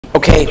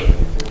Okay,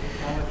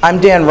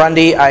 I'm Dan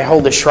Runde. I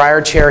hold the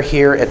Schreyer chair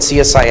here at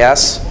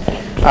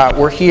CSIS.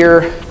 We're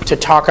here to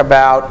talk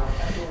about,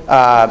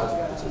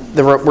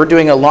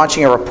 we're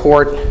launching a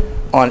report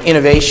on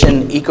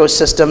innovation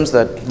ecosystems.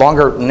 The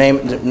longer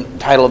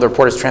title of the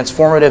report is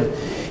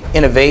Transformative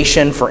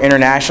Innovation for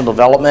International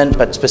Development,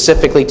 but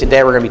specifically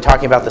today we're going to be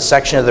talking about the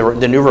section of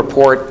the new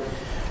report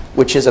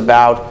which is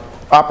about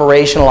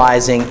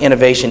operationalizing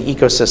innovation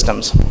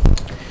ecosystems.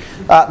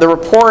 The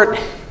report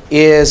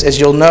is, as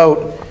you'll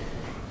note,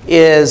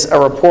 is a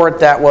report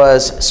that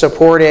was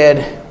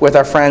supported with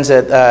our friends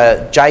at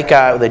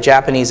JICA, the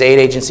Japanese aid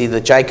agency, the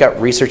JICA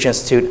Research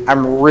Institute.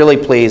 I'm really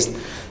pleased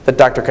that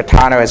Dr.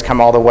 Kitano has come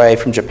all the way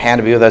from Japan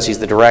to be with us. He's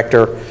the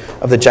director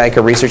of the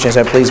JICA Research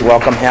Institute. Please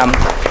welcome him.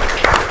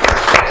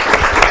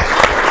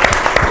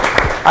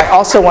 I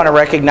also want to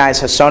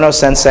recognize Hosono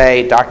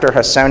Sensei, Dr.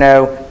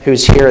 Hosono,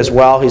 who's here as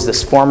well. He's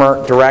this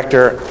former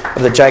director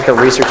of the JICA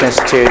Research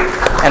Institute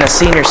and a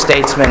senior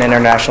statesman in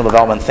international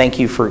development. Thank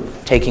you for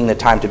taking the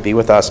time to be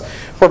with us.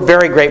 We're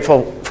very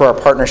grateful for our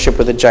partnership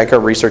with the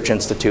JICA Research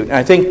Institute. And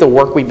I think the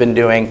work we've been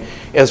doing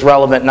is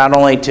relevant not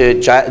only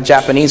to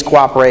Japanese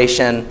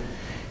cooperation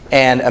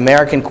and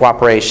American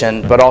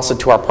cooperation, but also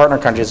to our partner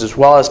countries, as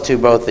well as to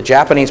both the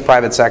Japanese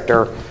private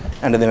sector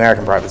and to the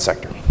American private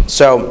sector.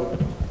 So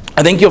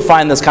I think you'll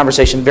find this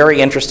conversation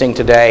very interesting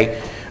today.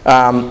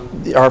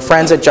 Our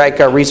friends at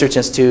JICA Research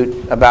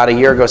Institute about a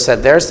year ago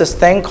said there's this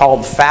thing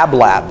called Fab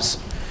Labs.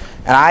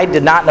 And I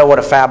did not know what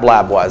a Fab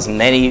Lab was.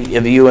 Many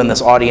of you in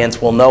this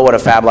audience will know what a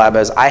Fab Lab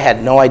is. I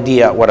had no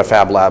idea what a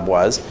Fab Lab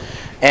was.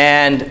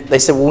 And they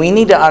said, well, we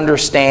need to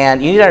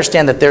understand, you need to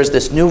understand that there's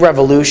this new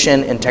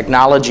revolution in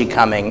technology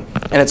coming,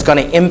 and it's going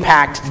to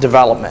impact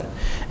development.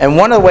 And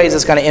one of the ways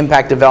it's going to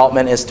impact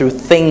development is through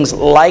things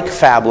like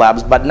Fab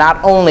Labs, but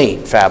not only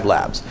Fab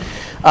Labs.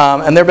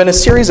 And there have been a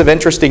series of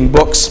interesting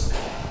books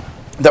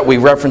that we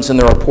reference in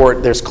the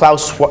report. There's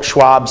Klaus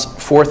Schwab's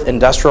Fourth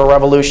Industrial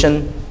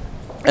Revolution.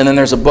 And then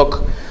there's a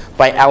book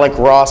by Alec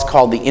Ross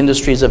called The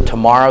Industries of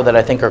Tomorrow that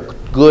I think are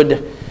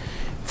good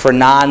for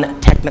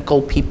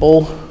non-technical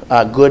people,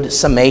 good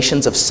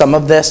summations of some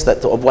of this,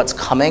 of what's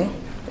coming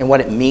and what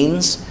it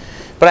means.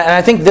 And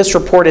I think this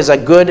report is a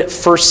good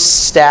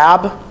first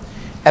stab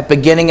at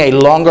beginning a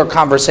longer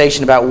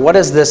conversation about what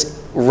is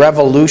this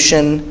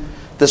revolution,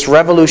 this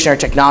revolutionary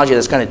technology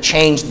that's going to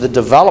change the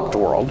developed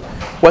world.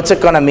 What's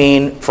it going to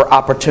mean for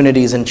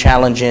opportunities and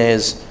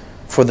challenges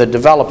for the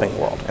developing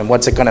world, and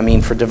what's it going to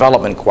mean for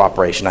development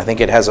cooperation? I think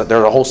it has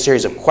there are a whole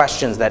series of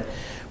questions that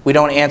we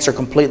don't answer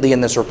completely in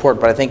this report,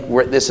 but I think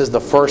this is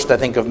the first, I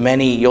think, of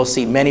many. You'll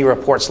see many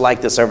reports like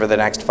this over the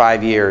next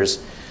 5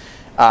 years.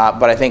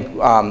 But I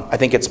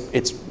think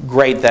it's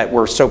great that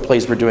we're so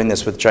pleased we're doing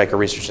this with JICA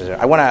Research Institute.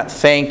 I want to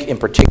thank, in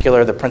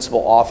particular, the principal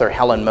author,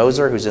 Helen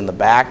Moser, who's in the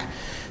back.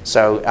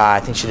 So I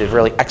think she did a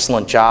really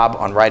excellent job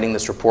on writing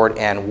this report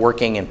and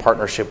working in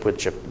partnership with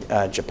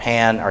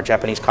Japan, our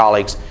Japanese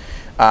colleagues,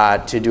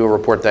 to do a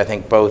report that I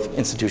think both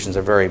institutions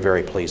are very,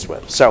 very pleased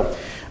with. So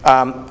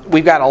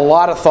we've got a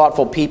lot of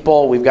thoughtful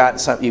people. You've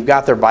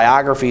got their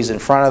biographies in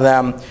front of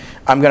them.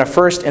 I'm going to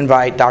first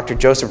invite Dr.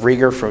 Joseph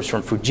Reger from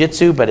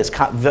Fujitsu, but it's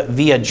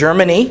via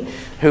Germany,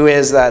 who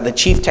is the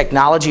Chief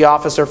Technology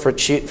Officer for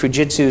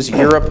Fujitsu's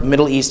Europe,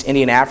 Middle East,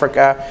 India, and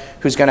Africa,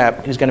 who's going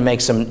to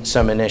make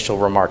some initial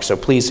remarks. So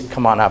please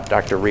come on up,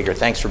 Dr. Reger.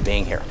 Thanks for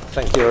being here.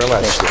 Thank you very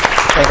much.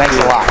 Thanks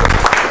a lot.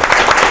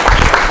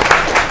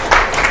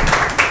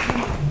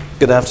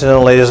 Good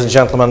afternoon, ladies and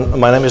gentlemen.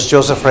 My name is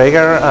Joseph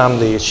Reger. I'm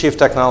the Chief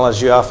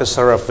Technology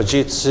Officer of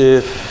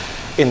Fujitsu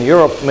in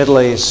Europe, Middle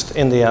East,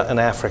 India, and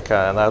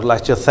Africa. And I'd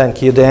like to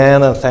thank you,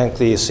 Dan, and thank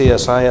the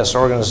CSIS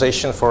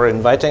organization for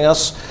inviting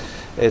us.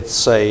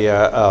 It's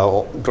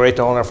a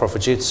great honor for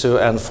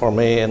Fujitsu and for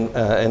me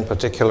in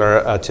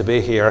particular to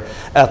be here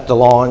at the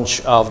launch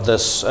of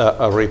this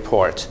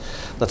report.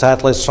 The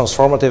title is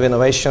Transformative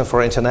Innovation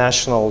for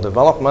International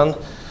Development,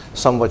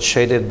 somewhat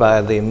shaded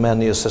by the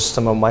menu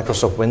system of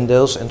Microsoft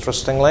Windows,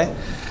 interestingly.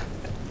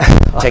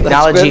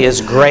 Technology is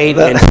great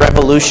and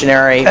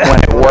revolutionary when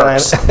it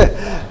works.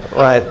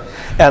 Right.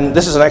 And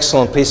this is an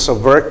excellent piece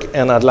of work,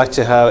 and I'd like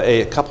to have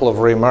a couple of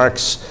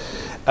remarks.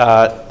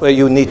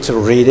 You need to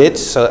read it,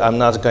 so I'm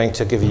not going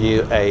to give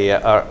you a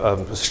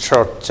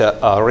short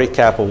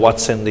recap of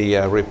what's in the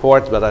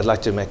report, but I'd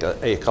like to make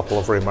a couple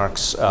of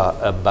remarks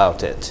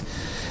about it.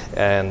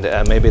 And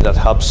maybe that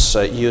helps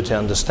you to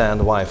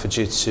understand why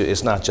Fujitsu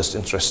is not just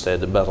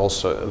interested, but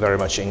also very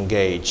much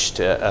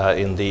engaged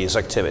in these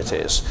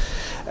activities.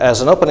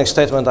 As an opening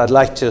statement, I'd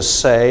like to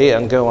say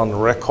and go on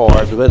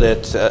record with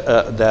it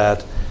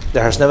that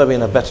there has never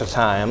been a better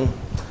time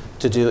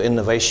to do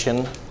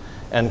innovation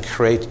and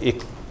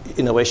create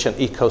innovation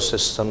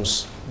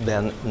ecosystems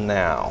than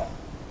now.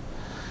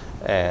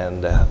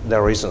 And there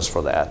are reasons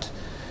for that.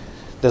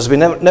 There's been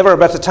never a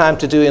better time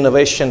to do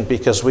innovation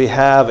because we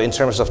have, in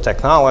terms of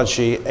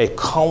technology, a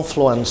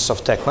confluence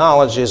of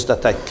technologies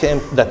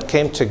that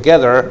came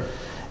together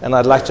And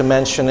I'd like to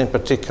mention in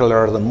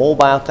particular the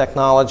mobile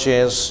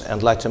technologies, and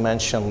I'd like to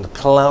mention the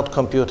cloud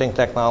computing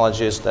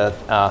technologies that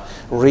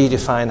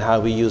redefine how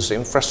we use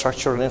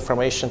infrastructure and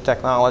information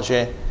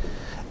technology.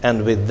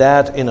 And with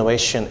that,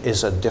 innovation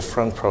is a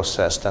different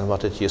process than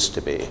what it used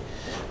to be.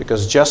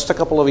 Because just a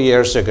couple of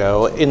years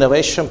ago,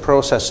 innovation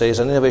processes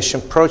and innovation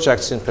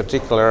projects in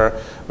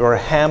particular were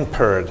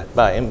hampered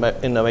by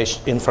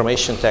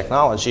information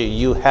technology.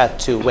 You had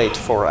to wait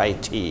for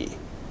IT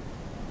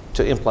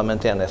to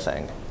implement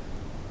anything.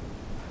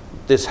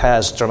 This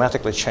has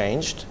dramatically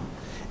changed.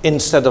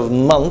 Instead of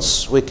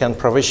months, we can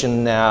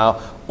provision now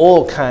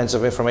all kinds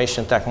of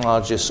information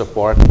technology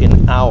support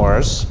in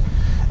hours.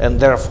 And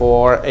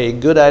therefore, a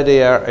good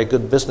idea, a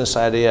good business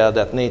idea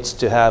that needs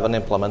to have an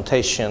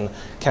implementation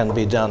can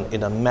be done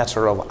in a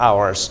matter of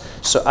hours.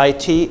 So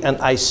IT and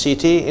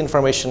ICT,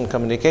 information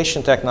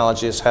communication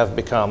technologies, have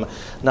become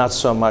not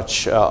so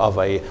much of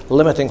a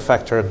limiting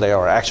factor. They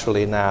are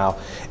actually now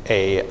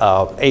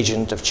an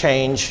agent of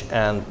change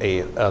and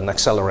an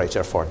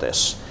accelerator for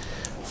this.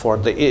 For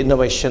the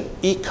innovation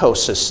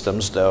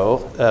ecosystems, though,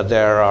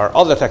 there are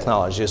other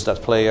technologies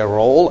that play a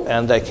role,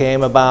 and they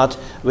came about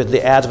with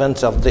the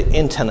advent of the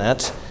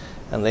internet.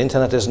 And the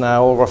internet is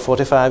now over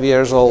 45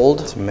 years old.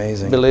 It's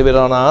amazing. Believe it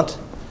or not.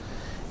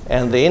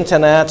 And the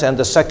internet and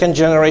the second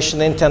generation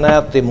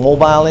internet, the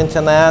mobile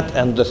internet,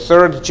 and the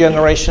third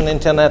generation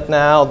internet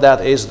now,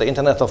 that is the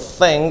Internet of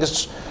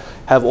Things,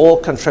 have all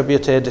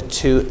contributed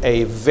to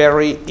a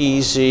very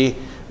easy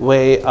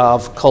way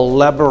of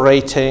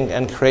collaborating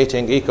and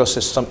creating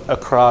ecosystem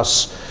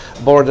across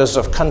borders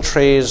of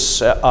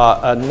countries,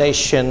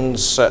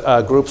 nations,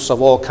 groups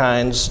of all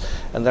kinds,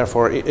 and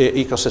therefore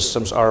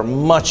ecosystems are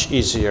much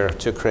easier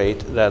to create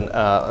than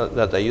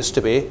they used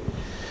to be.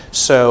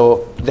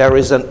 So there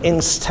is an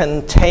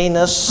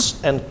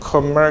instantaneous and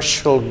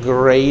commercial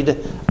grade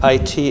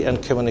IT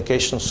and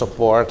communication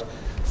support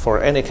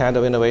for any kind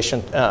of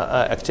innovation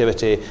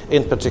activity,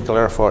 in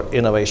particular for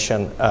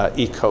innovation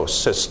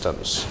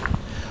ecosystems.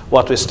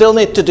 What we still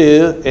need to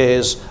do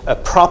is a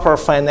proper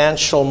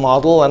financial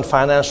model and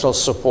financial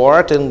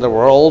support in the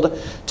world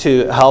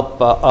to help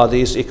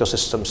these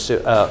ecosystems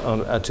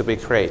to be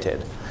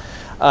created.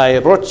 I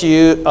brought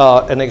you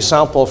an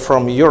example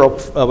from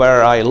Europe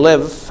where I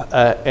live,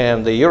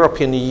 and the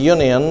European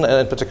Union,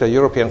 in particular the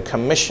European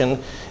Commission,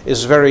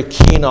 is very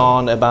keen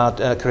on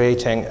about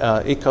creating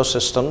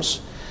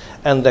ecosystems.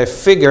 And they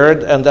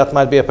figured, and that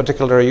might be a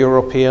particular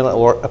European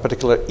or a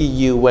particular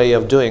EU way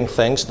of doing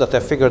things, that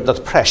they figured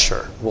that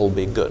pressure will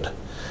be good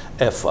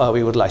if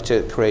we would like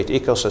to create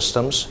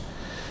ecosystems.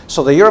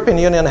 So the European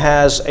Union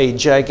has a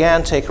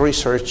gigantic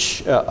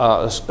research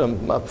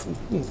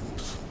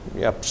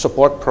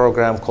support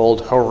program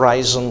called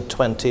Horizon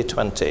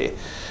 2020.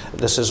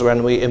 This is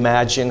when we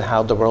imagine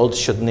how the world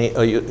should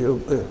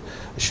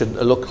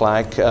look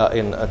like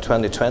in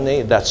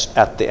 2020. That's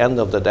at the end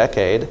of the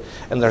decade.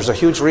 And there's a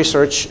huge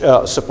research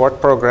support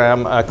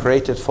program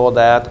created for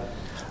that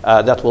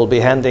that will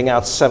be handing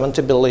out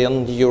 70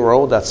 billion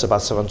euro, that's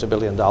about $70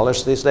 billion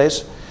these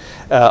days,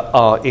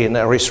 in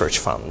research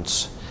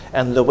funds.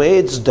 And the way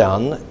it's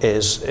done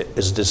is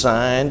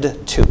designed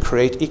to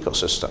create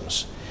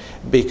ecosystems,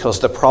 because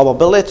the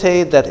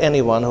probability that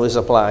anyone who is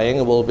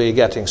applying will be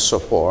getting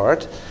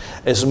support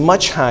is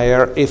much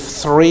higher if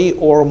 3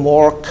 or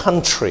more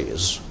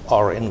countries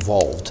are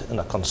involved in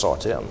a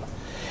consortium.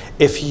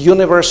 If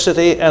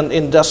university and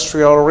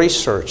industrial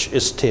research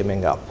is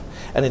teaming up.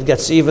 And it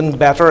gets even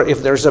better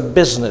if there's a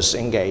business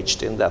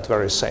engaged in that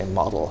very same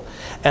model.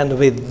 And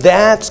with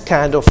that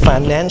kind of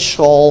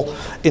financial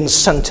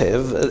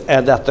incentive,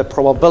 and that the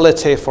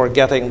probability for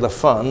getting the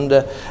fund,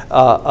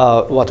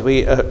 what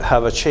we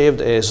have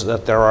achieved is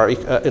that there are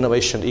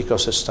innovation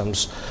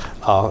ecosystems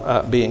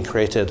being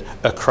created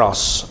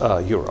across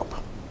Europe.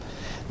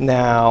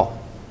 Now,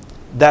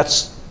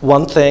 that's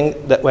one thing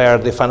that where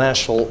the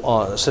financial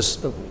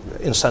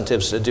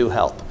incentives do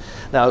help.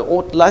 Now, I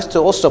would like to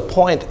also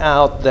point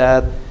out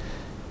that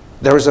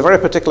there is a very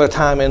particular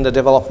time in the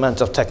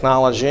development of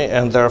technology,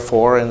 and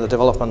therefore in the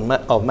development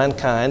of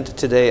mankind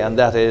today, and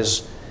that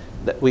is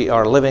that we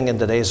are living in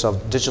the days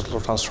of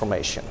digital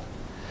transformation.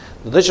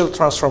 The digital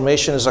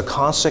transformation is a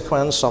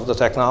consequence of the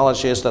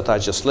technologies that I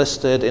just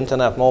listed: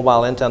 internet,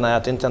 mobile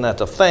internet,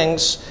 Internet of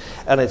Things,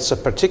 and it's a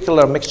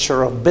particular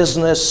mixture of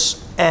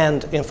business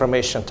and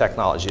information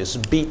technologies,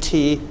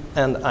 BT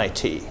and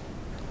IT.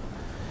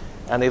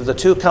 And if the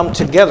two come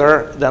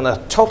together, then a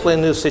totally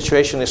new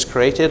situation is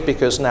created,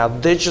 because now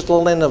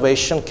digital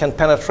innovation can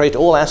penetrate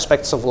all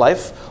aspects of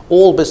life,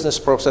 all business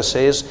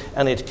processes,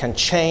 and it can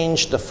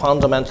change the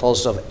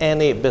fundamentals of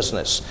any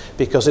business,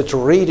 because it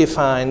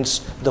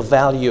redefines the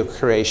value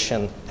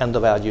creation and the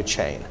value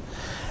chain.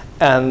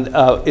 And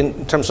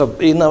in terms of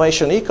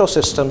innovation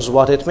ecosystems,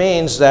 what it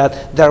means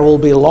that there will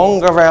be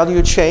longer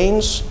value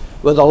chains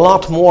with a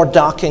lot more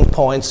docking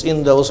points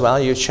in those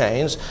value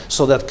chains,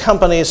 so that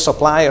companies,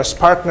 suppliers,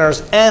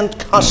 partners, and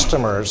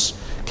customers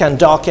can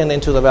dock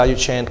into the value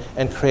chain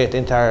and create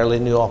entirely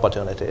new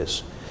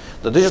opportunities.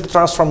 The digital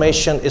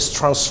transformation is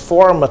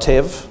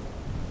transformative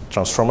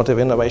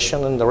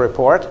innovation in the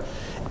report,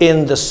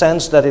 in the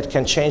sense that it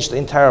can change the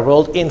entire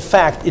world. In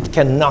fact, it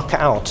can knock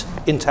out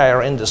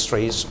entire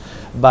industries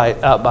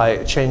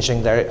by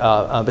changing their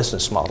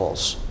business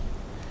models.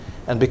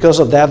 And because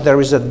of that, there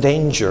is a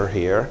danger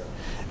here.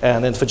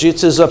 And in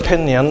Fujitsu's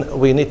opinion,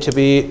 we need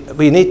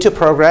to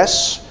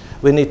progress.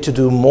 We need to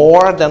do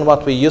more than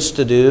what we used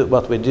to do,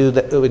 but we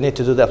need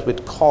to do that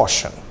with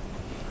caution.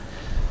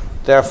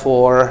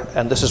 Therefore,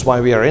 and this is why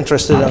we are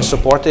interested and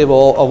supportive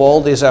of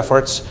all these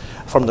efforts,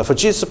 from the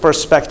Fujitsu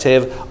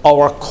perspective,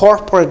 our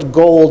corporate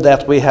goal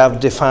that we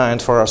have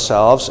defined for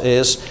ourselves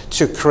is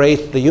to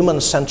create the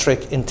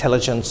human-centric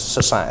intelligence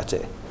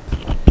society.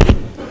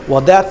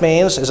 What that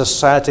means is a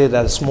society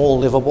that is more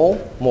livable,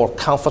 more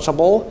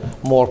comfortable,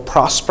 more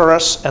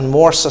prosperous, and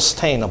more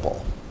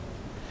sustainable.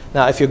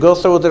 Now, if you go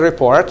through the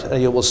report,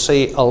 you will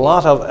see a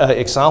lot of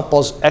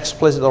examples,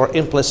 explicit or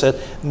implicit,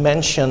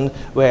 mentioned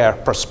where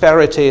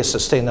prosperity,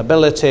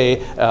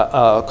 sustainability,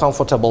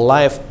 comfortable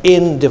life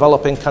in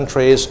developing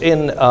countries,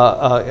 in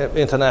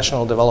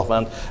international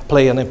development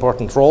play an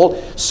important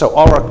role. So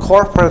our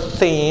corporate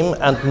theme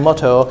and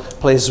motto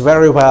plays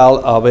very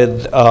well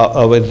with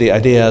the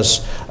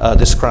ideas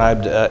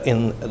described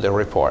in the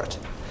report.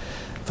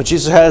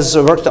 Fujitsu has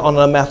worked on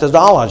a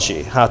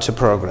methodology how to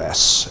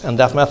progress, and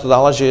that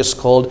methodology is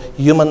called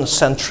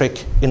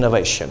human-centric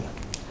innovation.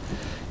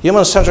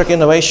 Human-centric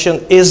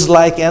innovation is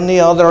like any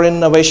other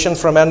innovation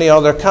from any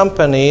other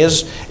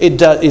companies. It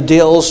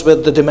deals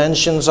with the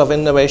dimensions of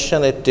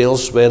innovation. It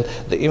deals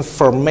with the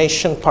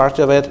information part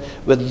of it,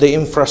 with the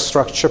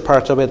infrastructure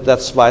part of it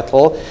that's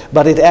vital.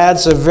 But it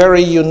adds a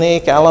very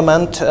unique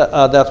element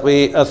that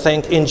we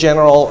think in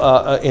general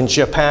in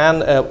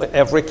Japan,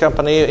 every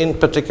company, in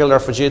particular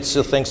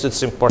Fujitsu, thinks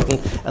it's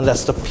important, and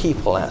that's the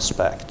people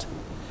aspect.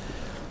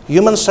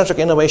 Human-centric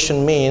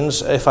innovation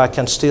means, if I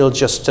can steal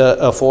just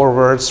 4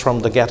 words from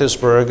the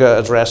Gettysburg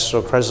Address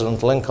of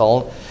President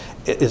Lincoln,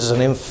 it is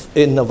an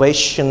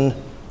innovation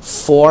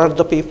for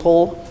the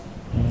people,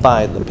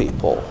 by the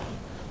people.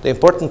 The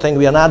important thing,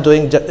 we are not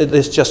doing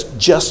this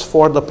just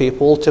for the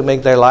people to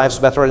make their lives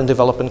better in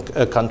developing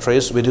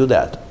countries. We do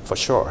that, for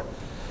sure.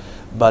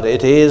 But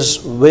it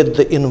is with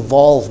the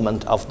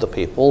involvement of the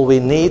people. We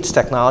need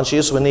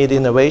technologies, we need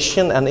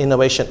innovation and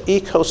innovation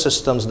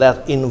ecosystems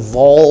that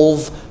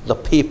involve the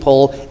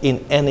people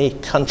in any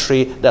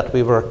country that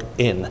we work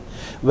in.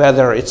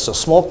 Whether it's a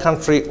small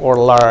country or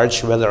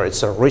large, whether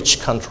it's a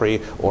rich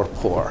country or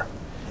poor.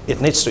 It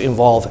needs to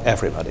involve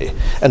everybody.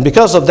 And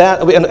because of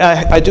that,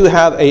 I do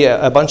have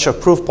a bunch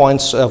of proof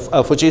points of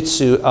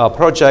Fujitsu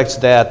projects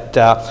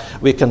that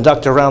we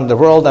conduct around the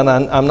world, and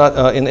I'm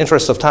not, in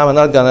interest of time, I'm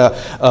not going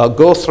to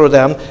go through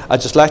them.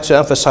 I'd just like to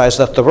emphasize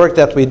that the work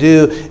that we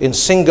do in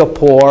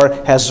Singapore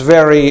has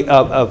very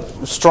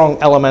strong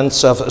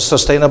elements of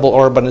sustainable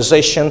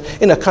urbanization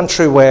in a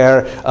country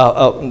where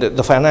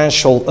the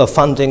financial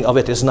funding of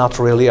it is not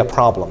really a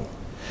problem.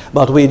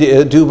 But we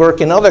do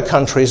work in other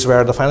countries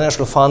where the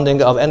financial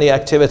funding of any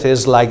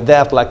activities like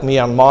that, like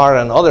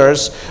Myanmar and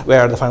others,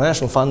 where the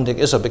financial funding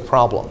is a big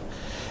problem.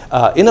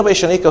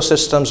 Innovation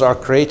ecosystems are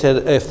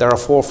created if there are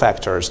 4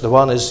 factors. The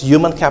one is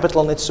human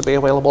capital needs to be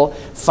available,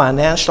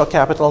 financial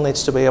capital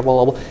needs to be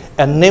available,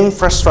 and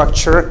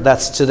infrastructure,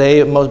 that's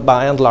today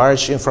by and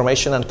large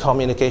information and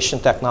communication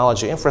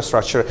technology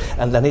infrastructure,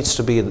 and there needs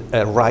to be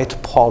a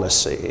right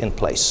policy in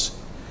place.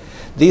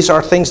 These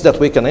are things that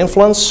we can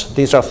influence,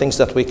 these are things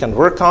that we can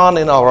work on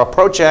in our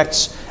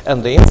projects,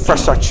 and the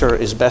infrastructure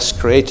is best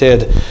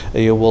created.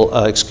 You will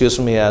excuse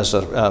me as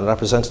a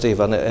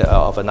representative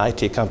of an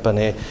IT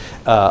company.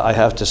 I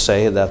have to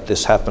say that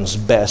this happens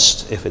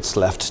best if it's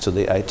left to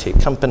the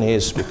IT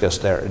companies because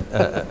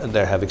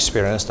they have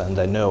experience and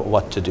they know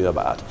what to do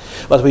about.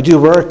 But we do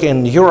work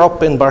in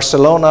Europe, in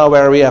Barcelona,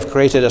 where we have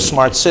created a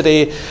smart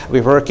city. We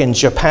work in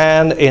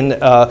Japan,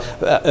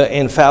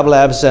 in Fab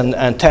Labs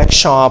and tech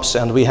shops,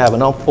 and we have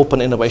an open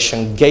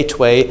innovation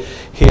gateway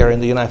here in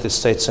the United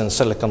States in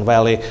Silicon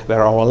Valley,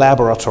 where our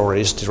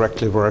laboratories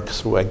directly work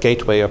through a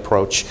gateway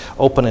approach,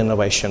 open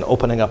innovation,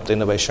 opening up the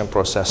innovation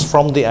process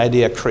from the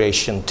idea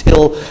creation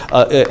till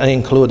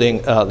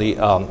including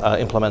the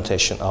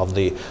implementation of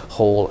the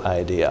whole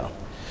idea.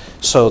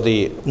 So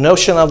the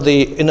notion of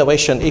the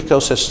innovation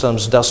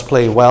ecosystems does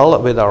play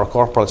well with our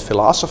corporate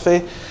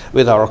philosophy,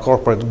 with our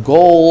corporate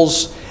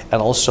goals,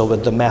 and also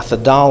with the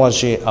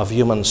methodology of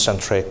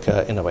human-centric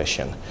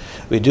innovation.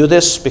 We do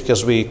this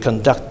because we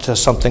conduct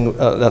something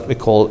that we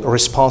call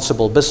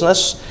responsible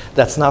business.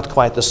 That's not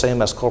quite the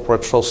same as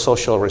corporate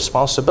social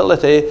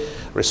responsibility.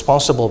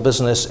 Responsible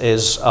business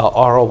is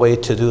our way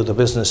to do the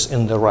business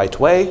in the right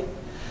way.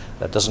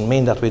 That doesn't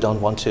mean that we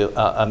don't want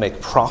to make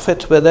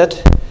profit with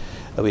it.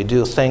 We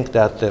do think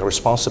that the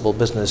responsible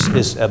business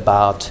is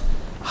about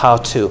how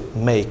to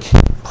make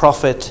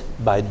profit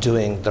by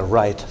doing the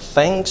right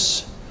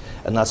things.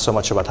 and not so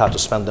much about how to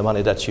spend the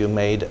money that you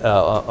made,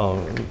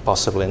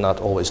 possibly not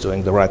always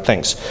doing the right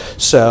things.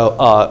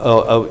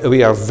 So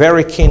we are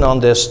very keen on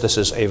this. This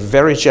is a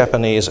very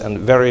Japanese and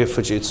very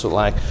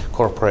Fujitsu-like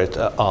corporate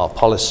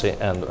policy,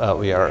 and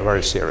we are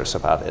very serious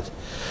about it.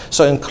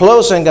 So in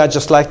closing, I'd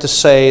just like to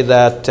say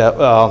that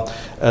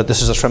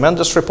this is a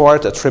tremendous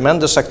report, a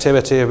tremendous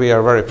activity. We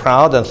are very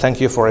proud, and thank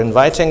you for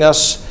inviting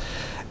us.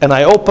 And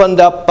I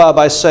opened up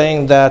by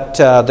saying that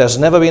there's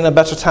never been a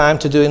better time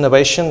to do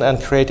innovation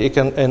and create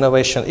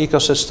innovation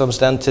ecosystems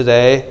than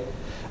today.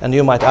 And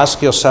you might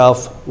ask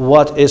yourself,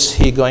 what is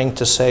he going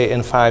to say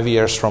in 5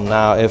 years from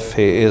now if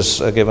he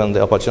is given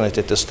the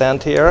opportunity to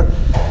stand here?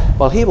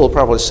 Well, he will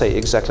probably say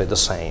exactly the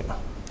same.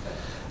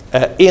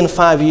 In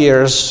 5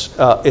 years,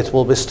 it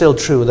will be still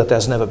true that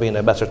there's never been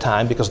a better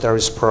time because there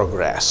is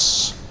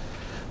progress.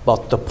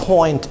 But the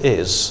point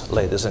is,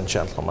 ladies and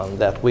gentlemen,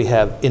 that we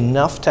have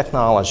enough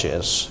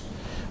technologies,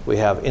 we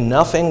have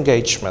enough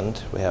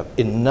engagement, we have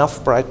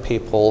enough bright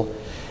people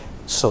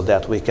so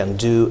that we can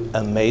do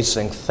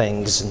amazing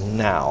things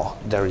now.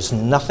 There is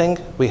nothing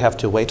we have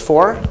to wait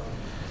for,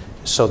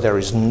 so there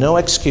is no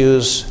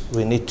excuse.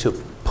 We need to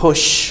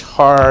push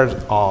hard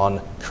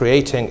on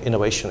creating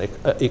innovation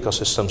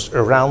ecosystems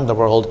around the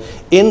world,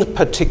 in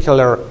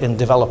particular in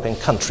developing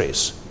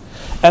countries.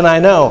 And I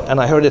know, and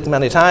I heard it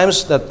many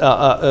times, that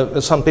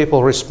some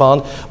people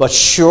respond, but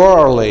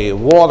surely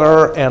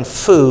water and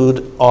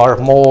food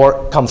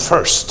come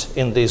first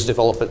in these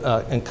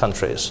developing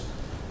countries.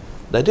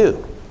 They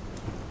do,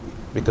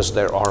 because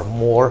they are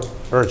more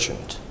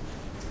urgent.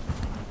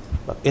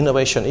 But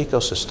innovation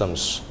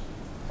ecosystems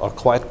are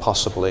quite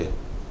possibly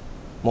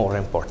more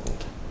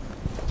important.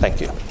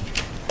 Thank you.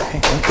 Okay,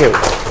 thank you.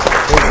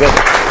 Very good.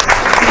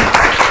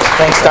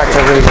 Thanks,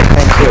 Dr. Reger.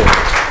 Thank you.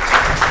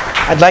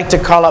 I'd like to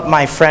call up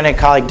my friend and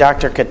colleague,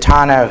 Dr.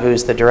 Kitano,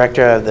 who's the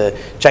director of the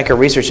JICA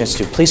Research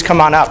Institute. Please come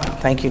on up.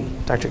 Thank you,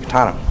 Dr.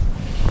 Kitano.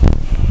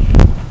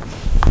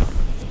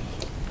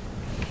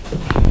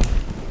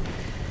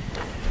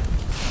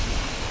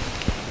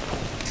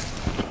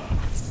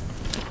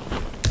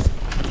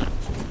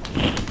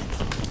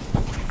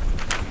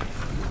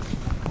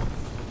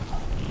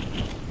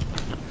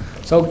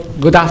 So,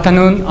 good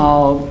afternoon.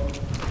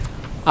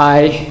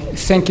 I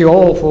thank you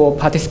all for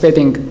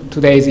participating in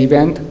today's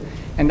event,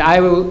 and I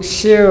will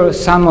share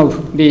some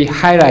of the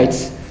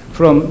highlights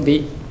from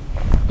the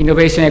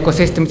Innovation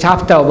Ecosystem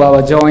chapter of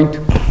our joint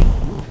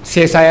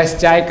CSIS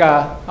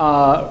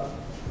JICA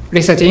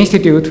Research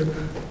Institute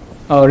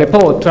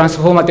report,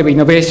 Transformative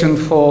Innovation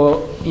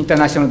for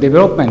International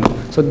Development.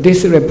 So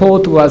this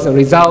report was a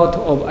result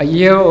of a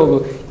year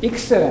of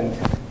excellent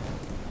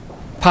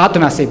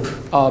partnership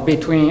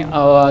between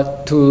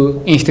our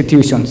two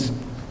institutions.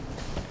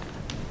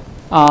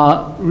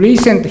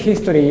 Recent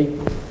history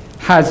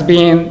has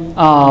seen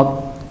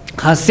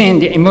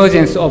the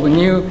emergence of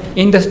new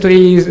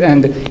industries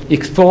and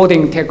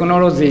exploding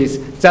technologies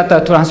that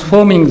are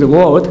transforming the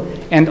world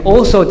and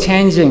also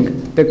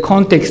changing the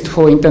context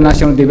for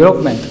international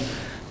development.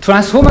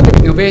 Transformative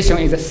innovation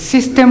is a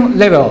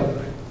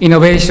system-level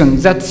innovation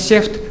that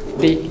shifts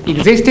the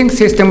existing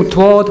system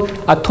toward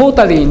a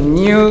totally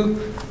new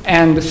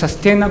and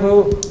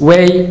sustainable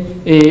way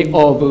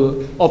of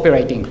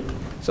operating.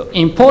 So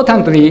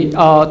importantly,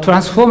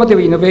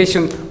 transformative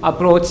innovation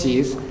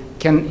approaches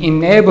can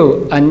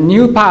enable a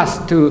new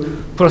path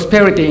to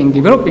prosperity in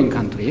developing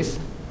countries.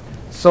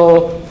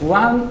 So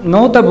one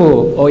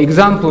notable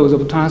example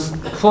of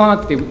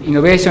transformative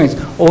innovation is,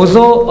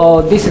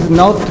 although this is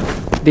not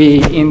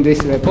in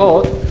this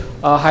report,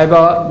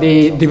 however,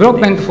 the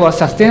development for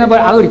sustainable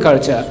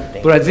agriculture,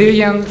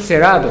 Brazilian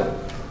Cerrado,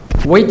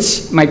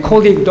 which my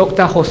colleague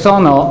Dr.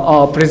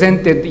 Hosono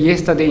presented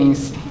yesterday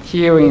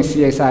here in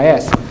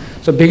CSIS.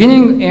 So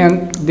beginning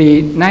in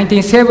the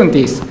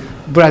 1970s,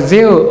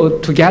 Brazil,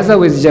 together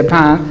with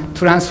Japan,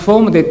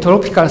 transformed the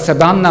tropical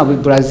savanna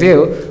of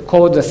Brazil,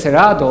 called the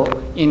Cerrado,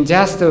 in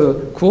just a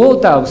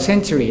quarter of a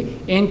century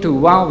into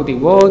one of the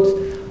world's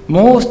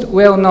most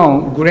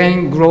well-known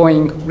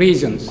grain-growing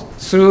regions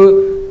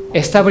through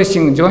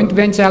establishing joint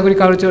venture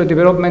agricultural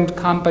development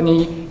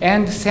company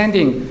and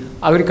sending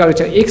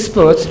agriculture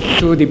experts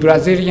to the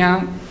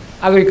Brazilian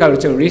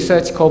Agricultural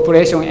Research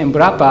Corporation,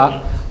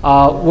 Embrapa,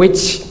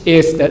 which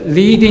is the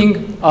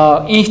leading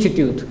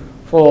institute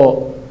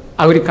for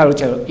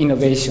agricultural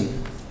innovation.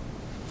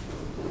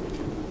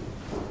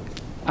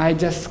 I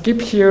just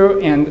skip here,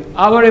 and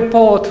our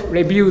report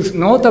reviews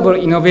notable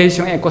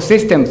innovation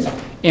ecosystems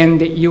in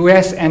the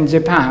US and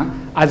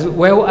Japan, as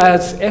well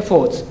as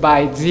efforts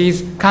by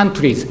these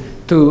countries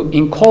to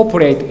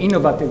incorporate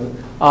innovative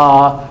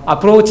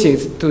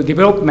approaches to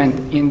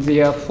development in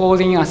their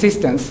foreign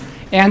assistance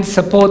and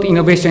support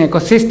innovation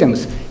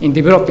ecosystems in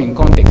developing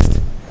contexts.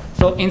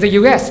 So in the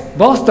US,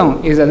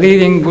 Boston is a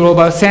leading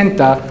global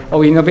center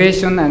of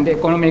innovation and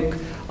economic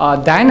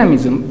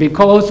dynamism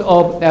because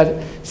of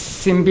that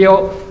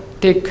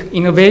symbiotic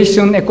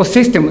innovation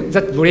ecosystem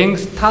that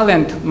brings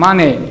talent,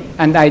 money,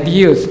 and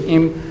ideas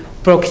in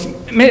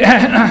proximity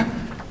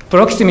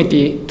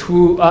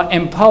to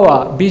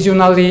empower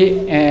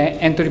visionary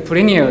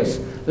entrepreneurs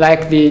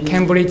like the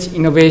Cambridge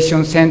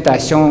Innovation Center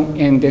shown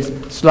in this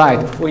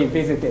slide we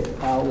visited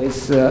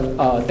with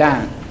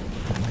Dan.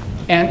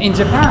 And in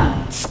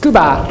Japan,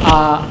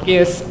 Tsukuba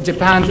is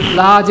Japan's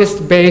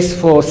largest base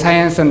for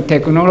science and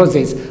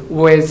technologies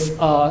with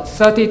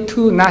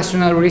 32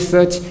 national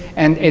research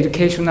and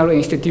educational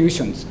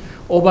institutions,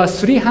 over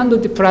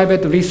 300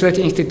 private research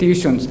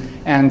institutions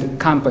and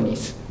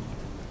companies.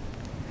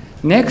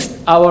 Next,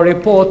 our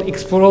report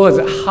explores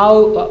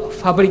how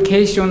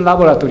fabrication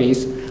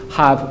laboratories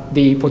have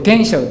the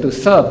potential to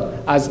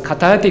serve as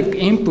catalytic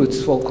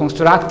inputs for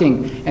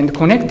constructing and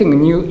connecting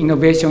new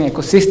innovation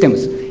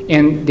ecosystems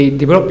in the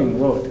developing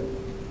world.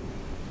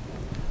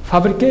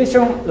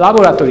 Fabrication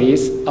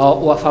laboratories,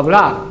 or Fab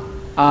Lab,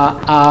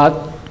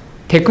 are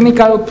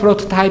technical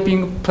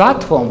prototyping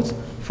platforms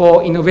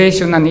for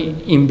innovation and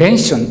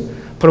invention,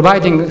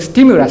 providing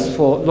stimulus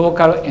for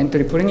local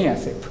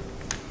entrepreneurship.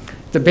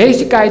 The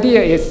basic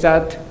idea is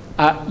that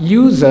a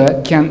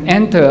user can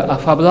enter a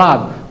Fab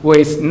Lab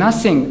with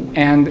nothing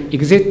and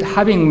exit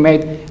having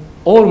made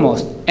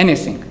almost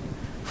anything.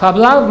 Fab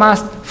Lab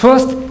must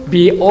first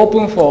be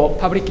open for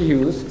public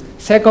use.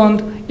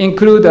 Second,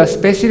 include a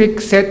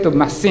specific set of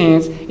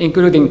machines,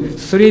 including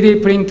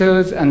 3D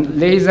printers and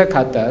laser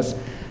cutters,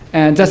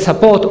 and that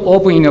support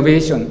open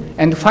innovation.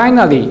 And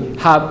finally,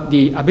 have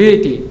the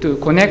ability to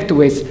connect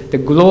with the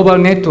global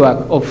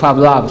network of Fab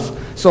Labs.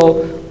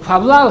 So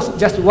Fab Labs,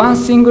 just one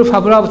single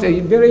Fab Labs, a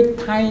very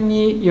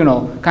tiny,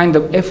 kind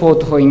of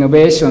effort for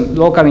innovation,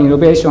 local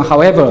innovation.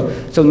 However,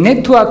 so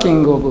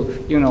networking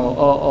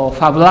of,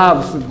 Fab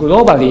Labs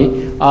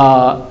globally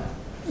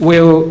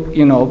will,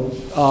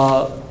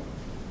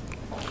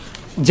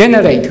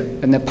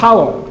 generate the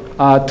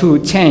power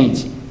to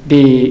change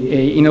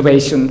the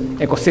innovation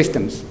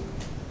ecosystems.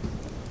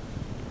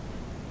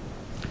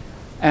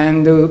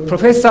 And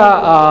Professor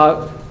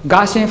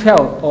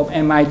Gershenfeld of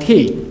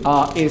MIT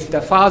is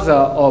the father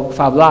of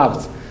Fab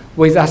Labs.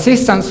 With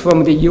assistance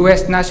from the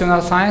US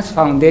National Science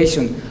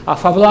Foundation, a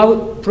Fab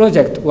Lab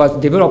project was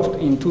developed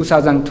in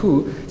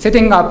 2002,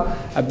 setting up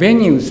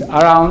venues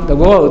around the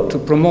world to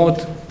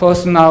promote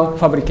personal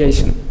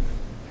fabrication.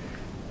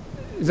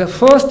 The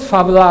first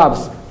Fab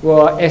Labs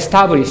were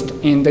established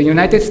in the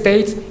United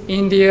States,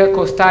 India,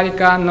 Costa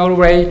Rica,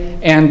 Norway,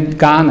 and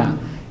Ghana.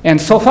 And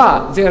so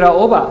far, there are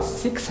over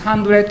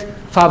 600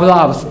 Fab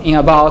Labs in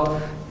about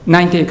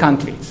 90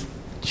 countries.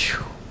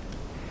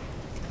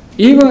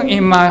 Even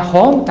in my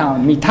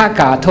hometown,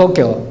 Mitaka,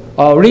 Tokyo,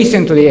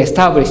 recently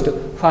established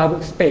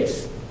Fab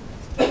Space.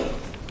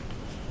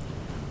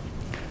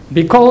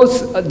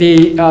 Because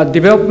the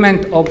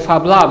development of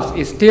Fab Labs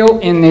is still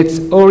in its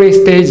early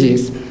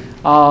stages,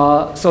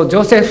 so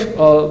Joseph,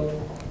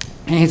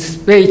 in his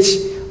speech,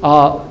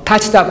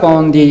 touched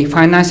upon the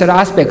financial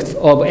aspects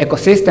of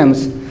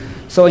ecosystems.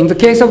 So in the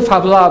case of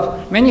Fab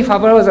Lab, many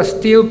Fab Labs are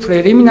still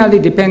preliminarily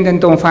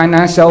dependent on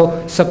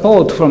financial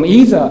support from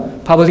either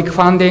public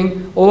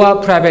funding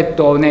or private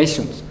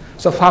donations.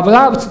 So Fab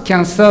Labs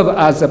can serve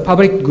as a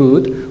public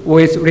good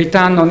with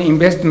return on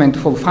investment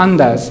for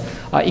funders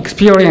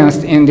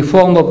experienced in the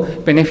form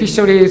of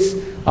beneficiaries,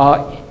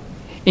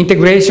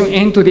 integration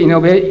into the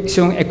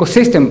innovation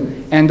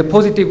ecosystem, and the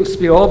positive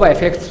spillover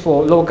effects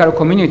for local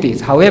communities.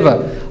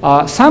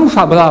 However, some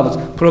Fab Labs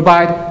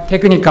provide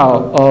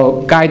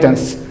technical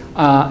guidance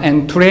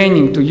and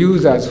training to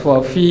users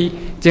for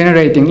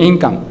fee-generating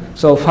income.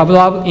 So Fab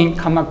Lab in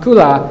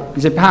Kamakura,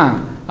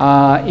 Japan,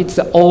 it's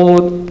an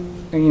old,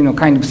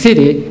 kind of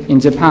city in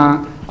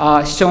Japan,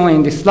 shown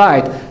in this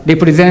slide,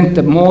 represent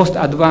the most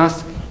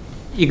advanced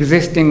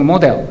existing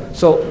model.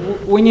 So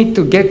we need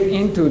to get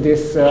into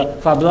this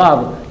Fab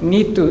Lab,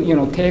 need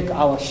to take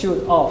our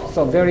shoes off.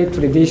 So very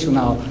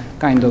traditional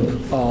kind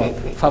of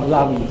Fab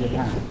Lab in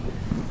Japan.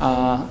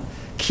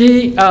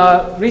 Key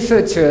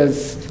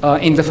researchers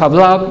in the Fab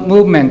Lab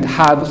movement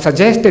have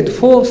suggested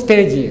 4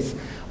 stages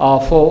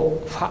for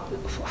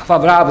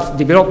Fab Labs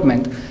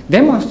development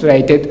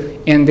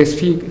demonstrated in this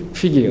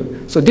figure.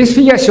 So this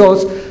figure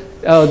shows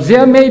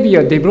there may be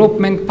a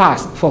development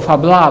path for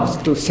Fab Labs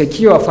to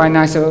secure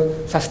financial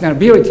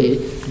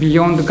sustainability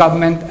beyond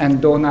government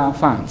and donor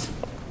funds.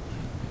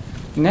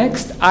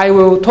 Next, I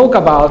will talk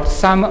about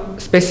some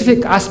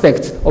specific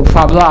aspects of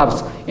Fab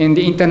Labs in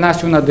the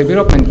international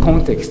development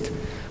context.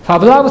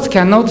 Fab Labs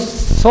cannot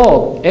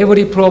solve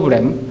every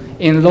problem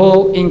in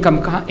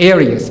low-income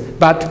areas,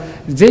 but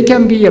they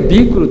can be a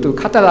vehicle to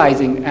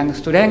catalyzing and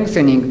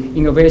strengthening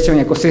innovation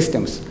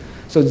ecosystems.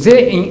 So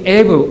they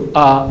enable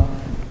a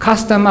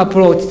custom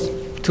approach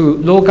to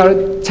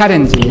local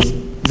challenges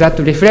that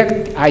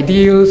reflect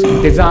ideals,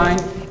 design,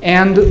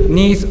 and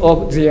needs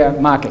of their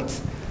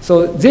markets.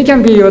 So they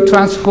can be a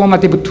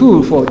transformative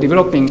tool for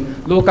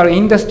developing local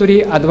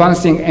industry,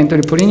 advancing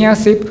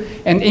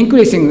entrepreneurship, and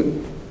increasing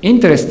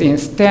interest in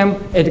STEM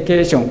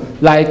education,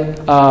 like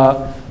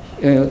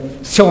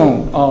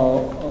shown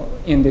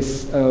in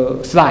this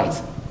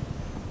slides.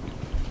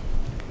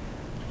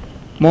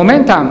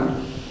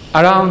 Momentum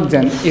around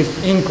them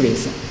is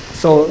increasing.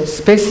 So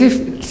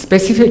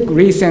specific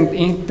recent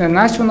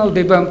international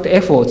development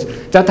efforts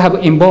that have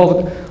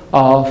involved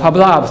Fab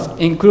Labs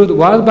include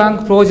World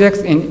Bank projects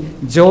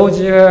in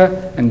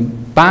Georgia and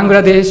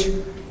Bangladesh,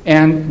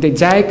 and the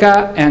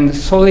JICA and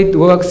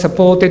SolidWorks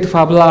supported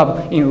Fab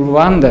Lab in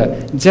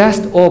Rwanda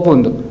just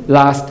opened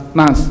last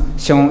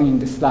month, shown in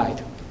the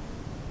slide.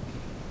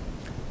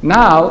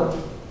 Now,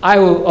 I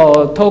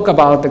will talk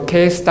about the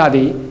case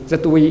study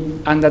that we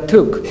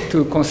undertook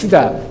to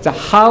consider the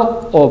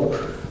how of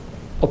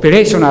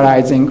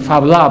operationalizing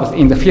Fab Labs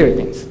in the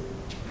Philippines.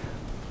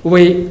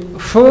 We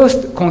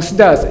first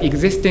considered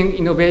existing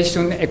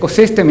innovation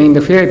ecosystem in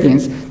the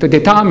Philippines to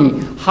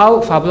determine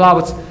how Fab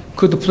Labs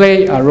could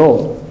play a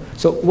role.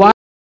 So why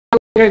the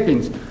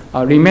Philippines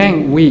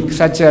remain weak,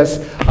 such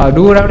as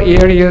rural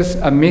areas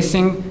are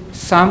missing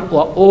some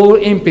or all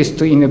inputs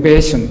to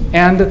innovation,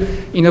 and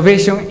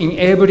innovation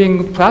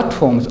enabling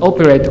platforms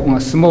operate on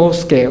a small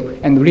scale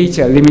and reach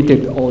a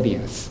limited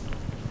audience.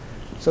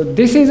 So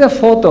this is a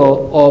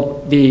photo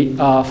of the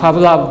Fab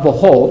Lab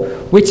Bohol,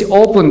 which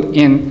opened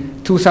in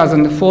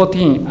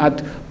 2014 at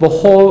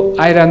Bohol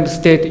Island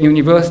State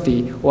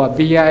University, or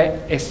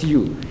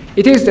BISU.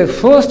 It is the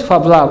first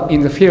Fab Lab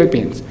in the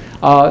Philippines.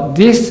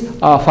 This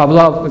Fab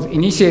Lab was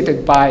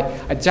initiated by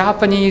a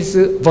Japanese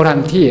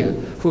volunteer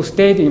who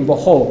stayed in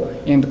Bohol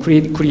and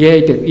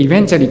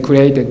eventually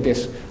created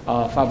this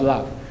Fab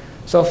Lab.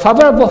 So Fab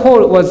Lab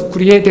Bohol was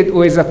created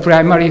with a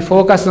primary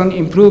focus on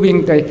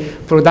improving the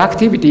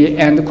productivity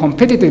and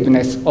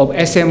competitiveness of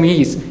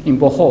SMEs in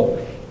Bohol.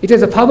 It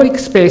is a public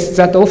space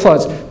that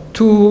offers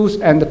tools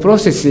and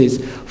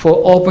processes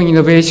for open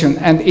innovation,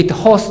 and it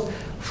hosts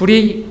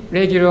free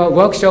regular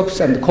workshops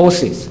and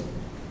courses.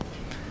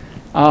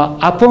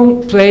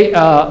 Upon pay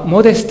a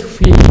modest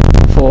fee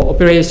for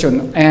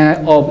operation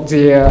of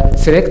the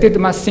selected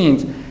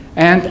machines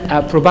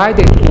and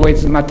provided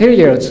with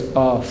materials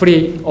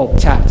free of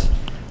charge,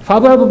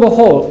 Fab Lab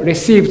Bohol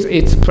receives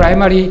its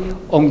primary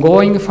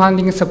ongoing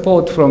funding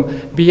support from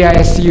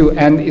BISU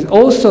and is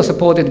also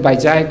supported by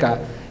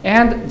JICA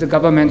and the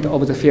government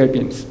of the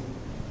Philippines.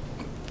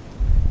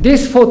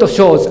 This photo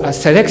shows a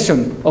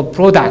selection of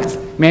products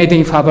made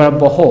in Fab Lab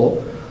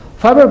Bohol.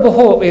 Fab Lab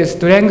Bohol is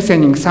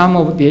strengthening some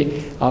of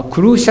the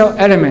crucial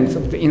elements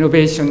of the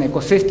innovation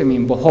ecosystem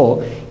in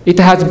Bohol. It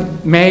has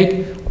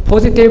made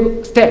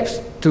positive steps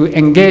to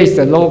engage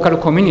the local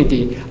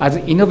community as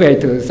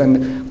innovators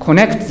and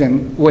connect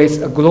them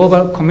with a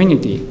global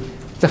community.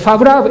 The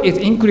Fab Lab is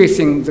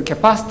increasing the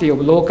capacity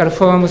of local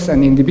firms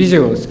and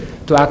individuals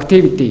to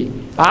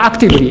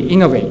actively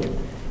innovate.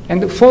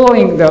 And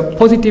following the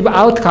positive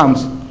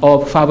outcomes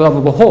of Fab Lab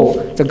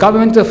Bohol, the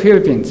government of the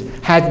Philippines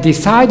has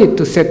decided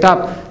to set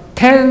up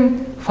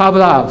 10 Fab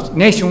Labs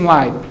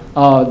nationwide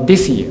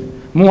this year.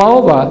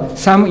 Moreover,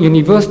 some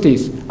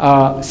universities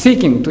are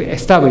seeking to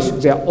establish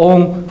their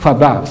own Fab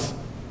Labs.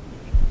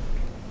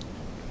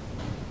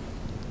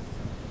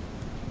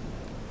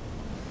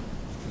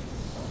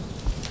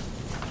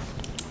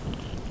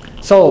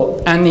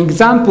 So an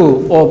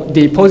example of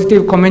the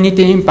positive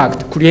community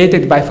impact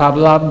created by Fab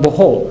Lab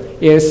Bohol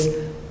is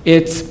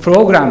its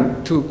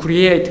program to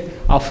create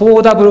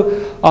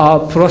affordable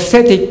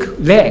prosthetic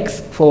legs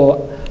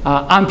for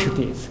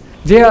amputees.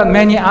 There are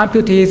many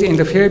amputees in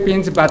the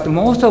Philippines, but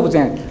most of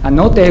them are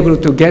not able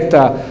to get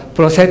a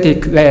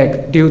prosthetic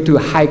leg due to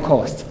high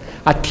costs.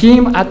 A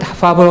team at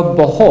Fab Lab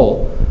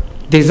Bohol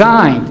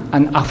designed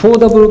an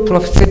affordable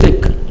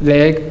prosthetic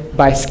leg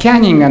by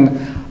scanning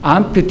an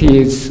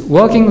amputee's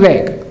working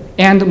leg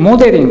and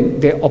modeling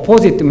the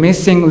opposite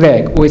missing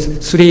leg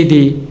with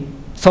 3D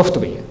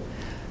software.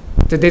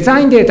 The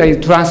design data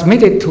is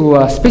transmitted to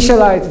a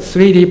specialized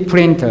 3D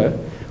printer,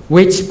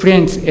 which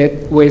prints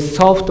it with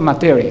soft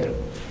material.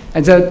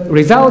 And the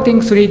resulting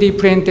 3D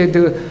printed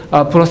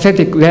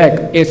prosthetic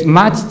leg is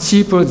much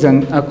cheaper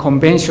than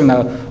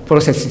conventional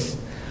processes.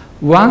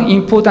 One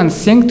important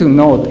thing to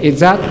note is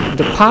that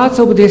the parts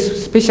of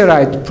this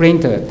specialized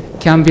printer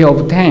can be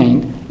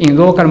obtained in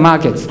local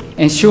markets,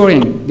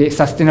 ensuring the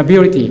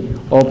sustainability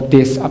of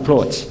this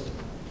approach.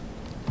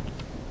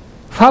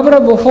 Fab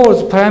Lab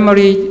Bohol's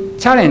primary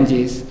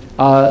challenges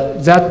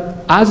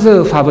that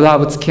other Fab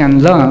Labs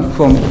can learn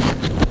from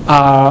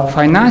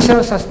financial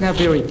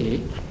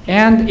sustainability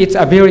and its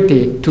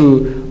ability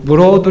to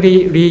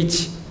broadly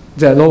reach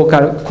the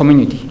local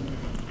community.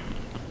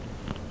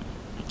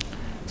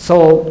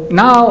 So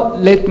now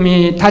let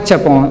me touch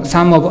upon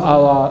some of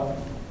our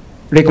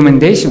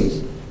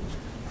recommendations.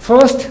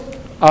 First,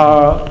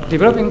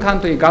 developing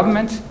country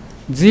governments.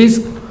 These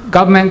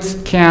governments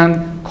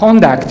can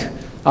conduct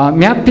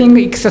mapping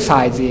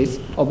exercises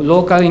of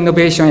local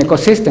innovation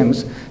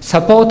ecosystems,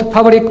 support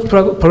public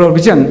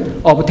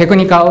provision of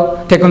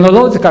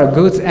technological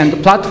goods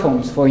and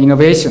platforms for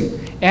innovation,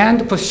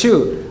 and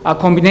pursue a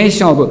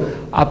combination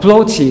of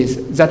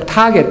approaches that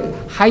target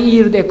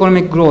high-yield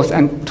economic growth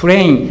and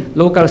train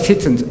local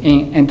citizens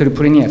in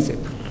entrepreneurship.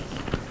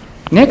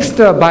 Next,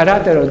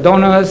 bilateral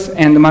donors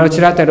and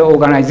multilateral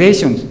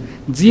organizations.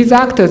 These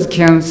actors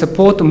can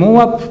support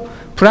more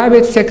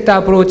private sector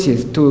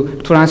approaches to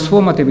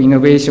transformative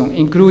innovation,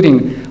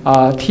 including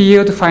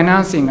tiered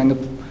financing and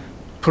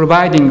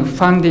providing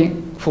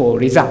funding for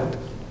result.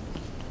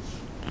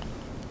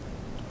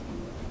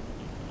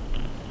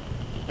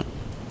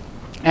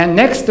 And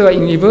next,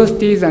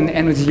 universities and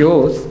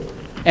NGOs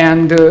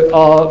and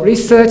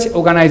research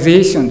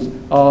organizations.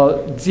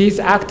 These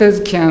actors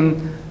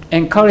can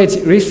encourage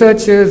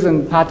researchers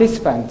and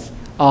participants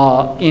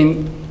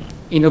in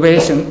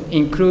innovation,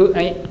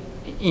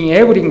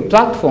 enabling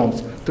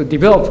platforms to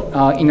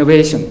develop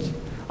innovations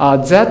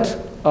that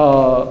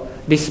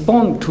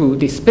respond to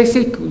the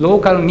specific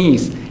local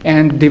needs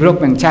and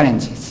development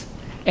challenges,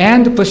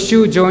 and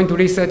pursue joint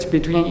research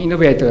between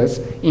innovators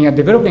in a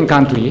developing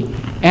country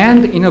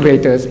and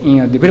innovators in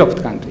a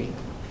developed country.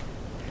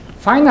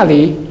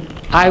 Finally,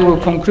 I will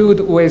conclude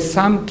with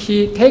some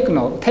key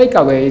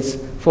takeaways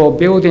for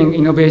building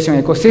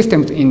innovation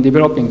ecosystems in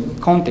developing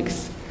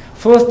contexts.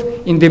 First,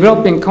 in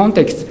developing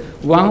contexts,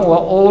 one or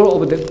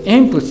all of the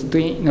inputs to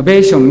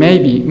innovation may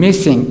be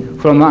missing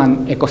from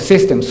an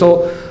ecosystem.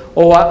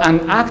 Or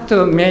an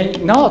actor may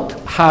not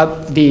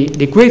have the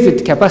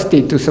requisite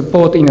capacity to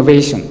support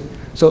innovation.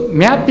 So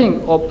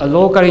mapping of a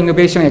local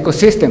innovation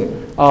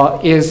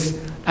ecosystem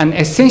is an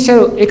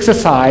essential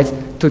exercise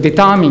to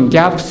determine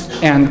gaps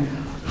and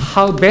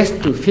how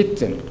best to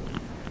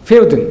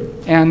fill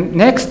them. And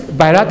next,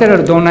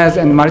 bilateral donors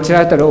and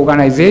multilateral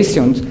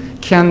organizations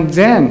can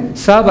then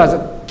serve as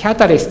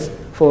catalysts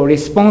for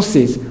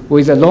responses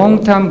with a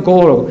long-term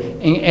goal of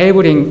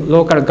enabling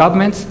local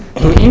governments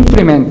to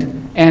implement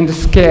and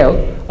scale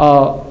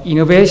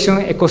innovation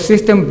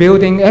ecosystem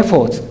building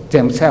efforts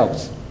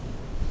themselves.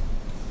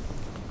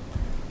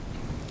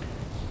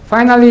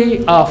 Finally,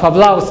 Fab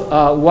Labs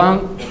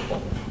one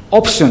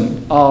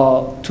option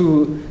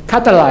to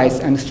catalyze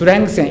and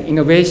strengthen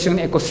innovation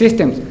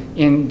ecosystems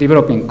in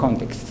developing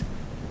contexts.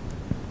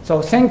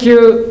 So thank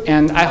you,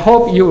 and I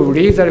hope you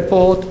read the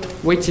report,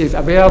 which is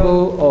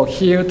available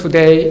here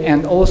today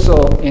and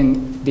also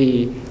in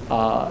the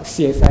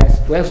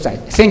CSIS website.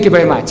 Thank you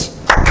very much.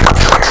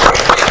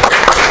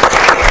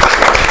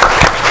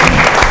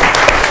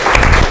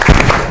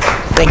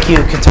 Thank you,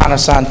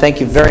 Kitano-san. Thank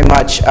you very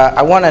much.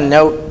 I want to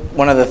note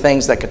one of the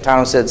things that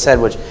Kitano said,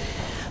 which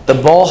the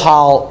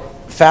Bohol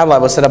Fab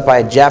Lab was set up by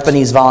a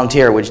Japanese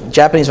volunteer, which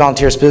Japanese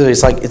volunteer specifically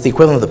is it's the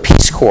equivalent of the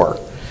Peace Corps,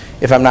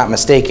 if I'm not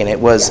mistaken. It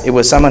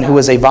was someone who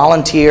was a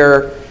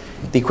volunteer,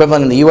 the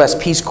equivalent in the US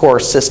Peace Corps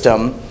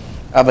system,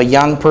 of a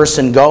young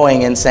person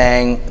going and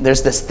saying,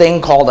 there's this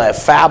thing called a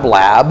Fab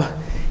Lab,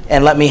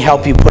 and let me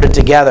help you put it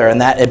together.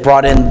 And that it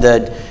brought in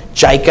the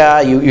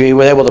JICA, you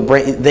were able to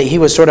bring,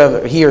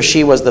 he or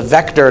she was the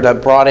vector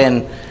that brought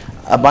in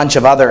a bunch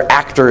of other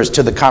actors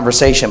to the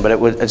conversation, but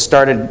it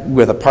started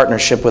with a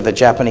partnership with a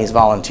Japanese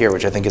volunteer,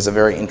 which I think is a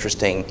very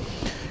interesting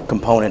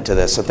component to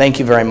this. So thank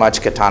you very much,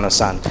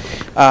 Kitano-san.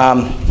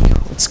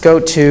 Let's go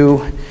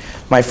to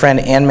my friend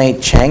Mei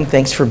Chang.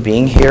 Thanks for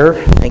being here.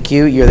 Thank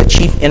you. You're the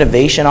Chief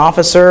Innovation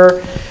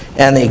Officer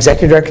and the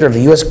Executive Director of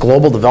the U.S.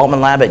 Global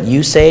Development Lab at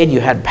USAID. You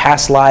had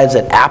past lives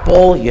at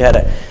Apple. You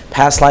had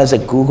past lives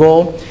at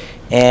Google.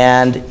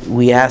 And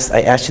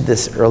I asked you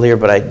this earlier,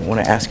 but I want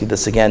to ask you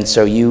this again.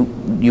 So you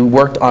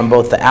worked on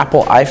both the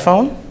Apple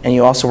iPhone and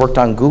you also worked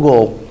on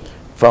Google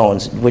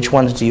phones. Which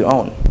ones do you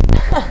own?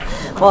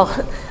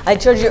 Well, I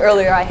told you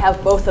earlier I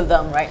have both of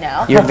them right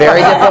now. You're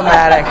very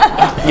diplomatic.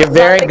 You're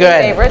very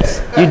good. Favorites.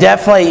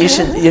 You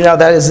should,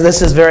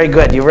 this is very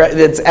good.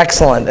 It's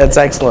excellent. It's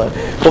excellent.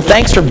 Well,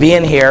 thanks for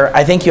being here.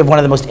 I think you have one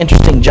of the most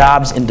interesting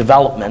jobs in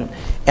development,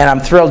 and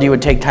I'm thrilled you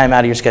would take time out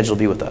of your schedule to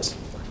be with us.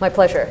 My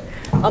pleasure.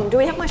 Do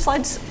we have my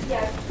slides?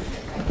 Yeah.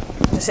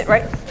 Just sit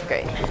right?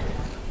 Great.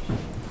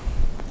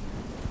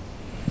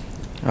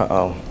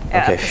 Uh-oh.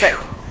 Okay.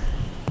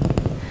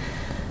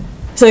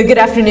 So good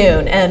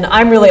afternoon, and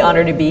I'm really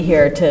honored to be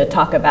here to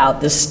talk about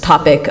this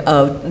topic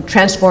of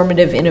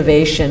transformative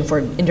innovation for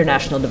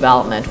international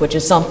development, which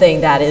is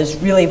something that is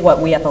really what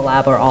we at the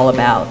lab are all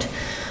about.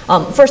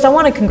 First, I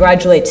want to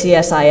congratulate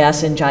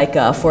CSIS and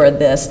JICA for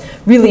this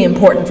really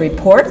important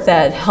report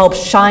that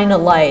helps shine a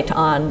light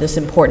on this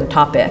important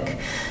topic.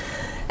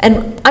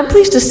 And I'm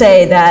pleased to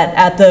say that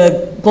at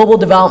the Global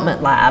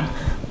Development Lab,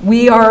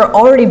 we are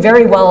already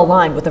very well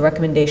aligned with the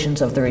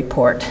recommendations of the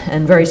report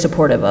and very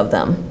supportive of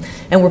them.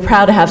 And we're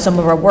proud to have some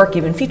of our work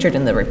even featured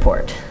in the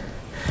report.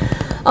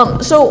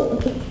 So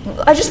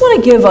I just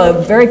want to give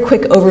a very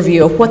quick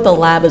overview of what the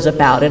lab is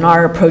about and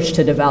our approach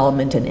to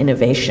development and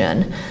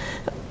innovation.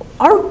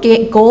 Our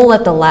goal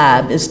at the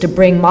lab is to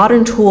bring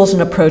modern tools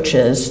and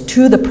approaches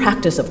to the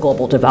practice of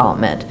global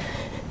development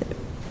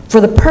for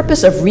the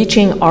purpose of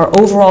reaching our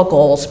overall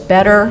goals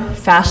better,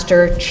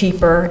 faster,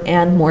 cheaper,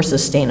 and more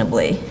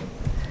sustainably.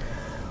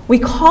 We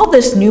call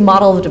this new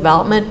model of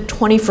development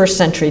 21st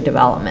century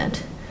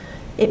development.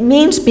 It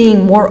means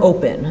being more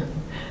open,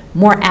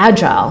 more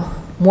agile,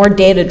 more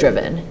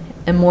data-driven,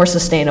 and more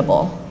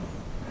sustainable.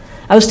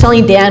 I was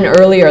telling Dan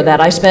earlier that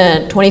I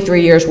spent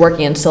 23 years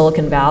working in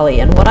Silicon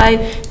Valley, and what I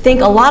think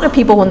a lot of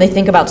people, when they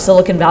think about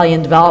Silicon Valley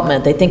and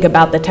development, they think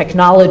about the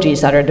technologies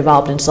that are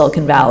developed in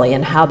Silicon Valley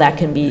and how that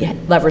can be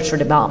leveraged for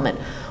development.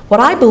 What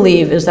I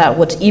believe is that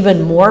what's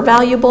even more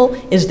valuable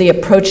is the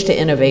approach to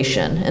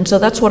innovation, and so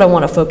that's what I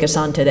want to focus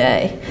on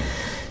today.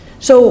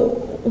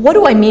 So what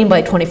do I mean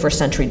by 21st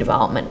century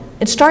development?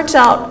 It starts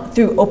out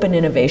through open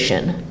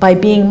innovation, by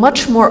being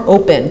much more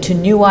open to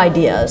new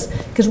ideas,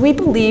 because we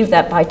believe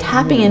that by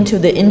tapping into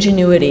the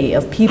ingenuity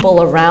of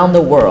people around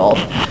the world,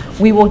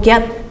 we will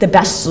get the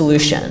best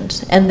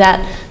solutions, and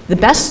that the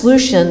best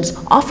solutions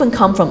often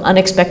come from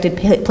unexpected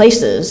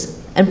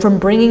places and from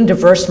bringing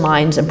diverse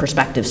minds and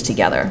perspectives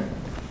together.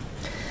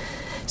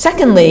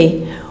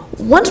 Secondly,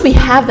 once we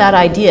have that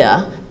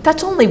idea,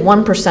 that's only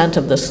 1%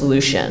 of the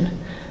solution.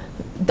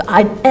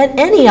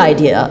 Any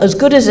idea, as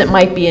good as it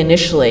might be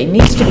initially,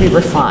 needs to be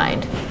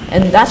refined.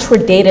 And that's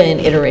where data and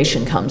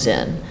iteration comes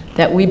in.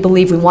 That we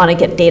believe we want to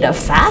get data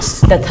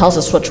fast, that tells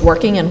us what's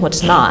working and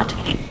what's not,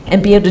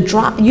 and be able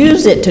to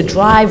use it to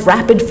drive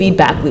rapid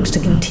feedback loops to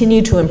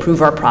continue to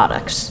improve our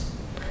products.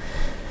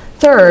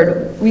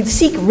 Third, we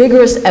seek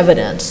rigorous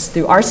evidence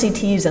through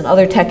RCTs and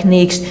other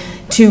techniques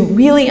to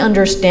really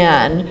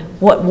understand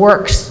what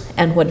works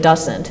and what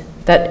doesn't,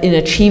 that in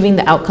achieving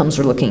the outcomes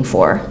we're looking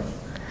for.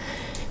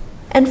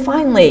 And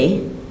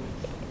finally,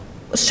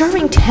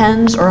 serving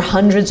tens or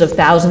hundreds of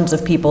thousands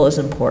of people is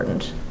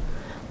important.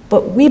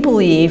 But we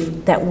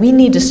believe that we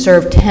need to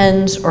serve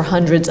tens or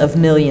hundreds of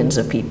millions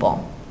of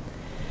people.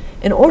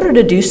 In order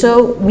to do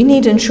so, we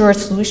need to ensure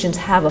solutions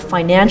have a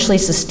financially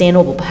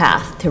sustainable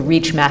path to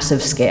reach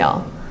massive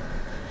scale.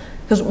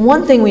 Because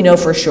one thing we know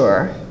for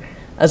sure,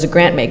 as a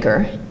grant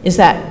maker, is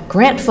that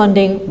grant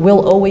funding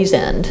will always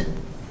end,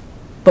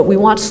 but we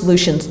want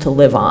solutions to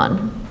live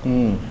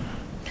on.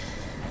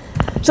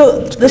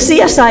 So the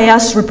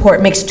CSIS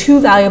report makes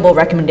two valuable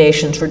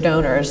recommendations for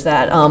donors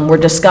that were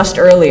discussed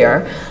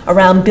earlier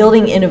around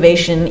building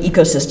innovation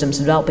ecosystems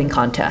in developing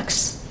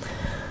contexts.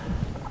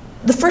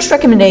 The first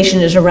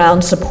recommendation is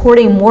around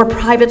supporting more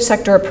private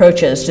sector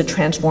approaches to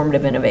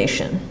transformative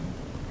innovation.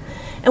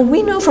 And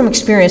we know from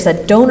experience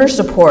that donor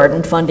support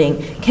and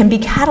funding can be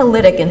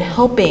catalytic in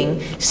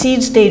helping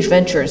seed stage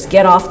ventures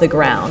get off the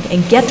ground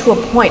and get to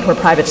a point where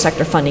private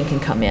sector funding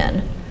can come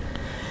in.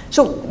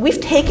 So we've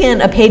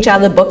taken a page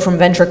out of the book from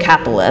venture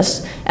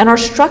capitalists and are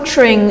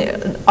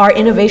structuring our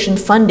innovation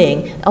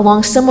funding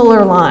along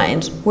similar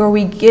lines, where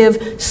we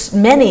give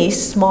many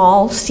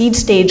small seed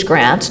stage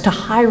grants to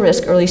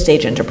high-risk early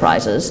stage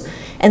enterprises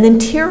and then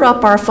tier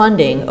up our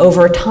funding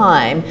over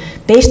time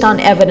based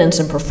on evidence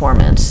and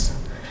performance.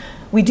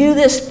 We do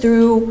this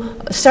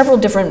through several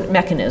different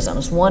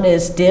mechanisms. One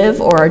is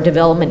DIV, or our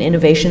Development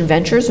Innovation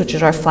Ventures, which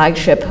is our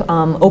flagship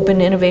open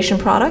innovation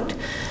product.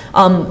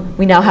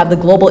 We now have the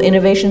Global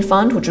Innovation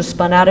Fund, which was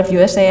spun out of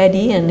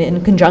USAID and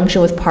in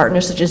conjunction with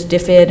partners such as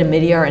DFID,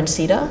 EMEIA, and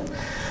CETA.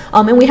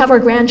 And we have our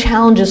Grand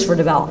Challenges for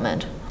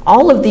Development.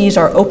 All of these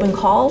are open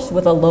calls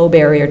with a low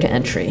barrier to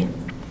entry.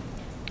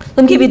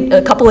 Let me give you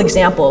a couple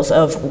examples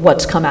of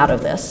what's come out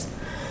of this.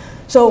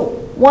 So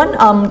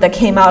one that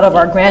came out of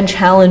our Grand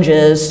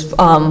Challenges,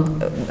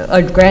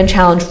 a Grand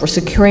Challenge for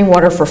securing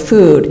water for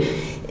food,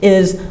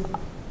 is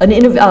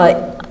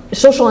a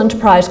social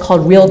enterprise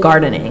called Real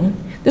Gardening.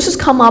 This was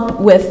come up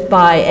with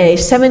by a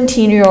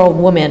 17-year-old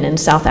woman in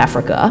South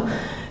Africa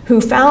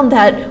who found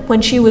that when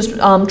she was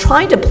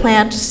trying to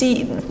plant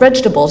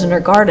vegetables in her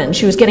garden,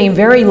 she was getting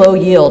very low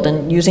yield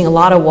and using a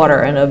lot of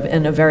water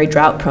in a very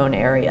drought-prone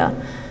area.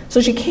 So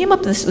she came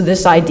up with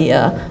this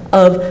idea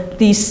of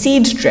these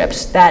seed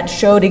strips that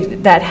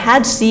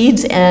had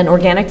seeds and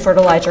organic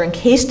fertilizer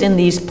encased in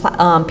these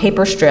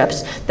paper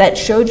strips that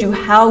showed you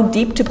how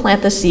deep to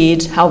plant the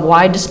seeds, how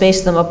wide to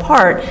space them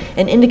apart,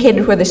 and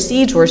indicated where the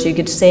seeds were so you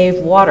could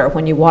save water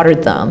when you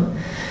watered them.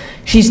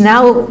 She's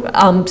now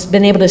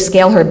been able to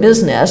scale her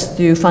business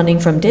through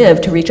funding from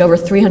DIV to reach over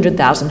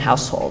 300,000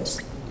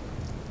 households.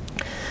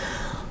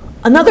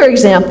 Another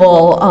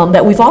example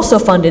that we've also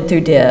funded through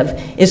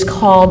DIV is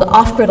called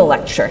Off-Grid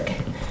Electric.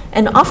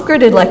 And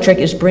Off-Grid Electric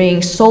is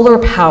bringing solar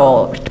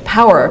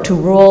power to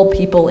rural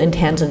people in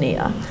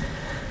Tanzania.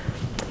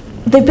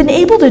 They've been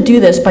able to do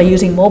this by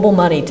using mobile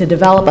money to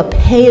develop a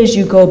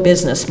pay-as-you-go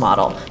business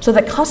model so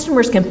that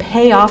customers can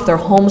pay off their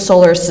home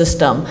solar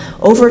system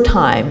over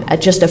time at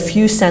just a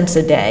few cents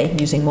a day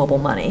using mobile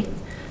money.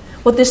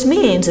 What this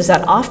means is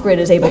that Off-Grid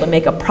is able to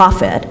make a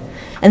profit,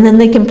 and then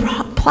they can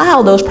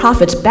plow those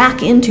profits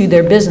back into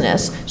their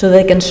business so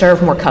they can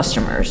serve more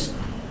customers.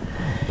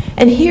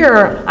 And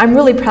here, I'm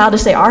really proud to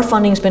say our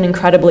funding's been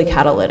incredibly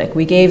catalytic.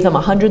 We gave them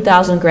a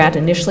 $100,000 grant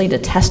initially to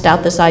test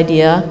out this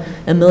idea,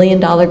 a $1 million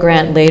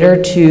grant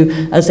later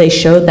as they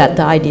showed that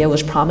the idea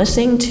was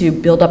promising, to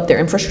build up their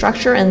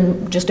infrastructure,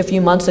 and just a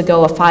few months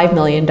ago, a $5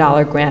 million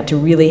grant to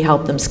really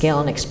help them scale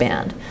and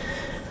expand.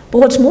 But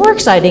what's more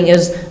exciting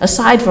is,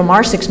 aside from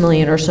our $6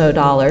 million or so,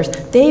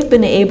 they've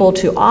been able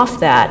to, off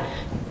that,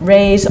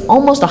 raise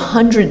almost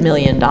 $100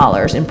 million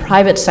in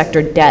private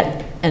sector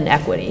debt and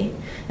equity.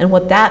 And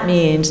what that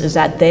means is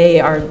that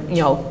they are,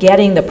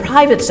 getting the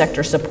private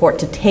sector support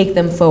to take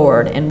them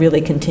forward and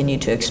really continue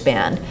to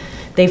expand.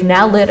 They've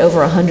now lit over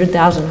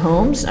 100,000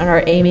 homes and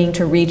are aiming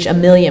to reach 1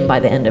 million by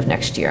the end of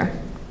next year.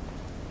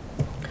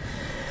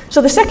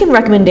 So the second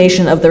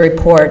recommendation of the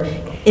report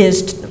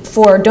is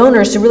for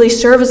donors to really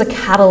serve as a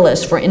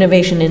catalyst for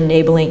innovation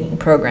enabling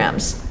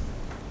programs.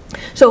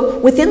 So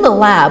within the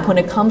lab, when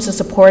it comes to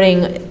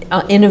supporting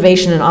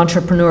innovation and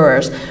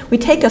entrepreneurs, we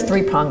take a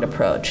three-pronged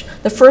approach.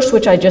 The first,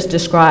 which I just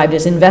described,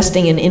 is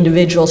investing in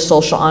individual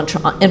social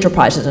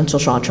enterprises and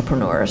social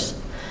entrepreneurs.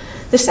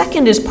 The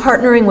second is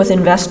partnering with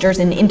investors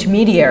and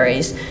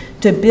intermediaries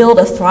to build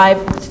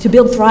thriving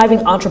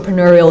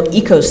entrepreneurial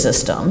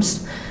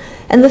ecosystems.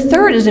 And the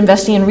third is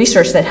investing in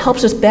research that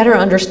helps us better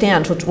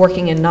understand what's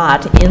working and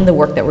not in the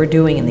work that we're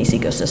doing in these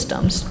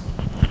ecosystems.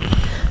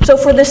 So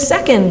for the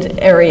second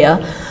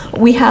area,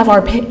 we have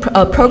our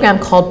program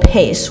called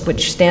PACE,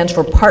 which stands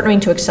for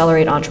Partnering to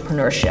Accelerate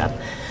Entrepreneurship.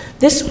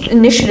 This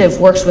initiative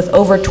works with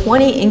over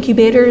 20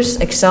 incubators,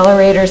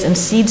 accelerators, and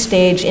seed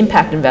stage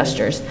impact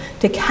investors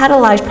to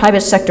catalyze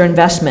private sector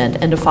investment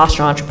and to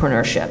foster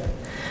entrepreneurship.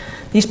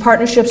 These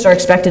partnerships are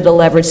expected to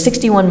leverage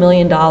 $61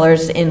 million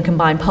in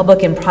combined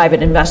public and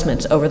private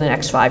investments over the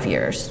next 5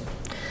 years.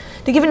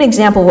 To give an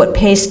example of what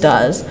PACE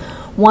does,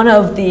 one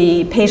of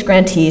the PACE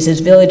grantees is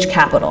Village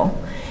Capital.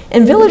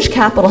 And Village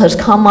Capital has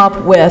come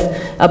up with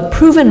a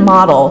proven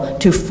model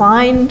to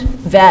find,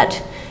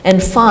 vet,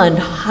 and fund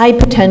high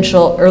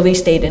potential early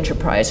stage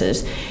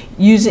enterprises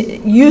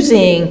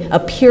using a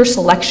peer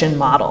selection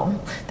model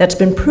that's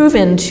been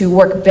proven to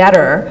work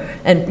better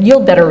and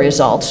yield better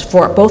results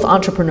for both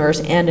entrepreneurs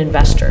and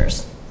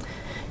investors.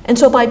 And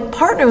so by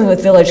partnering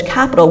with Village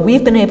Capital,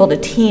 we've been able to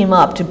team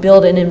up to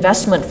build an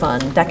investment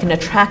fund that can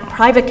attract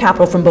private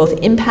capital from both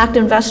impact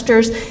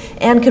investors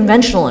and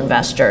conventional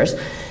investors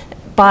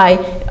by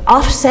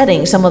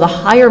offsetting some of the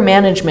higher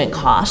management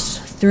costs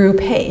through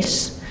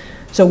PACE.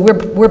 So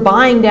we're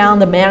buying down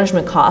the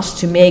management costs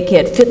to make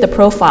it fit the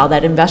profile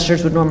that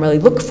investors would normally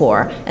look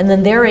for, and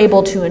then they're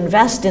able to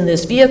invest in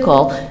this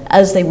vehicle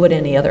as they would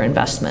any other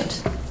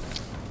investment.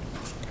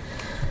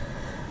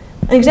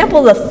 An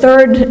example of the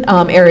third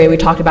area we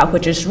talked about,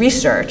 which is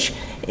research,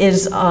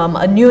 is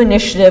a new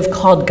initiative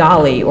called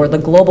GALI, or the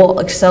Global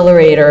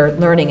Accelerator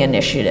Learning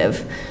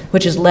Initiative,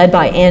 which is led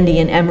by Andy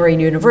and Emory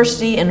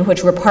University, and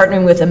which we're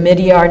partnering with the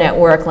Midyar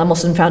Network,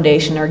 Lemelson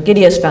Foundation, or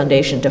Gideas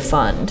Foundation to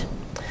fund.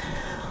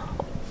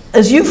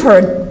 As you've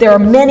heard, there are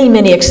many,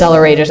 many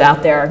accelerators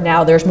out there.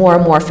 Now there's more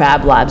and more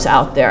fab labs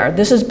out there.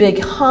 This has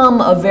become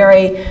a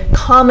very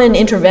common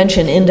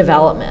intervention in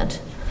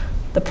development.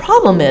 The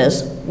problem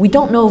is, we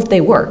don't know if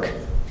they work.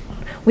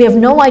 We have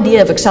no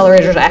idea if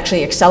accelerators are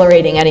actually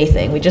accelerating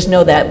anything. We just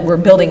know that we're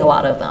building a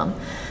lot of them.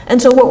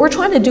 And so what we're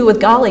trying to do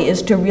with GALI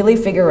is to really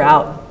figure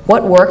out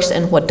what works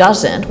and what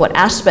doesn't, what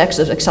aspects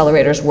of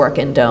accelerators work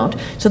and don't,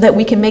 so that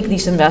we can make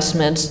these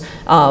investments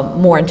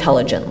more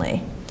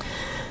intelligently.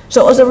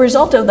 So as a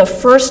result of the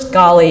first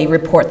GALI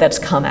report that's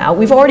come out,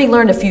 we've already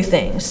learned a few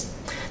things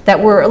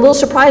that were a little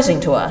surprising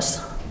to us.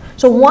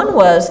 So one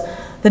was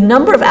the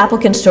number of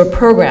applicants to a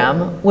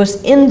program was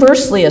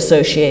inversely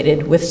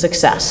associated with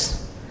success.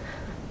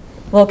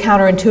 A little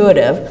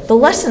counterintuitive. The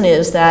lesson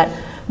is that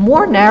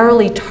more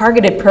narrowly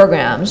targeted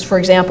programs, for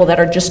example, that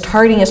are just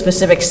targeting a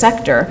specific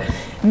sector,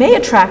 may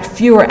attract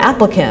fewer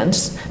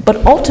applicants, but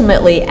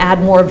ultimately add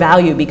more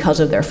value because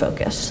of their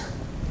focus.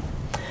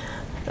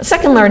 The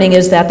second learning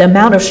is that the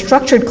amount of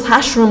structured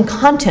classroom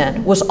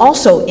content was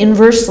also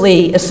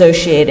inversely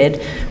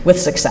associated with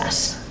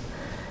success.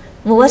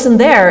 And the lesson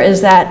there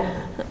is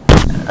that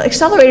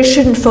accelerators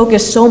shouldn't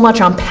focus so much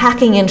on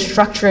packing in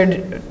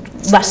structured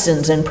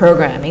lessons and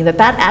programming, that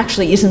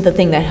actually isn't the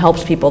thing that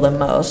helps people the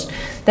most.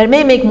 That it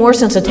may make more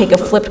sense to take a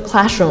flipped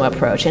classroom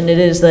approach, and it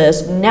is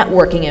this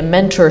networking and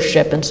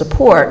mentorship and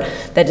support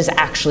that is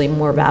actually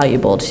more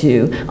valuable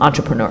to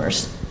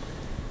entrepreneurs.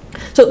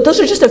 So those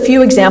are just a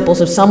few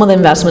examples of some of the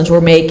investments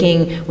we're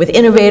making with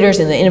innovators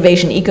in the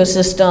innovation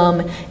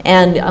ecosystem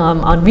and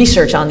on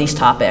research on these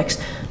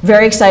topics.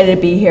 Very excited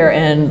to be here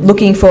and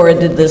looking forward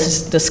to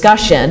this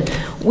discussion.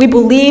 We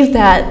believe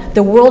that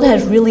the world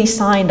has really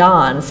signed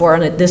on for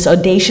this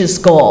audacious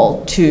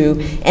goal to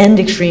end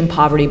extreme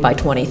poverty by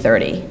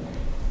 2030.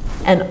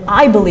 And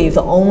I believe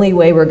the only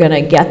way we're going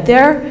to get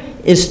there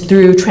is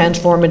through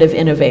transformative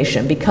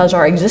innovation, because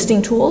our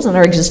existing tools and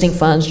our existing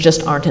funds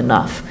just aren't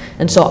enough.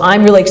 And so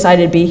I'm really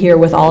excited to be here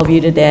with all of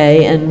you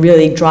today and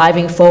really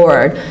driving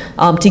forward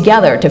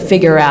together to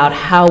figure out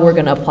how we're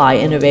going to apply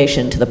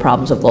innovation to the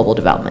problems of global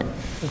development.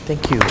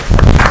 Thank you.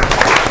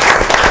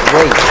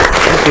 Great.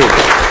 Thank you.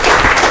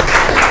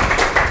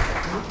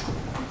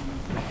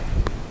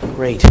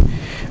 Great.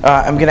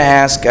 I'm going to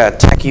ask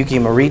Takayuki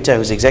Morita,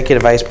 who's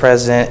Executive Vice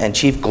President and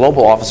Chief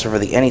Global Officer for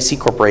the NEC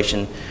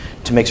Corporation,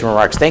 to make some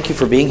remarks. Thank you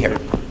for being here.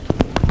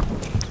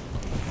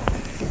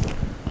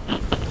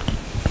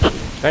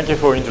 Thank you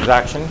for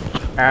introduction.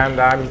 And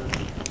I'm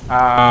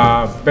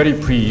very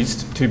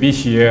pleased to be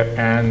here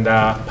and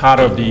part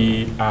of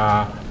the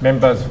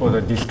members for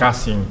the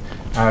discussing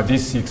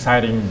this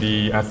exciting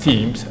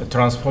themes,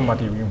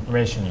 transformative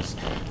informations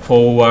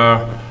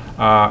for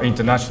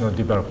international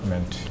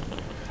development.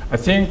 I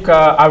think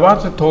I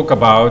want to talk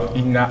about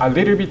in a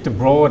little bit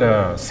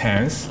broader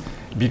sense,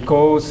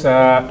 because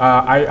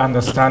I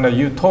understand that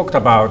you talked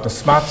about the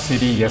smart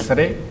city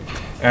yesterday,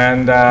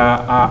 and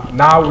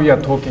now we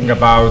are talking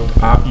about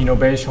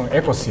innovation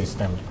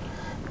ecosystem.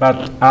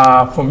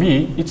 But for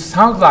me, it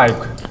sounds like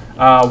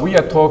we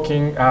are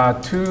talking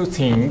two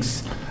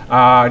things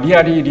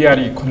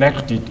really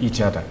connected each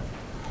other.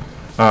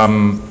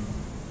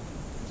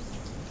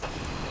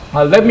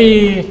 Let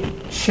me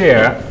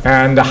share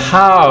and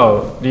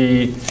how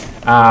the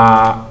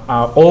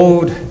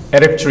old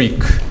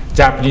electric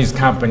Japanese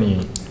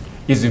company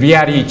is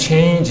really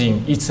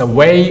changing its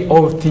way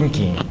of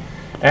thinking.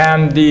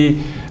 And the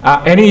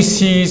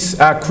NEC's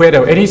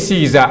credo, NEC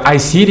is an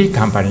ICT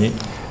company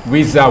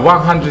with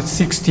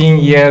 116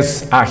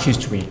 years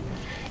history.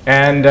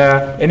 And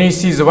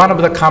NEC is one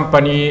of the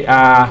company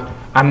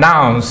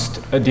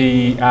announced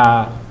the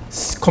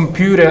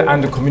computer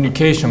and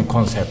communication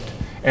concept.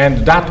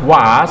 And that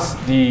was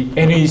the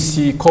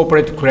NEC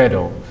corporate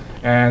credo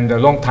and a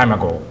long time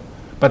ago.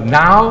 But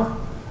now,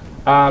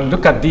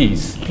 look at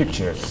these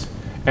pictures.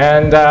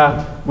 And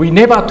we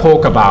never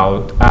talk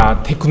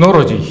about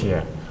technology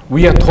here.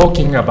 We are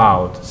talking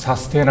about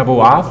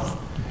sustainable Earth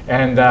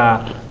and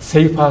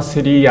safer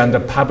city and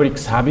public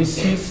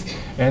services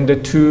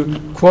and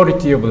to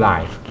quality of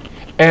life.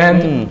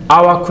 And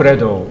our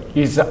credo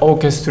is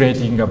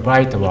orchestrating a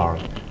brighter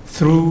world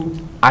through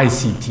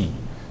ICT.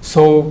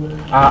 So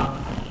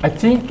I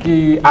think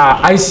the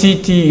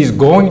ICT is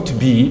going to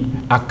be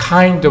a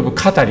kind of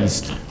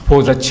catalyst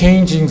for the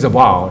changing the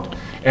world.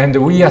 And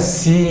we are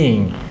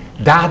seeing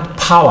that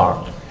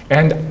power.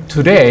 And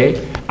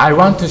today, I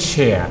want to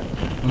share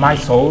my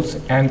thoughts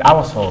and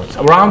our thoughts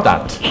around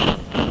that.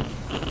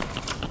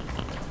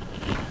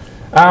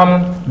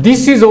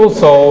 This is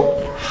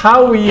also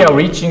how we are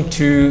reaching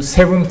to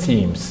 7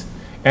 themes.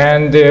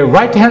 And the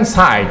right-hand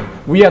side,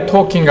 we are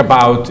talking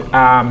about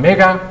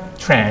mega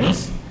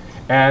trends.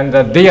 And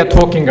they are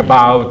talking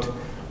about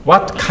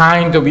what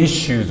kind of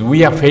issues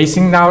we are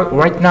facing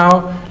right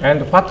now,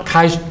 and what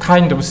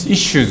kind of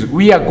issues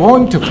we are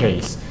going to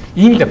face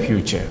in the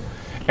future.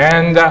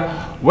 And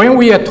when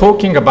we are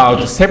talking about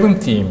the 7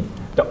 themes,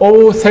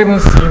 all 7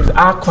 themes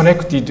are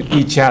connected to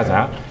each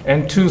other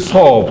and to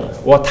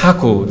solve or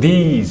tackle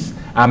these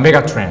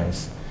mega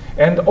trends.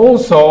 And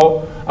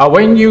also,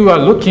 when you are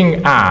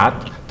looking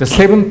at the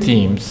 7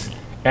 themes,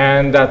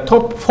 and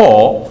top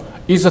 4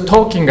 is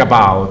talking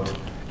about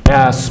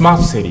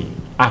smart city,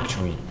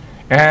 actually.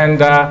 And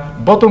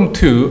bottom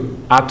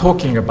 2 are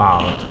talking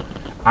about,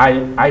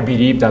 I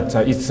believe that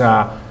it's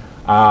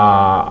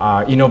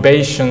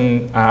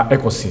innovation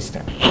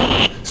ecosystem.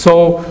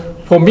 So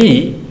for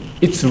me,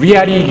 it's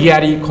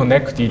really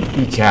connected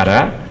each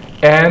other.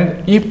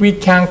 And if we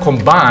can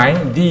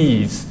combine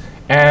these,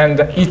 and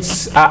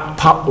it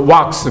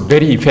works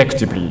very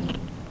effectively.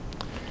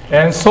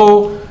 And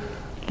so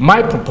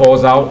my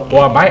proposal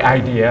or my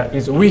idea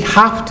is we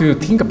have to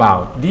think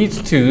about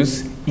these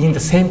tools in the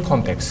same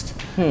context.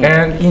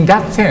 And in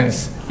that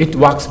sense, it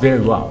works very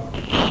well.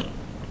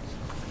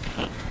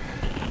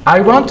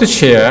 I want to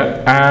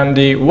share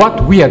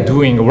what we are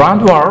doing around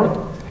the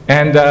world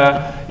and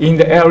in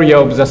the area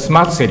of the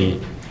smart city.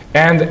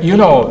 And you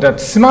know that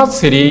smart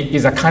city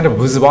is a kind of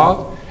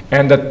buzzword,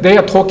 and that they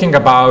are talking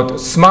about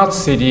smart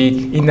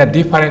city in a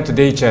different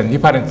nature and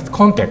different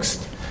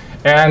context.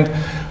 And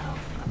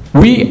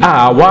we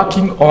are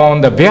working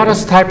on the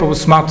various type of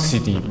smart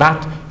city,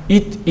 but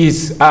it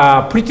is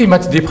pretty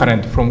much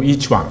different from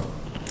each one.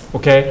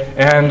 Okay,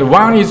 and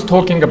one is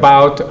talking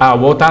about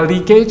water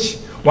leakage,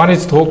 one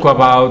is talking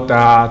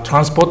about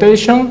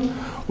transportation,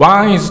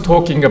 one is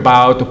talking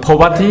about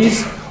poverty,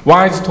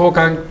 one is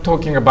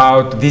talking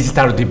about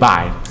digital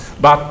divide.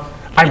 But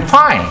I'm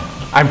fine.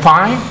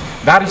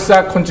 That is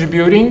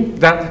contributing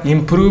the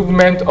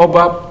improvement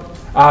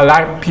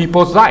of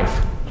people's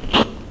life.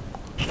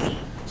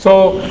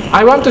 So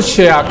I want to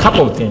share a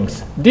couple of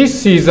things.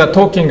 This is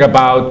talking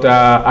about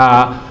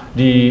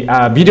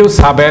the video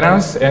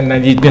surveillance and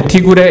the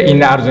Tigre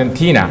in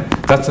Argentina.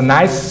 That's a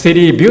nice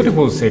city,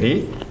 beautiful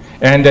city,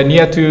 and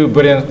near to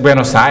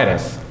Buenos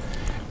Aires.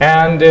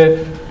 And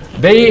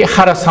they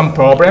had some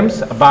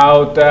problems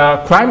about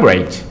crime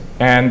rate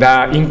and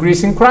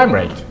increasing crime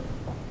rate.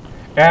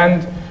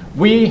 And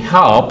we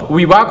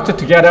worked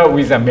together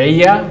with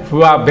EMEIA,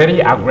 who are very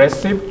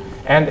aggressive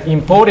and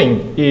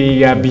importing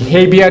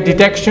behavior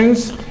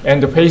detections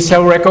and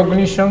facial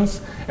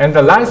recognitions and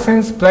the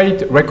license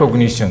plate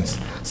recognitions.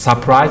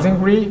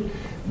 Surprisingly,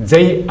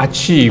 they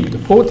achieved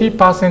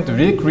 40%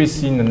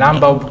 decrease in the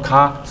number of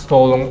cars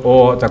stolen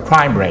or the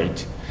crime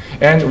rate.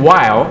 And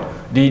while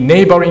the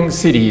neighboring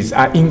cities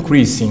are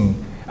increasing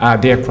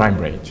their crime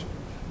rate.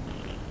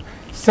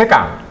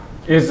 Second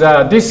is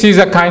this is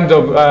a kind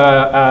of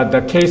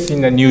the case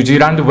in New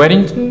Zealand,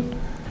 Wellington.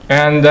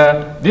 And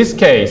this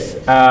case,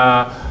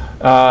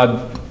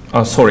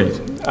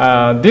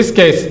 this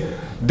case,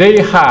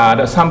 they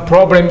had some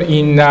problem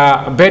in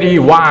very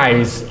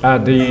wise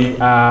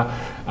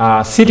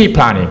city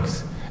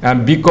plannings,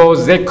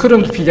 because they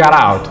couldn't figure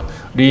out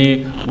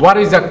what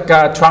is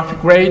the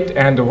traffic rate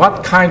and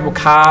what kind of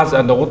cars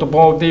and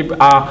automotive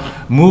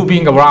are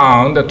moving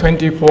around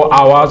 24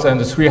 hours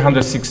and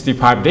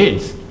 365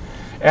 days.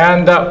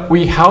 And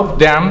we helped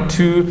them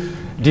to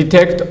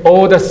detect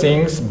all the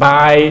things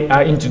by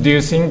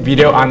introducing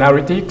video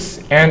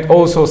analytics and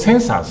also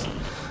sensors,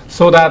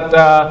 so that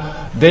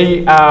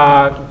they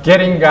are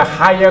getting a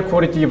higher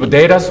quality of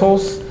data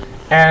source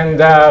and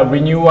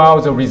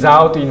renewal the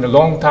result in the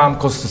long-term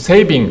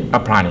cost-saving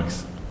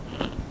plannings.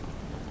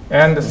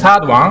 And the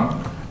third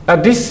one,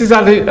 this is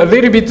a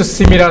little bit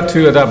similar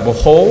to the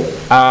Bohol,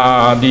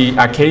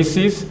 the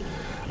cases.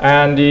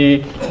 And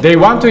they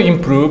want to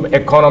improve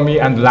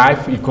economy and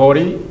life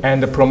equality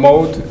and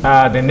promote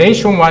the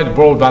nationwide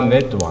broadband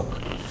network.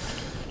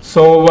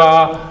 So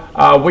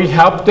we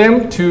help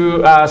them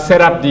to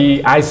set up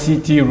the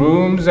ICT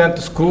rooms and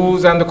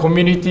schools and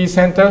community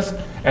centers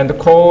and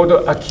called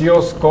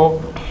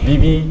Kiosco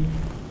Vivi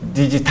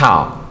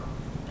Digital.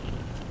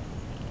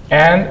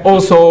 And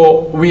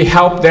also we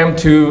help them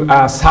to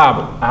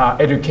serve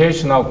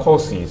educational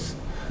courses.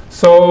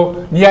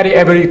 So nearly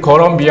every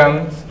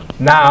Colombian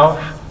now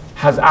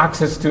has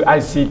access to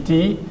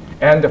ICT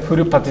and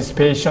full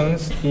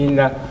participations in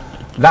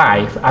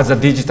life as a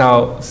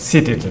digital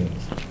citizen.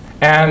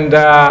 And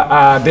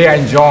they are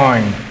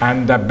enjoying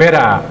and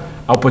better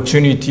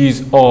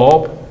opportunities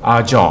of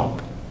a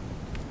job.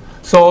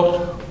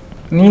 So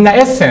in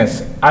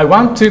essence, I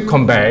want to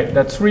convey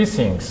the three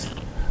things.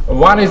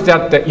 One is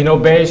that the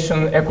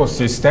innovation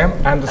ecosystem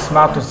and the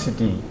smart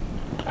city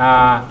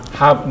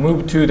have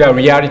moved to the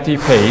reality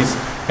phase,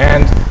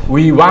 and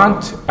we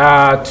want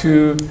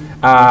to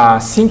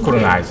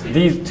synchronize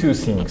these two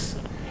things.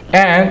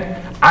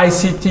 And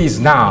ICT is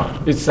now,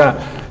 it's a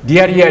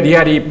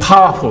really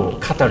powerful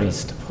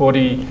catalyst for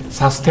the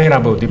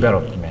sustainable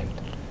development.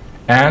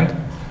 And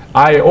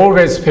I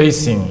always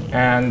facing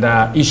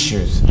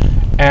issues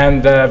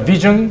and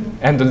vision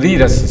and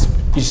leadership,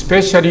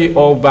 especially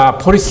of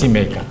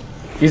policymaker,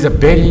 is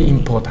very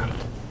important.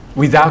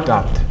 Without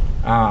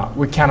that,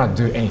 we cannot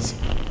do anything.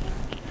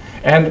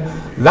 And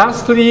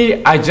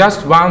lastly, I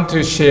just want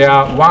to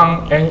share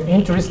one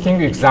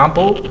interesting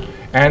example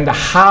and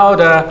how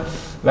the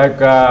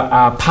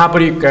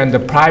public and the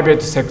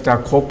private sector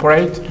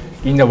cooperate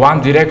in the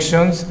one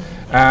directions,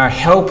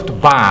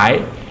 helped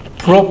by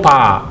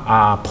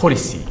proper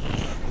policy.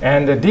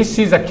 And this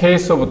is a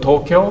case of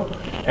Tokyo,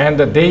 and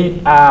they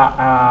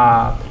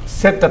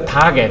set the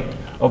target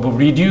of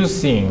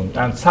reducing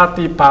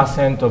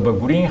 30% of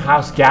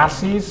greenhouse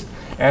gases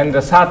and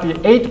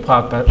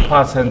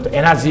 38%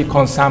 energy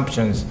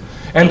consumptions.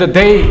 And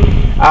they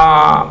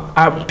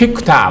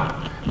picked up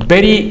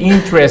very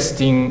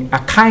interesting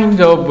kind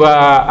of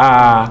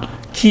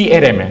key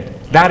element,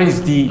 that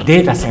is the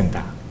data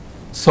center.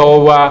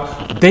 So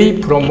they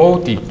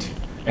promoted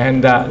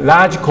and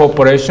large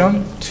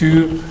corporation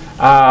to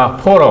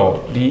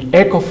follow the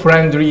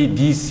eco-friendly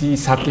DC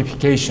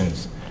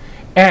certifications.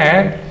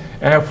 And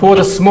for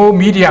the small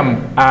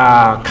medium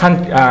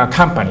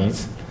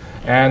companies,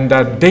 and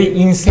they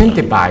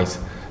incentivize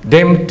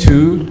them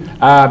to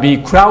be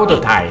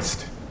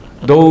crowdized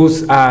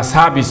those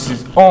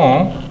services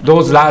on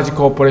those large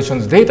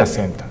corporations' data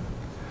center.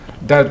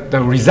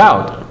 The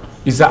result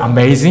is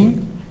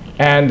amazing,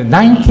 and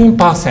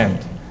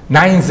 90%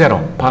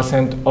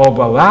 of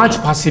large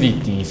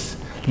facilities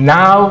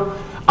now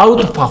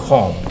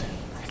outperformed,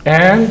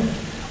 and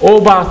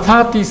over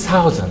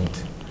 30,000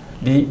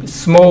 the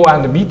small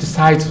and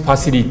mid-sized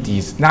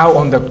facilities now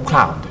on the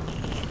cloud.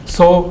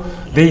 So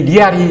they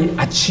really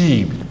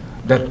achieved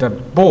that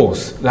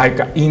both like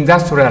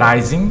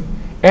industrializing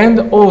and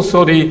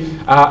also the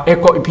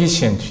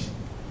eco-efficiency.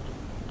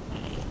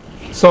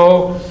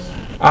 So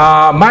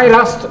my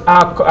last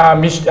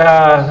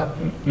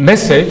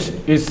message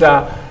is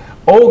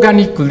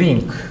organic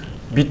link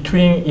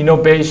between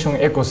innovation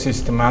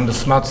ecosystem and the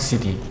smart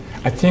city.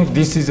 I think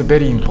this is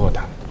very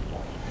important.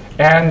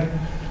 And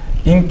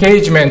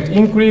engagement,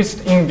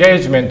 increased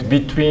engagement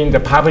between the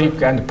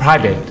public and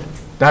private,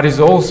 that is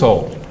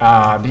also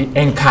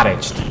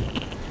encouraged.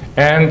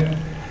 And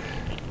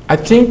I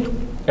think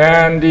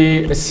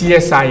the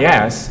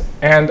CSIS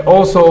and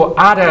also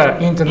other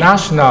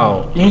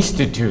international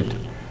institutes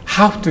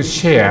have to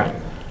share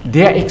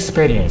their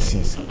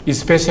experiences,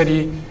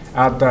 especially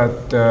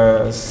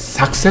the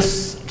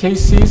success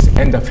cases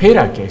and the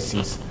failure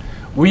cases.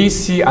 We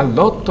see a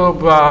lot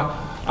of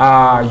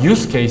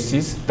use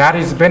cases that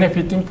is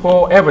benefiting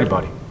for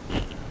everybody.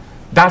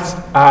 That's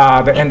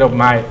the end of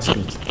my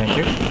speech. Thank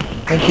you.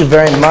 Thank you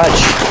very much.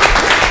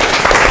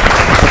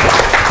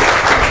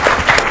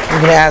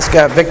 I'm going to ask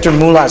Victor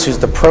Mulas, who's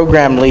the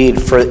program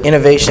lead for the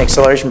Innovation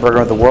Acceleration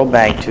Program at the World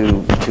Bank,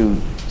 to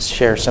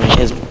share some of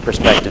his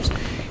perspectives.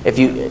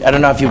 I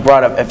don't know if you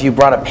brought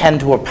a pen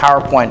to a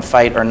PowerPoint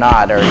fight or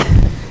not, or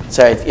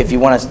so if you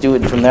want us to do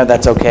it from there,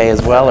 that's okay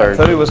as well. Or I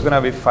thought it was going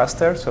to be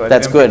faster, so I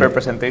that's didn't prepare good.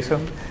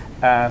 presentation.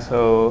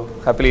 So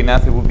happily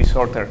enough, it will be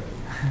shorter.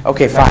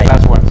 Okay, fine.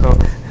 Last one.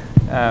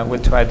 So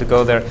we'll try to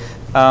go there.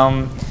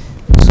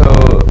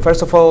 So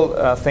first of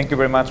all, thank you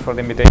very much for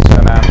the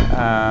invitation.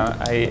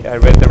 I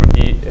read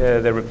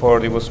the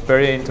report. It was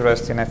very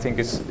interesting. I think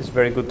it's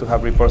very good to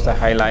have reports that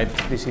highlight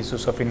these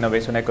issues of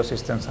innovation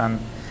ecosystems and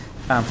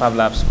Fab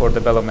Labs for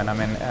development. I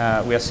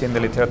mean, we are seeing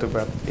the literature,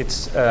 but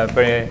it's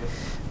very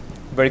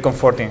very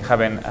comforting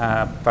having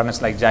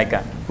partners like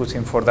JICA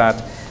pushing for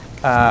that.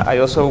 I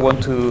also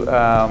want to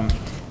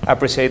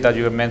appreciate that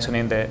you were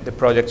mentioning the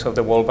projects of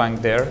the World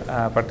Bank there,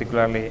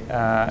 particularly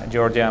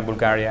Georgia and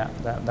Bulgaria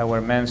that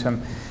were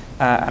mentioned.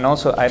 And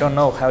also, I don't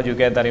know how you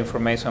get that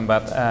information,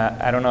 but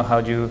I don't know how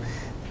you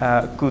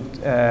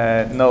could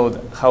know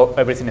how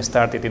everything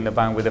started in the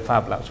bank with the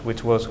Fab Labs,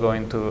 which was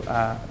going to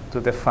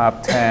the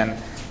Fab 10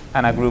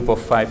 and a group of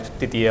 5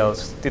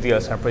 TTLs.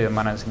 TTLs are project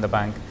managers in the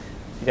bank,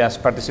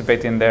 just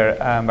participating there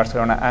in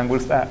Barcelona, and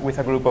with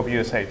a group of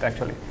USAID,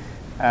 actually.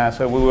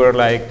 So we were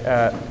like,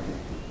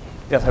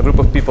 just a group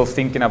of people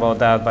thinking about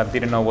that, but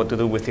didn't know what to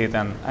do with it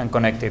and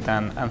connect it.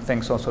 And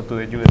thanks also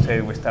to the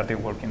USAID, we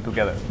started working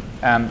together.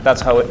 And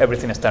that's how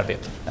everything started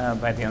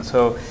by the end.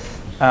 So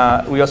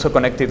we also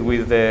connected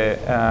with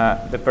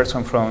the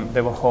person from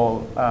the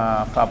Bohol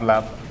Fab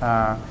Lab.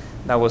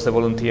 That was the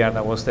volunteer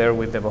that was there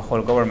with the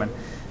Bohol government.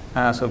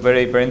 So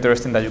very, very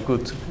interesting that you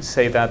could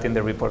say that in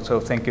the report.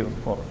 So thank you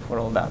for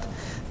all that.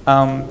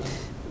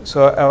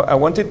 So I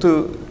wanted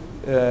to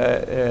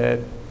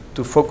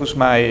focus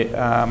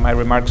my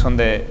remarks on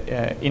the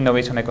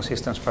innovation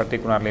ecosystems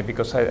particularly,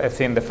 because I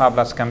think the Fab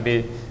Labs can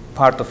be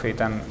part of it,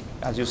 and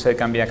as you say,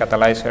 can be a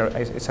catalyzer.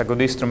 It's a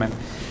good instrument.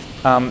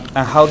 And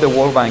how the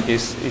World Bank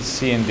is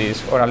seeing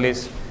this, or at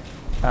least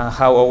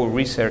how our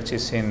research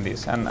is seeing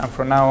this. And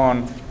from now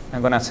on, I'm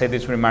going to say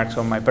these remarks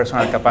on my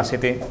personal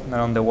capacity, not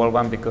on the World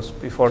Bank, because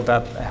before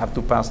that I have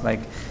to pass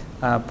like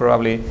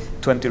probably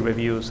 20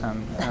 reviews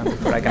and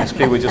before I can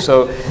speak with you.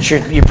 So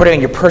you put it in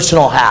your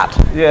personal hat.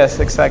 Yes,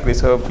 exactly.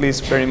 So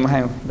please bear in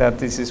mind that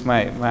this is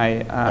my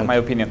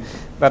opinion.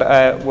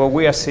 But what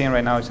we are seeing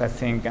right now is, I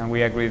think, and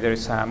we agree, there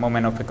is a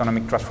moment of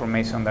economic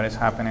transformation that is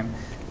happening,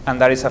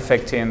 and that is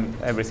affecting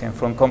everything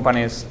from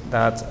companies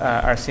that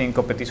are seeing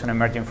competition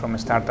emerging from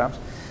startups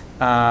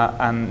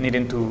and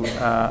needing to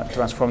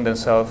transform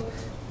themselves.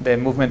 The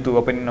movement to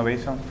open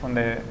innovation from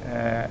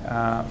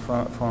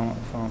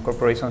from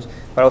corporations,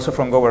 but also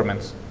from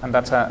governments, and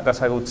that's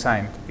a good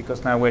sign,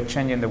 because now we're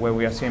changing the way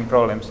we are seeing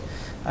problems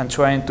and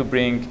trying to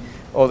bring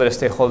all the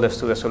stakeholders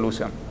to the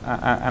solution.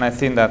 And I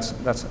think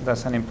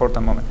that's an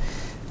important moment.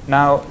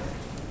 Now,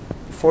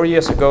 4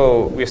 years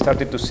ago, we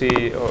started to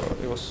see, or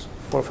it was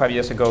 4 or 5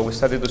 years ago, we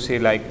started to see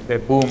like the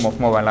boom of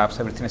mobile apps.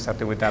 Everything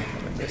started with that,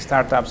 the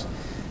startups.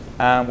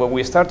 And what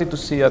we started to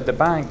see at the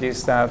bank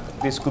is that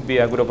this could be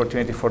a good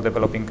opportunity for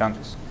developing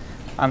countries.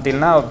 Until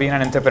now, being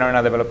an entrepreneur in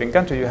a developing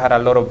country, you had a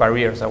lot of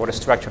barriers that were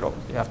structural.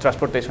 You have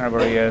transportation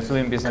barriers,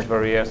 doing business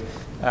barriers,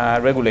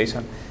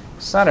 regulation.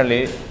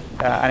 Suddenly,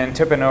 an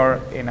entrepreneur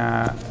in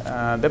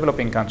a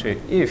developing country,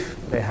 if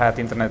they had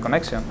internet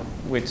connection,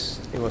 which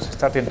it was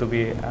starting to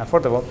be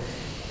affordable,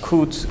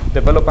 could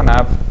develop an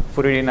app,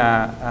 put it in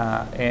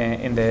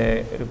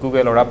the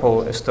Google or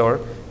Apple store,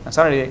 and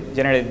suddenly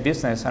generate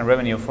business and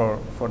revenue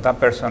for that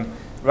person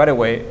right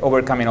away,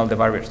 overcoming all the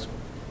barriers.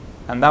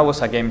 And that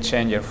was a game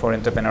changer for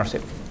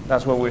entrepreneurship.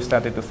 That's where we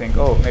started to think,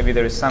 oh, maybe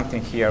there is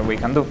something here we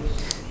can do.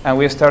 And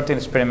we started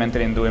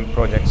experimenting in doing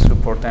projects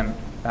supporting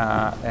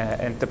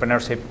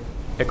entrepreneurship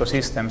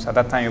ecosystems. At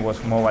that time, it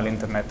was mobile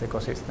internet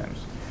ecosystems.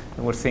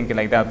 We were thinking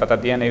like that, but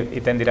at the end,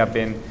 it ended up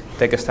being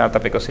tech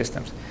startup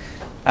ecosystems.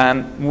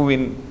 And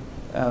moving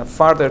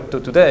further to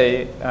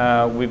today,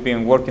 we've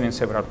been working in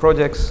several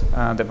projects.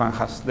 The bank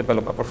has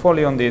developed a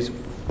portfolio on this.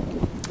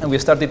 And we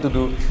started to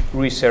do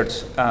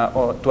research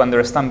to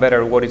understand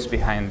better what is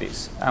behind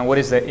this and what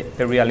is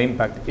the real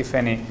impact, if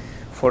any,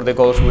 for the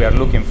goals we are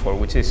looking for,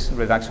 which is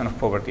reduction of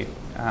poverty.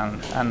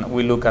 And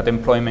we look at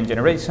employment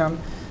generation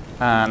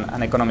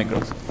and economic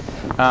growth.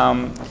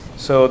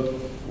 So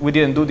we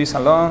didn't do this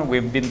alone.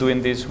 We've been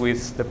doing this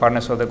with the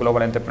partners of the Global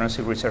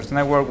Entrepreneurship Research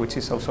Network, which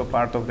is also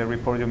part of the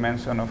report you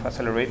mentioned of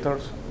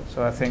accelerators.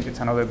 So I think it's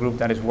another group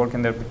that is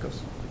working there because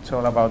it's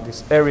all about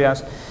these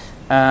areas.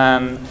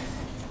 And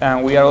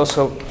we are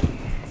also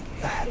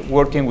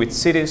working with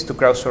cities to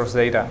crowdsource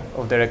data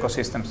of their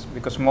ecosystems,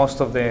 because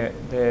most of the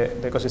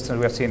ecosystems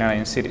we are seeing are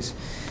in cities.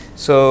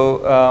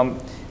 So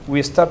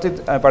we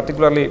started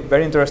particularly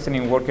very interested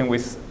in working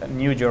with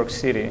New York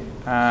City,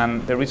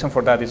 and the reason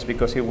for that is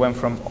because it went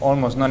from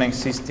almost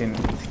non-existing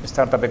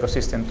startup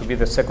ecosystem to be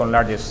the second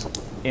largest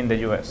in the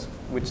US,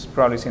 which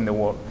probably is in the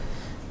world.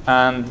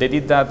 And they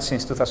did that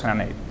since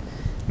 2008.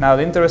 Now,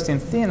 the interesting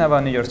thing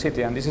about New York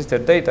City, and this is their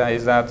data,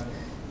 is that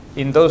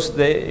in those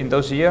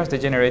years, they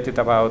generated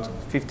about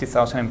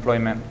 50,000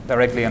 employment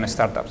directly on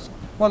startups.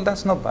 Well,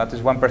 that's not bad.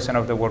 It's 1%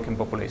 of the working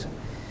population.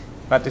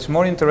 But it's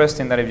more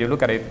interesting that if you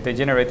look at it, they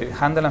generated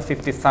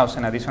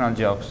 150,000 additional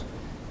jobs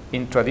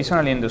in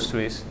traditional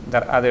industries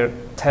that are other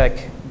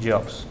tech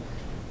jobs.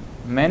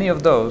 Many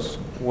of those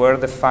were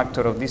the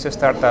factor of these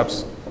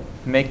startups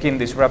making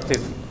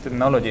disruptive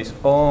technologies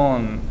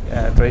on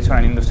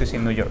traditional industries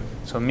in New York.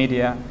 So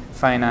media,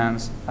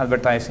 finance,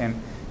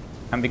 advertising.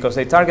 And because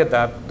they target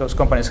that, those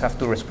companies have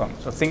to respond.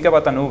 So think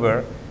about an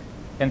Uber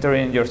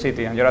entering your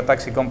city, and you're a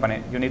taxi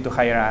company. You need to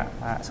hire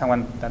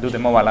someone that do the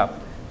mobile app.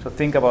 So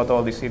think about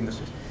all these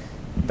industries.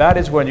 That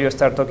is when you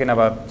start talking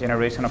about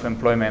generation of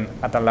employment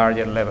at a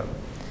larger level.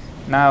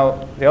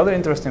 Now, the other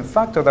interesting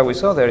factor that we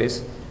saw there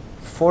is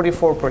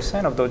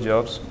 44% of those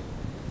jobs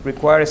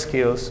require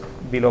skills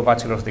below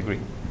bachelor's degree.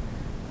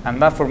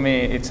 And that, for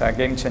me, it's a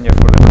game changer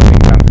for developing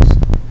countries,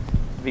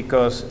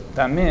 because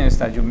that means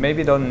that you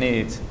maybe don't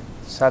need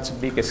such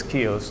big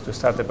skills to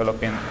start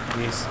developing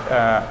this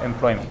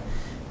employment.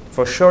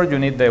 For sure, you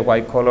need the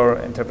white-collar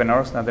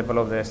entrepreneurs that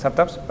develop the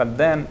startups, but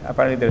then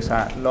apparently there's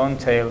a long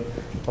tail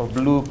of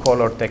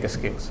blue-collar tech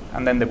skills,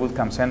 and then the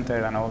bootcamp center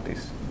and all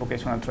this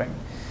vocational training.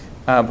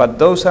 But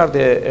those are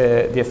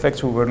the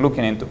effects we were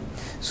looking into.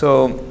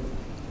 So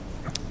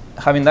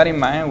having that in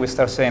mind, we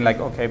start saying like,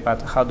 okay,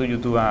 but how do you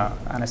do a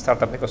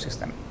startup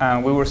ecosystem?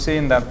 And we were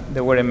seeing that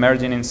they were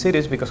emerging in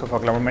cities because of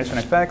agglomeration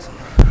effects.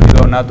 You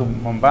go now to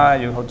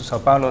Mumbai, you go to Sao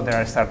Paulo, there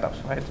are startups,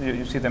 right?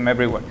 You see them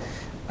everywhere.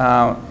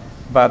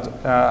 But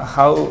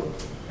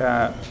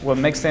what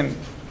makes them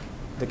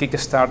the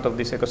kickstart of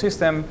this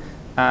ecosystem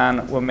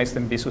and what makes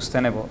them be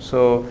sustainable?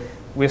 So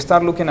we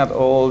start looking at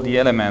all the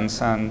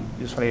elements, and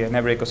usually in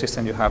every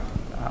ecosystem you have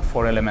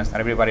 4 elements that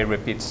everybody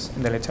repeats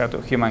in the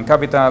literature: human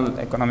capital,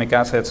 economic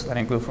assets that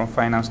include from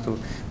finance to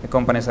the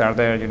companies that are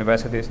there,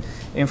 universities,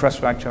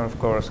 infrastructure, of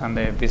course, and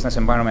the business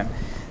environment.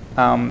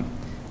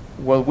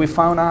 What we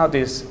found out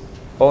is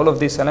all of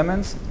these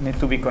elements need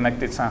to be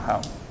connected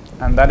somehow.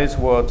 And that is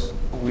what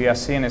we are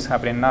seeing is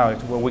happening now.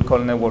 It's what we call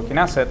networking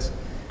assets.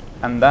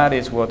 And that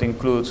is what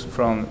includes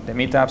from the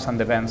meetups and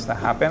the events that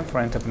happen for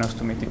entrepreneurs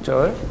to meet each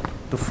other,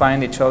 to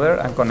find each other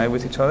and connect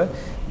with each other.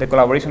 The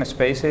collaboration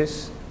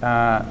spaces,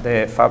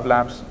 the Fab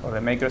Labs or the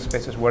maker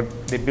spaces where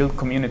they build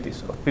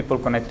communities of people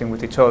connecting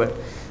with each other.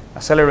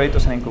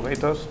 Accelerators and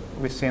incubators,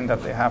 we've seen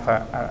that they have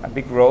a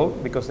big role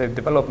because they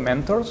develop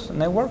mentors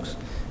networks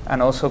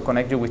and also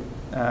connect you with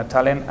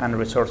talent and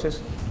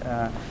resources.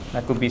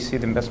 That could be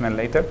seed investment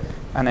later,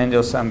 and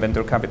angels and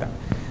venture capital.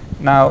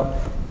 Now,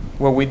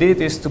 what we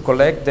did is to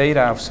collect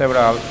data of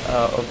several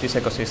of these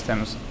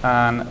ecosystems.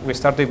 And we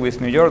started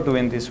with New York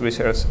doing this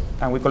research,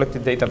 and we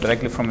collected data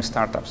directly from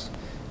startups.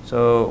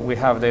 So we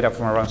have data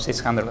from around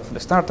 600 of the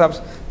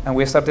startups, and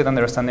we started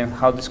understanding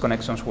how these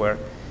connections were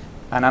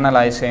and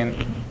analyzing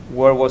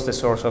where was the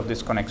source of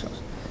these connections.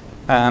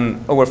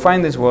 And our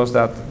findings was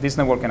that these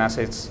networking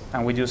assets,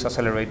 and we use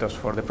accelerators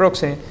for the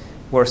proxy,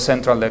 were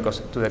central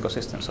to the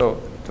ecosystem. So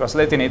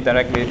translating it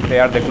directly, they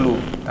are the glue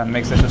that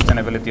makes the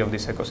sustainability of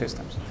these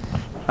ecosystems.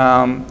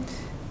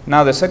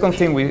 Now, the second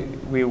thing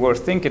we were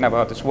thinking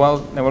about is, well,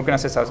 networking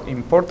assets are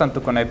important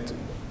to connect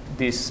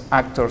these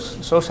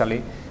actors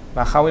socially,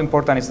 but how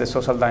important is the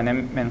social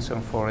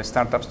dimension for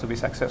startups to be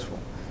successful?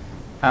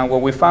 And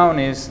what we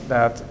found is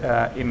that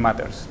it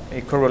matters.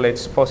 It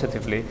correlates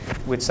positively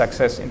with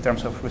success in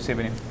terms of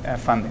receiving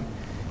funding.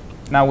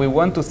 Now we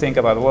want to think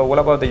about, well, what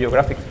about the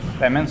geographic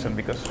dimension?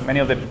 Because many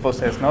of the people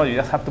say, no, you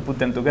just have to put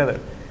them together.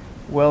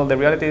 Well, the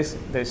reality is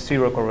there's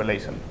zero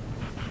correlation.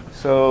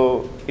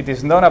 So it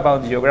is not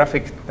about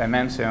geographic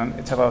dimension,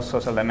 it's about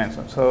social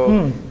dimension.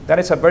 So that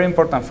is a very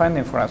important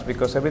finding for us,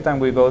 because every time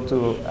we go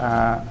to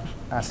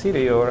a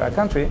city or a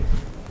country,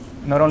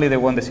 not only they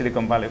want the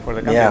Silicon Valley for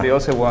the country, they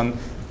also want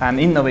an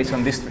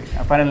innovation district,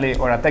 apparently,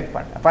 or a tech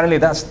park. Apparently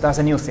that's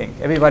a new thing.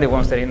 Everybody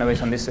wants their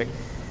innovation district.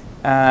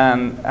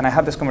 And I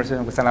had this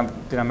conversation with a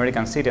Latin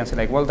American city and said,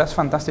 like, well, that's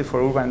fantastic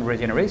for urban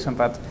regeneration,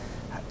 but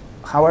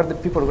how are the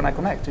people going to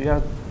connect? You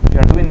are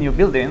doing new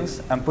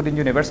buildings and putting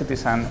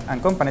universities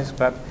and companies,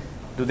 but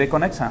do they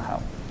connect somehow?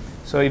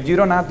 So if you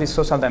don't have this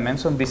social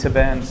dimension, these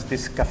events,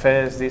 these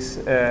cafes, these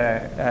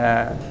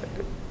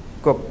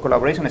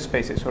collaboration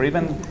spaces, or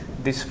even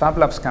these Fab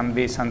Labs can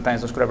be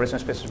sometimes those collaboration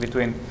spaces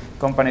between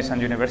companies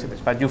and universities,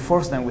 but you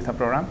force them with a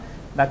program,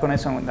 that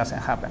connection doesn't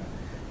happen.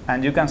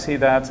 And you can see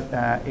that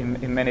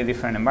in many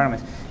different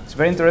environments. It's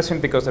very interesting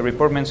because the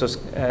report mentions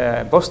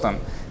Boston.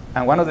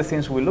 And one of the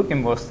things we look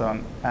in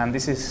Boston, and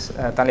this is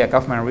Talia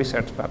Kaufman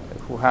research,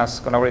 who has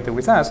collaborated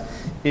with us,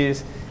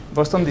 is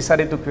Boston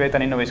decided to create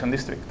an innovation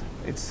district.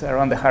 It's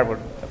around the harbor.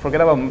 Forget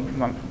about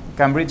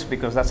Cambridge,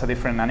 because that's a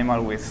different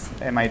animal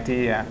with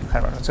MIT and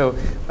Harvard. So,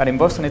 but in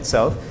Boston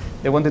itself,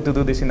 they wanted to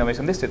do this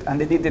innovation district, and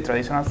they did the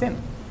traditional thing.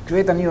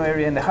 Create a new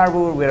area in the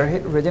harbor, we're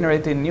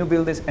regenerating new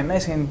buildings,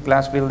 amazing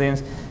glass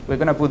buildings, we're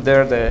going to put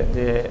there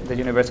the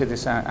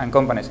universities and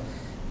companies.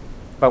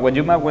 But when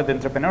you map where the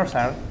entrepreneurs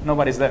are,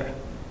 nobody's there.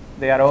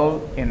 They are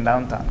all in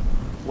downtown,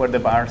 where the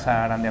bars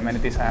are and the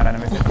amenities are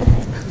and everything.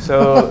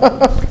 So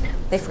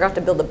they forgot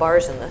to build the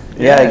bars in the...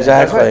 Yeah,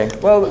 exactly.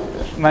 Right. Well,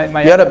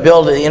 you got to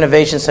build the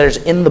innovation centers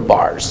in the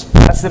bars.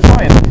 That's the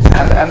point.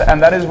 And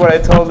that is what I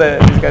told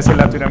these guys in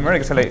Latin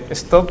America. So like,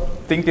 stop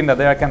thinking that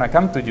they are going to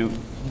come to you.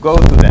 Go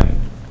to them.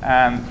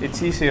 And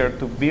it's easier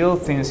to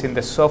build things in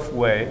the soft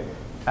way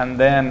and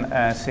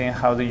then seeing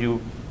how do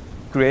you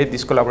create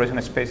these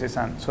collaboration spaces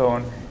and so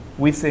on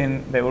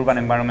within the urban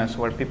environments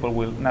where people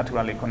will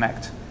naturally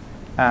connect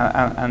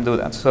and do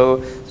that. So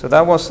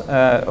that was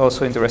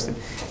also interesting.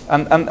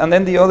 And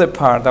then the other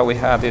part that we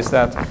had is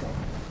that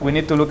we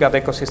need to look at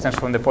ecosystems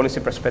from the policy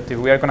perspective.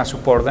 We are going to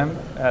support them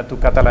to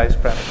catalyze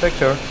private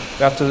sector.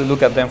 We have to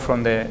look at them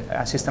from the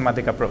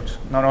systematic approach,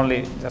 not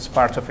only just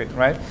parts of it,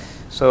 right?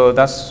 So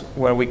that's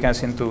where we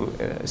get into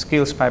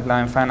skills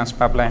pipeline, finance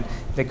pipeline,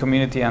 the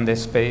community and the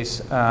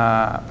space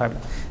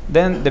pipeline.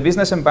 Then the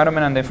business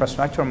environment and the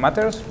infrastructure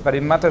matters, but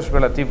it matters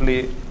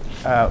relatively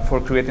for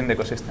creating the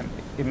ecosystem.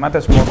 It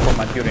matters more for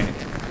maturing it,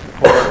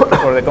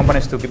 for the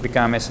companies to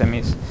become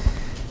SMEs.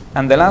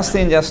 And the last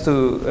thing, just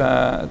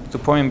to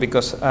point,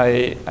 because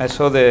I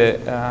saw the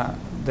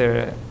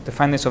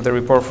findings of the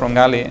report from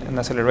GALI and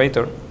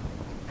Accelerator,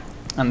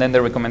 and then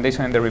the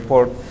recommendation in the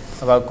report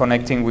about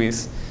connecting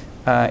with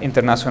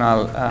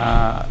international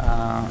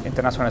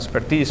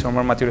expertise or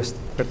more mature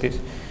expertise.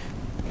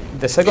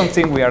 The second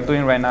thing we are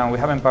doing right now, we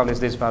haven't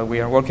published this, but we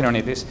are working on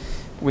it, is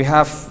we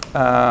have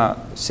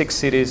 6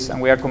 cities,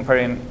 and we are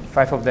comparing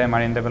 5 of them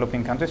are in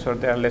developing countries, so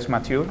they are less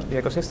mature,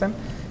 the ecosystem,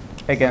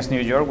 against New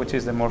York, which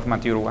is the more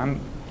mature one.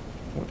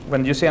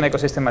 When you see an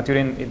ecosystem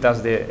maturing, it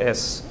does the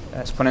S,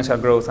 exponential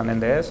growth, and then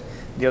the S.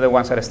 The other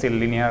ones are still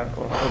linear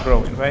or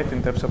growing, right,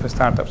 in terms of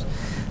startups.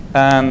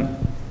 And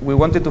we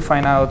wanted to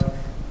find out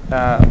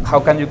how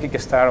can you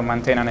kickstart or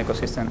maintain an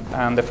ecosystem.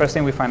 And the first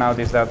thing we find out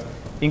is that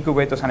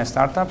incubators and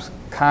startups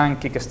can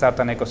kickstart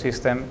an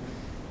ecosystem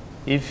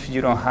if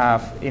you don't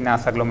have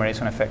enough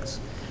agglomeration effects.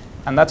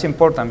 And that's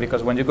important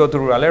because when you go to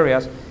rural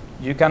areas,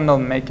 you cannot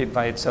make it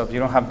by itself. You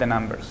don't have the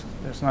numbers.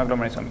 There's no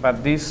agglomeration.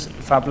 But these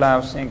Fab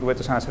Labs,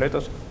 incubators, and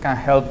accelerators can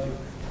help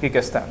you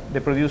kickstart.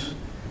 They produce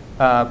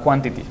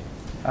quantity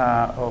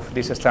of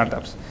these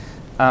startups.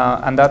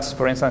 And that's,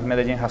 for instance,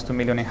 Medellin has 2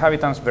 million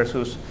inhabitants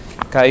versus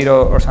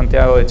Cairo or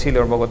Santiago de Chile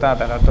or Bogota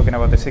that are talking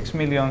about the 6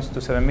 million to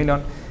 7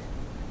 million.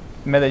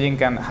 Medellin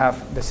can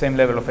have the same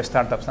level of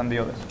startups than the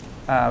others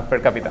per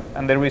capita.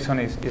 And the reason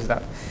is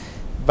that.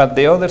 But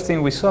the other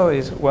thing we saw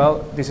is,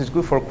 well, this is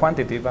good for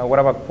quantity, but what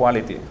about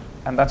quality?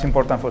 And that's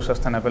important for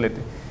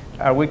sustainability.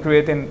 Are we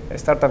creating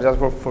startups just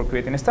for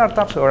creating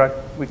startups, or are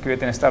we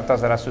creating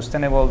startups that are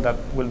sustainable, that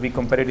will be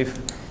competitive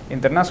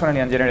internationally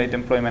and generate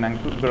employment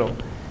and grow?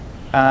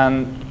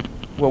 And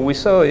what we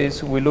saw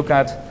is we look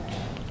at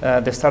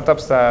the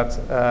startups that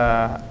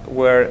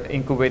were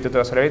incubated or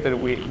accelerated.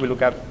 We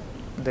look at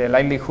the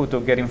likelihood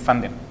of getting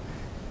funding.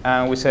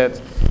 And we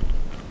said,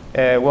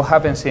 what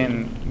happens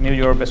in New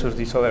York versus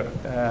these other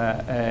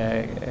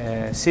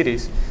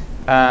cities?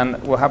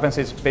 And what happens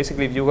is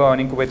basically if you go on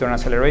incubator and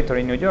accelerator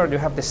in New York, you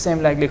have the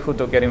same likelihood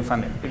of getting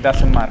funding. It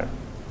doesn't matter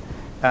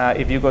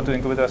if you go to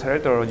incubator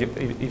accelerator or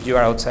if you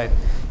are outside.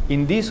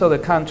 In these other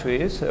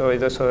countries or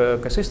those other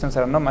ecosystems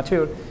that are not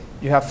mature,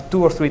 you have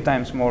 2 or 3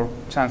 times more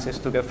chances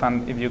to get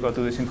funded if you go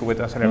to these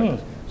incubator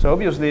accelerators. So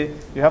obviously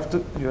you have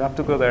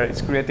to go there.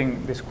 It's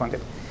creating this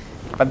quantity.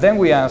 But then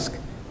we ask,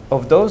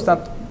 of those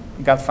that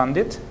got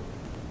funded,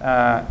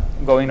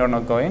 going or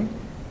not going,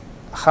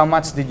 how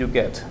much did you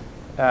get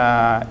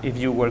if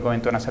you were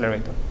going to an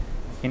accelerator?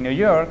 In New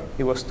York,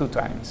 it was 2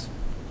 times.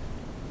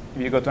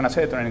 If you go to an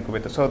accelerator and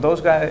incubator. So those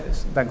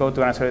guys that go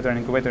to an accelerator and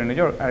incubator in New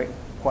York are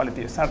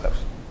quality startups.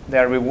 They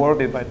are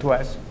rewarded by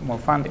twice more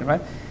funding,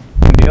 right?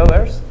 And the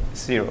others,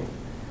 0.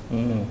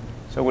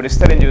 So what is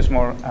telling you is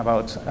more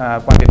about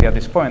quantity at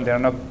this point. They are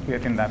not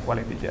getting that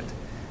quality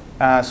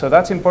yet. So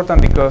that's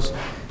important because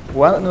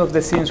one of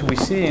the things we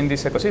see in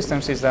these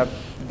ecosystems is that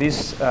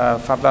these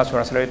Fab Labs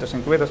or accelerators,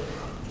 incubators,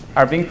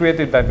 are being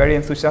created by very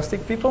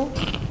enthusiastic people,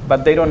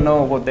 but they don't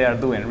know what they are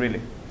doing,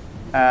 really.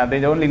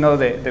 They only know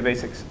the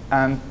basics.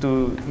 And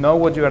to know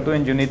what you are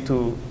doing, you need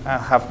to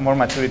have more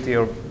maturity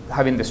or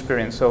having the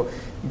experience. So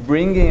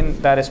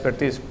bringing that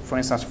expertise, for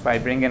instance, by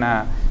bringing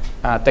a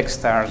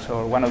Techstars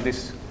or one of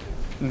these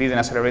leading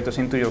accelerators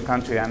into your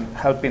country and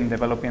helping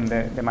developing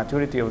the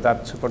maturity of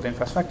that support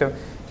infrastructure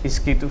is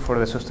key for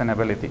the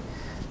sustainability.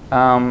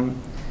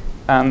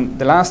 And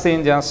the last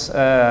thing just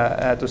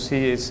to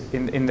see is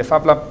in the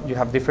Fab Lab, you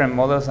have different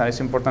models that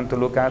it's important to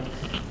look at.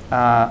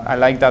 I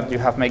like that you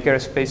have maker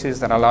spaces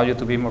that allow you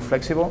to be more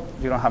flexible.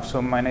 You don't have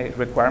so many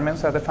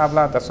requirements at the Fab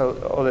Lab. That's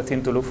other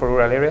thing to look for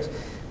rural areas.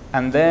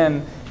 And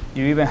then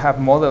you even have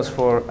models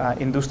for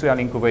industrial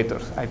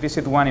incubators. I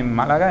visited one in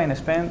Malaga in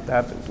Spain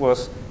that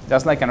was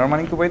just like a normal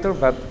incubator,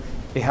 but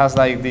it has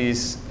like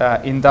these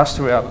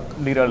industrial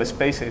little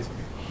spaces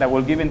that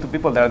were given to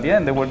people that at the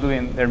end they were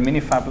doing their mini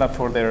Fab Lab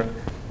for their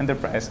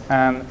enterprise.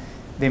 And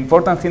the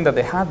important thing that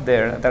they had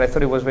there that I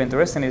thought it was very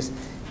interesting is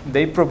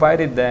they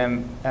provided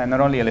them not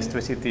only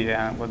electricity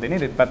and what they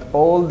needed, but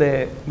all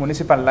the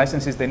municipal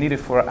licenses they needed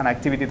for an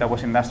activity that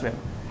was industrial.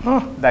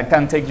 That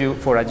can take you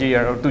for a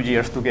year or 2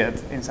 years to get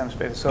in some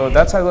space. So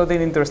that's a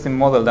really interesting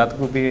model that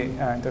would be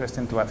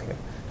interesting to add here.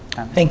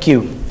 Thank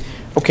you.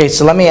 Okay,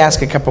 so let me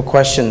ask a couple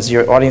questions.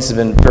 Your audience has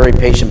been very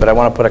patient, but I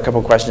want to put a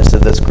couple questions to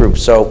this group.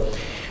 So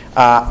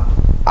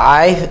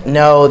I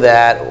know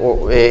that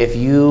if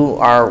you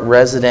are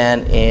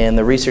resident in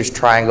the Research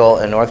Triangle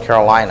in North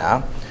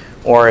Carolina,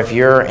 or if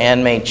you're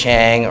Mei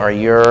Chang or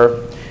you're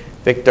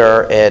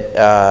Victor at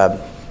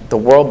the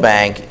World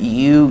Bank,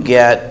 you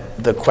get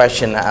the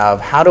question of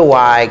how do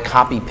I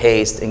copy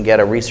paste and get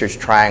a Research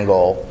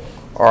Triangle,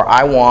 or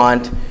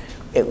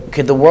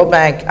could the World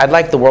Bank, I'd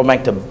like the World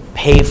Bank to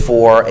pay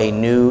for a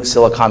new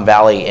Silicon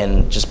Valley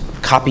and just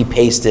copy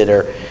paste it,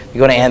 or you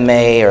go to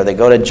EMEIA or they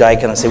go to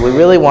JICA and they say, we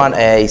really want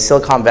a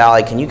Silicon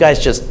Valley, can you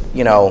guys just,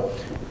 you know,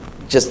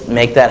 just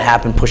make that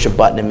happen, push a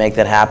button and make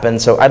that happen?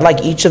 So I'd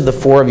like each of the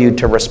four of you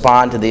to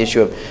respond to the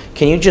issue of,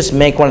 can you just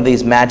make one of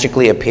these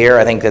magically appear?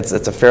 I think that's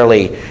a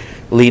fairly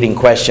leading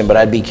question, but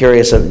I'd be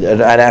curious,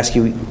 I'd ask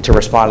you to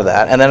respond to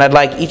that. And then I'd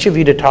like each of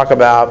you to talk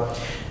about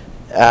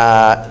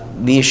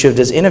the issue of,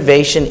 does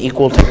innovation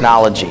equal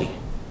technology?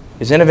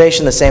 Is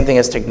innovation the same thing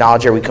as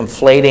technology? Are we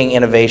conflating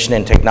innovation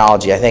and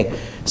technology? I think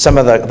some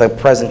of the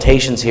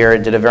presentations here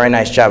did a very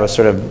nice job of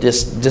sort of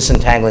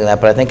disentangling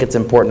that, but I think it's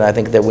important, I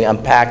think, that we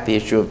unpack the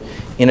issue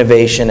of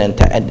innovation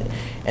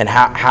and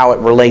how it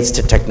relates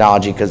to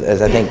technology, because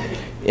as I think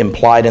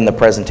implied in the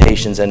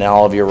presentations and in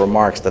all of your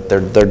remarks that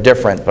they're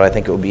different, but I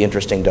think it would be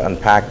interesting to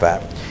unpack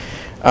that.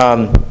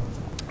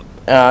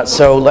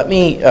 So let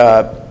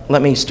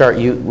me start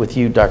with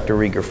you, Dr.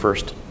 Reger,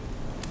 first.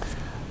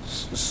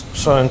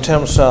 So in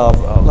terms of,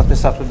 let me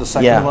start with the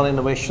second one,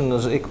 innovation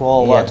is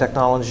equal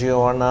technology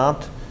or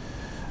not?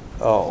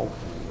 Oh,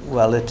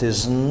 well, it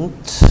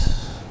isn't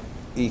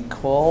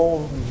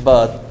equal,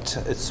 but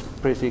it's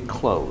pretty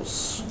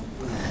close.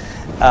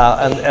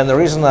 And the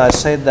reason I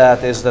say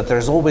that is that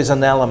there's always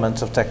an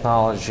element of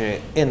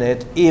technology in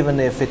it, even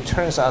if it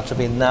turns out to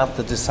be not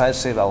the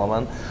decisive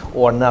element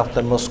or not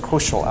the most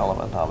crucial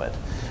element of it.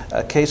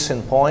 Case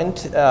in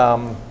point,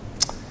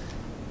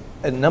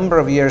 a number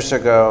of years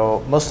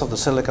ago, most of the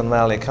Silicon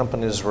Valley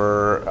companies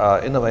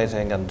were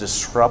innovating and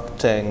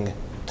disrupting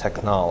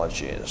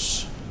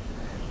technologies.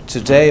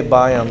 Today,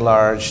 by and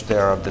large, they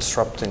are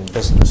disrupting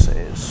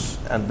businesses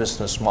and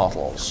business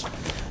models.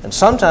 And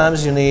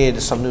sometimes you need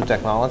some new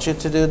technology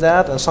to do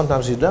that, and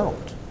sometimes you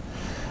don't.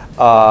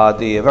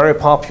 The very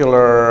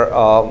popular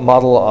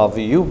model of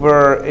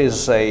Uber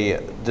is a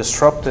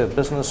disruptive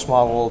business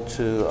model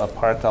to a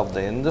part of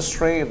the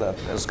industry that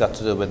has got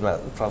to do with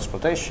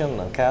transportation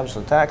and cabs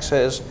and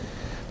taxis.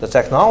 The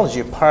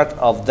technology part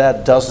of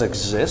that does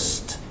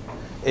exist.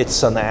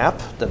 It's an app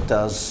that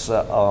does,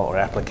 or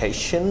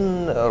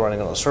application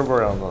running on a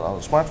server on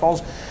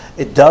smartphones.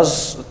 It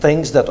does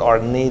things that are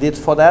needed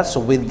for that, so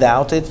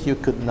without it you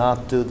could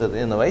not do the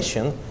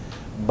innovation.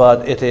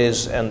 But it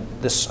is, and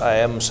this I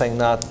am saying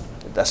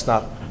that's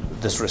not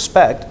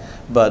disrespect,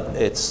 but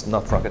it's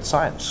not rocket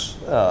science,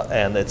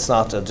 and it's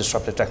not a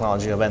disruptive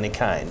technology of any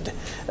kind.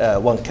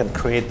 One can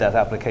create that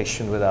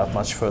application without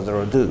much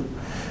further ado.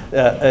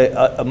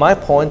 My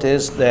point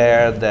is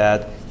there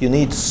that you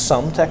need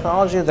some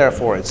technology,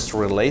 therefore it's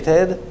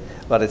related,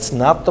 but it's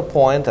not the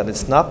point, and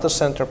it's not the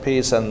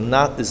centerpiece, and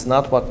it's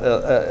not what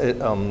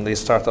these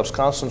startups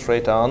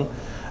concentrate on.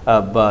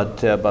 But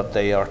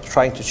they are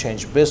trying to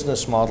change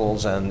business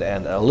models and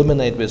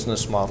eliminate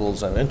business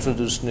models and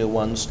introduce new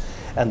ones,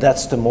 and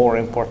that's the more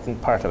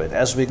important part of it.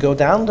 As we go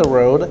down the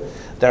road,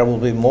 there will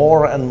be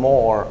more and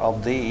more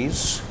of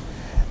these.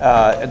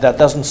 That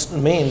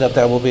doesn't mean that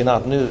there will be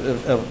not new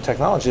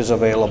technologies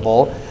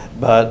available,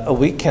 but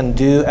we can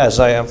do, as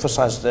I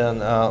emphasized in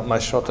my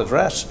short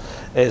address,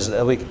 is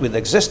with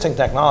existing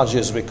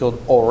technologies we could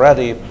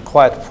already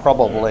quite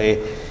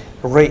probably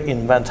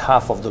reinvent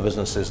half of the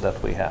businesses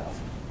that we have.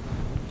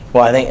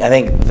 Well, I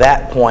think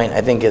that point,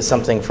 I think, is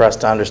something for us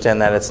to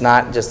understand, that it's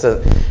not just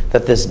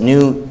that this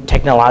new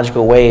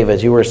technological wave,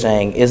 as you were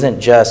saying,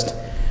 isn't just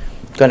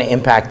going to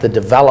impact the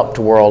developed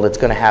world. It's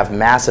going to have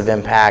massive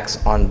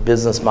impacts on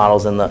business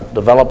models in the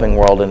developing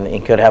world, and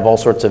it could have all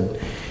sorts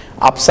of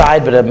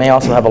upside, but it may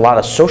also have a lot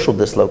of social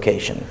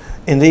dislocation.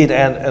 Indeed,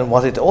 and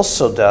what it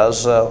also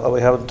does,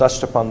 we haven't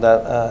touched upon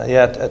that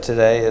yet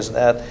today, is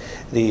that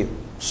the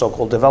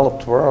so-called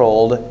developed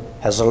world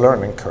has a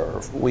learning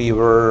curve. We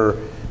were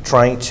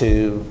trying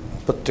to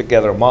put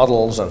together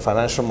models and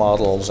financial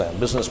models and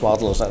business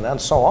models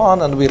and so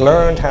on, and we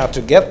learned how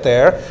to get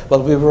there,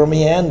 but we were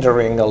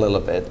meandering a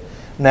little bit.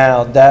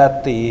 Now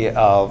that the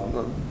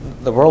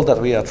world that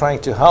we are trying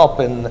to help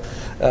in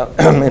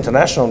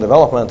international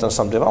development and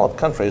some developed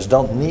countries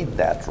don't need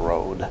that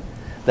road.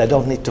 They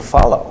don't need to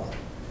follow.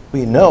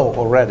 We know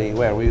already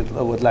where we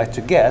would like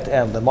to get,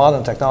 and the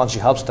modern technology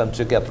helps them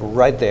to get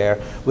right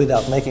there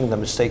without making the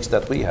mistakes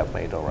that we have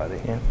made already.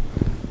 Yeah.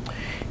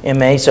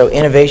 Mei, so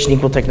innovation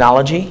equal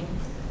technology?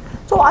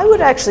 So I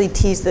would actually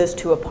tease those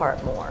two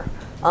apart more.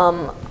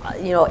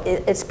 You know,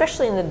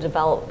 especially in the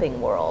developing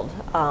world,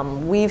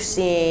 we've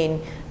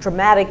seen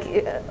dramatic,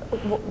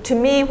 to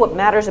me, what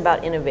matters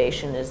about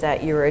innovation is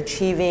that you're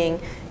achieving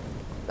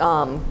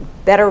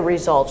better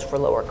results for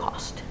lower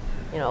cost.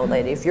 You know,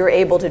 like if you're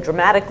able to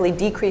dramatically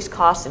decrease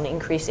costs and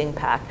increase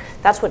impact,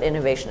 that's what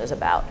innovation is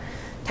about.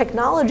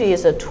 Technology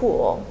is a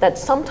tool that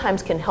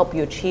sometimes can help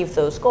you achieve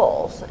those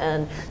goals,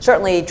 and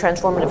certainly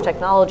transformative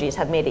technologies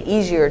have made it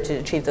easier to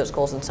achieve those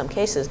goals in some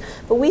cases.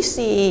 But we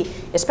see,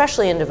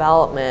 especially in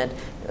development,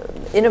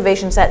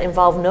 innovations that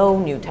involve no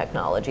new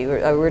technology. We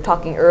were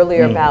talking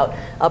earlier about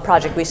a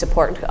project we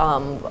support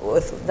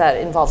that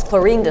involves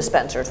chlorine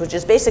dispensers, which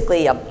is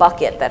basically a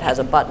bucket that has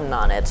a button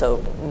on it,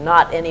 so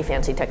not any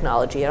fancy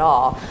technology at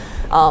all,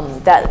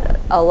 that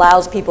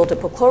allows people to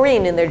put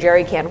chlorine in their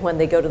jerry can when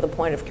they go to the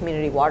point of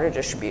community water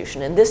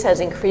distribution. And this has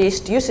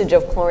increased usage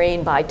of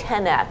chlorine by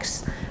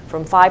 10x,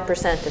 from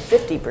 5% to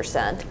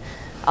 50%.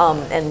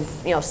 And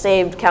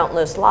saved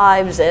countless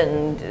lives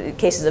and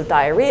cases of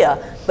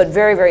diarrhea, but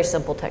very, very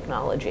simple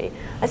technology.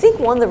 I think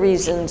one of the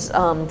reasons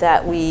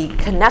that we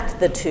connect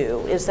the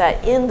two is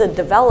that in the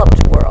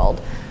developed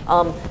world,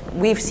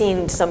 we've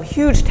seen some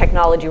huge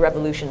technology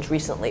revolutions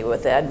recently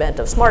with the advent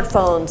of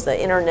smartphones,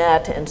 the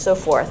internet, and so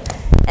forth.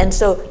 And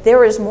so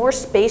there is more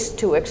space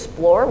to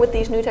explore with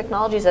these new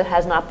technologies that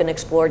has not been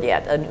explored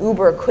yet. An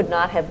Uber could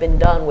not have been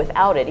done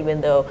without it,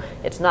 even though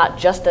it's not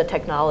just a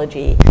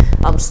technology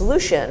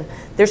solution.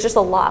 There's just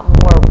a lot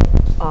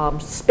more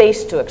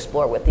space to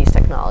explore with these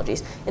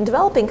technologies. In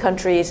developing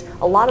countries,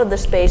 a lot of the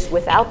space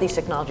without these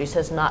technologies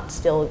has not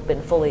still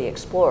been fully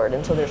explored,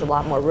 and so there's a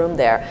lot more room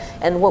there.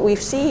 And what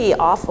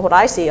what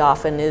I see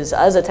often is,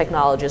 as a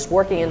technologist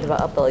working in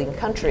developing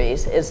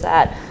countries, is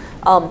that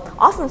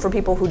often for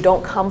people who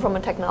don't come from a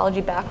technology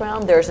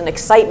background, there's an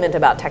excitement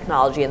about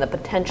technology and the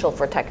potential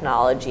for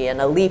technology and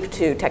a leap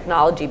to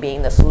technology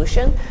being the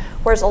solution.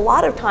 Whereas a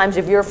lot of times,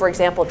 if you're, for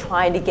example,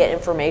 trying to get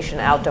information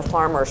out to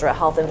farmers or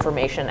health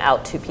information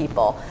out to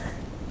people,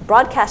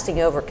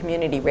 broadcasting over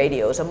community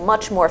radio is a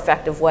much more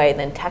effective way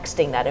than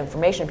texting that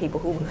information to people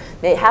who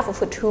half of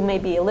which may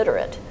be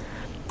illiterate.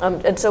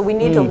 And so we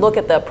need to look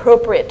at the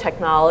appropriate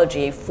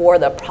technology for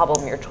the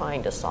problem you're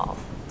trying to solve.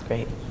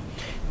 Great.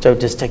 So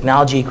does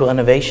technology equal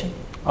innovation?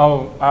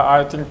 Oh,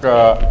 I think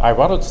I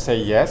wanted to say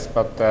yes,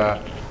 but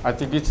I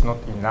think it's not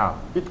enough.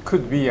 It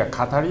could be a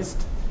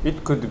catalyst,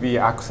 it could be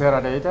an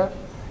accelerator,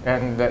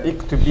 and it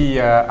could be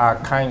a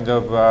kind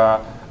of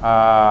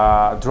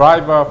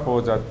driver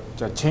for the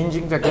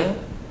changing the game.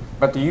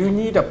 But you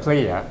need a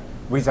player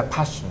with a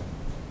passion.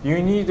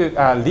 You need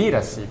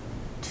leadership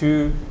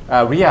to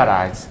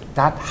realize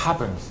that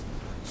happens.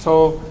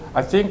 So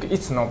I think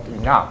it's not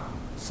enough.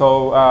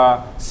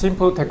 So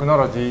simple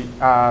technology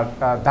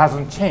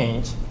doesn't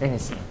change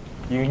anything.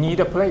 You need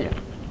a player.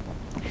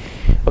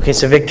 Okay,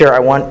 so Victor, I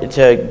want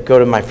to go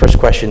to my first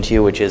question to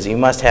you, which is, you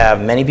must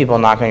have many people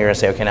knocking on your door and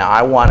say, okay, now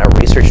I want a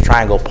research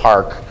triangle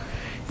park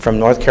from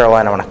North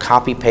Carolina. I want to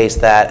copy paste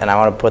that, and I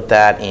want to put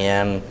that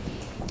in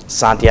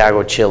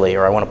Santiago, Chile,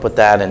 or I want to put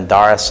that in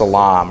Dar es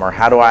Salaam, or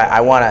how do I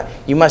want to,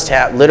 you must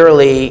have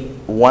literally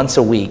once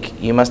a week,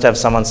 you must have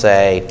someone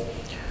say,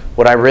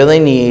 what I really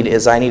need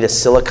is I need a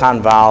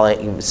Silicon Valley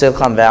in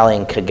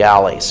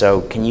Kigali.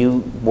 So can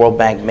you, World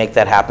Bank, make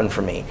that happen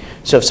for me?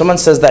 So if someone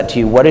says that to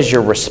you, what is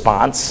your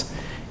response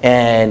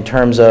in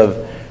terms of,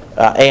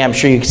 I'm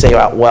sure you can say,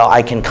 well,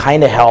 I can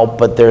kind of help,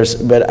 but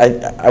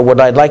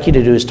what I'd like you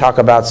to do is talk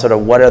about sort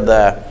of what are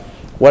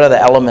the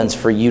elements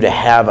for you to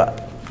have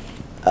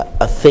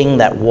a thing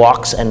that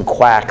walks and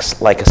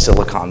quacks like a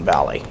Silicon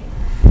Valley.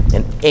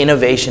 An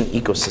innovation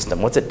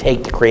ecosystem. What's it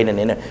take to create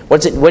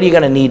what are you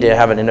going to need to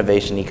have an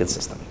innovation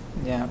ecosystem?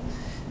 Yeah.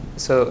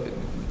 So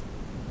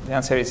the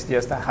answer is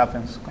yes, that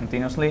happens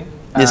continuously.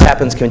 This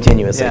happens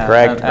continuously,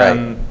 correct?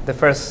 Right. The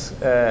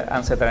first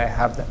answer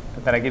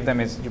that I give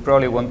them is, you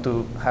probably want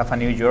to have a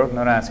New York,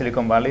 not a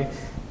Silicon Valley,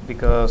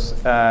 because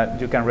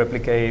you can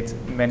replicate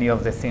many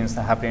of the things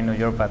that happen in New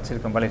York, but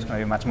Silicon Valley is going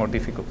to be much more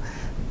difficult.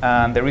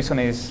 And the reason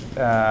is,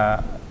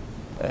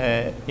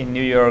 in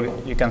New York,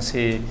 you can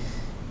see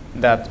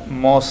that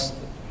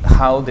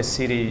how the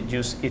city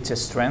used its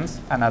strengths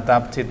and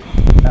adapted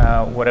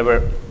whatever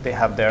they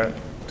have there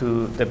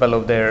to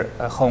develop their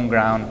home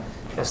ground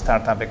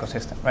startup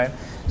ecosystem, right?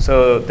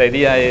 So the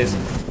idea is,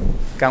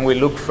 can we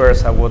look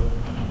first at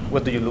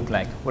what do you look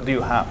like? What do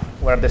you have?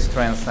 What are the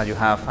strengths that you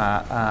have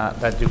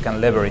that you can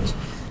leverage?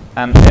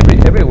 And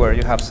everywhere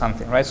you have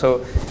something, right?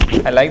 So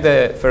I like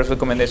the first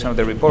recommendation of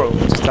the report,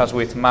 which starts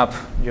with map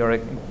your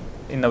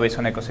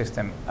innovation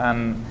ecosystem.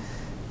 And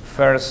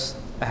first,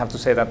 I have to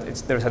say that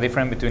there's a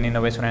difference between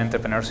innovation and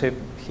entrepreneurship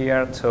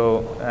here.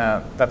 So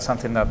that's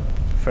something that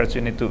first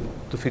you need to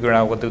figure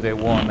out what do they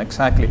want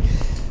exactly.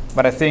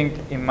 But I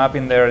think in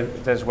mapping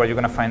that's where you're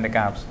going to find the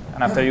gaps.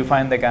 And after you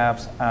find the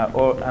gaps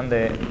and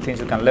the things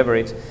you can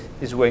leverage,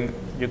 is when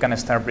you can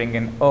start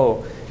bringing,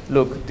 oh,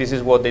 look, this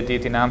is what they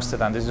did in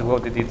Amsterdam, this is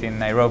what they did in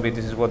Nairobi,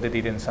 this is what they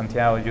did in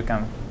Santiago. You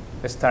can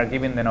start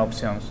giving them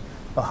options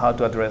of how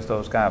to address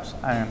those gaps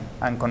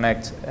and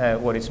connect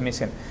what is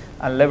missing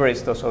and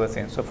leverage those other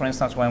things. So for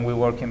instance, when we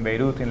work in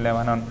Beirut, in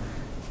Lebanon,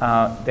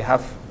 they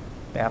have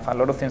a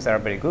lot of things that are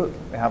very good.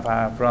 They have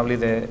probably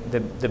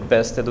the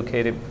best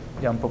educated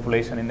young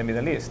population in the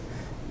Middle East.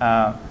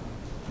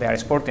 They are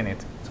exporting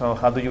it. So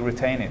how do you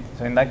retain it?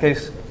 So in that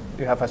case,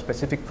 you have a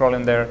specific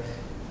problem there.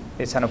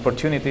 It's an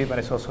opportunity, but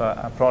it's also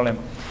a problem.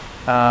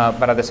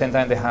 But at the same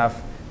time, they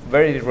have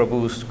very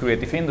robust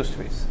creative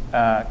industries.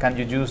 Can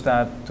you use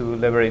that to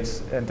leverage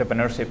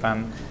entrepreneurship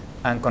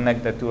and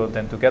connect the two of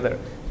them together?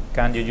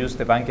 Can you use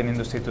the banking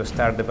industry to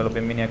start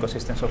developing mini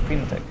ecosystems of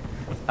fintech?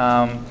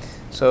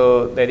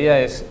 So the idea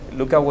is,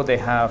 look at what they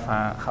have,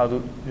 how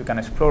you can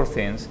explore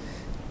things.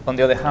 On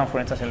the other hand, for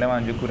instance, in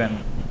Lebanon, you couldn't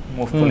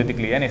move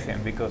politically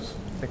anything because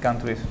the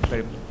country is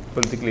very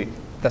politically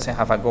doesn't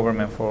have a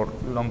government for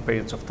long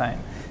periods of time.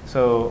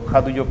 So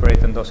how do you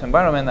operate in those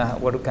environments,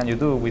 and what can you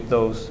do with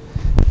those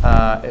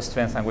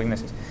strengths and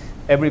weaknesses?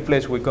 Every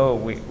place we go,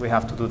 we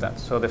have to do that.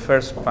 So the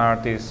first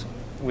part is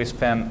we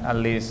spend at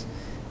least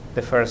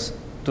the first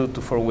 2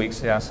 to 4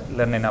 weeks just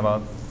learning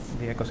about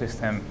the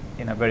ecosystem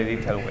in a very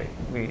detailed way.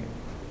 We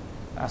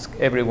ask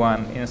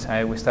everyone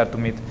inside, we start to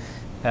meet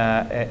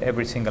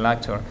every single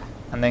actor,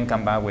 and then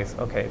come back with,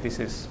 okay, this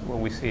is what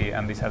we see,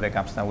 and these are the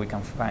gaps that we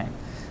can find.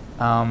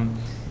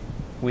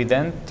 We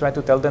then try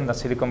to tell them that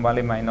Silicon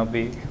Valley might not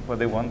be what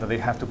they want, that they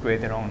have to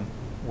create their own,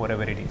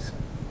 whatever it is,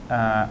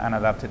 and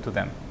adapt it to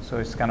them. So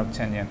it's kind of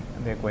changing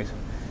the equation.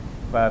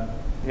 But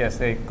yes,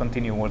 they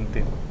continue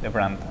wanting the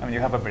brand. I mean,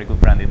 you have a very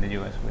good brand in the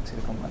US with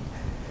Silicon Valley.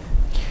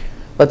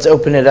 Let's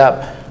open it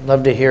up.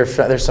 Love to hear,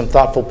 there's some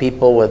thoughtful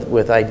people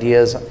with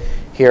ideas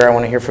here. I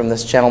want to hear from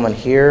this gentleman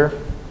here.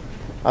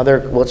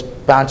 Let's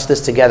bounce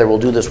this together. We'll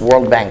do this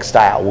World Bank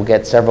style. We'll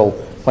get several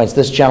points.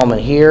 This gentleman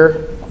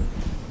here.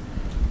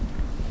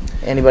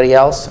 Anybody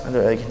else?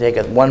 I can take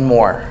one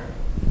more.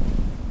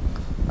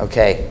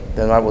 Okay,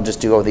 then I will just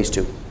do these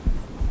two.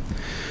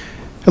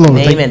 Hello.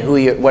 Name and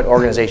what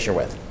organization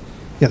you're with.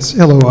 Yes,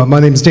 hello. My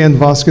name is Dan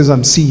Vasquez.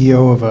 I'm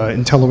CEO of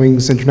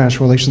IntelliWings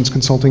International Relations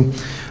Consulting.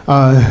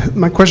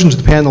 My question to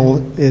the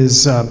panel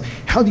is,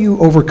 how do you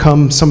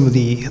overcome some of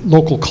the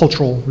local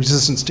cultural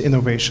resistance to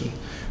innovation?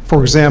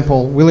 For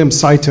example, William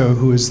Saito,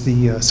 who is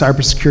the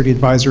cybersecurity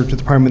advisor to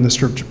the Prime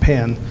Minister of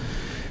Japan,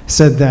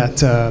 said that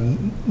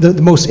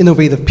the most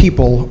innovative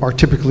people are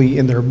typically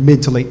in their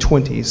mid to late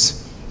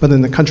 20s. But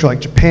in a country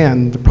like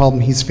Japan, the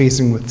problem he's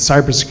facing with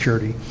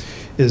cybersecurity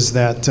is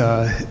that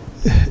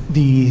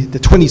the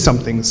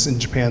 20-somethings in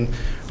Japan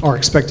are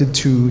expected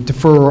to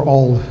defer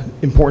all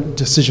important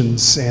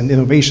decisions and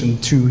innovation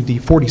to the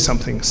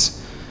 40-somethings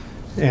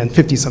and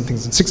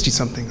 50-somethings and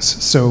 60-somethings.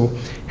 So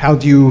how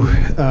do you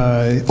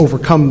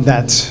overcome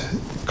that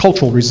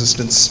cultural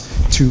resistance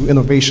to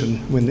innovation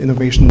when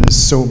innovation is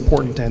so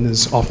important and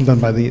is often done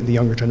by the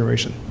younger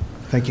generation?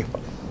 Thank you.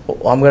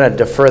 Well, I'm going to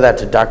defer that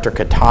to Dr.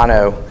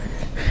 Kitano,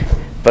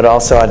 but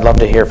also I'd love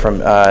to hear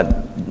from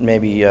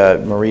maybe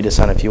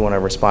Morita-san, if you want to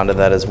respond to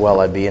that as well.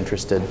 I'd be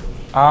interested.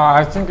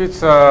 I think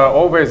it's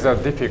always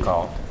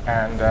difficult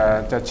and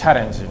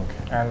challenging,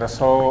 and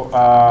so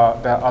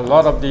there are a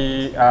lot of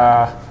the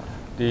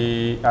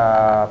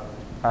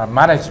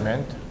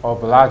management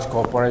of large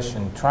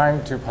corporation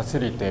trying to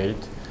facilitate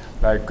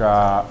like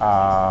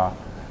a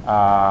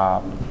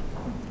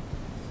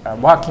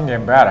working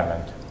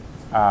environment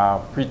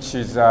which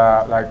is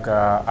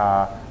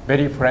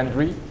very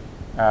friendly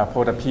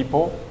for the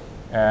people,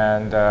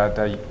 and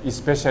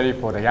especially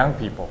for the young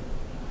people.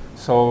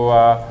 So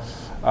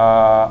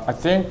I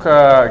think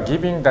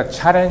giving the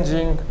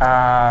challenging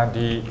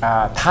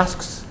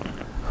tasks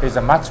is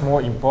much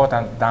more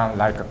important than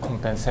like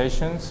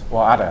compensations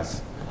or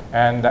others.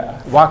 And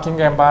working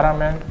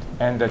environment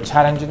and the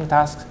challenging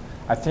tasks,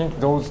 I think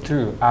those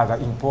two are the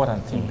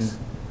important things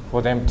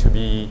for them to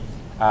be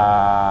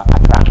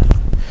attractive.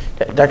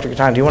 Dr.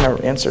 Kitano, do you want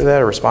to answer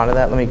that or respond to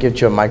that? Let me get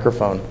you a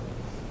microphone.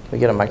 Can we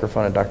get a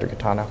microphone to Dr.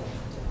 Kitano?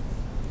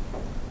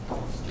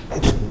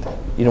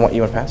 You want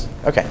to pass?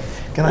 Okay.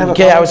 Can I have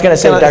I was going to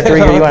say, Dr.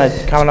 Reger, you want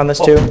to comment on this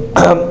too?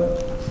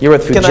 You're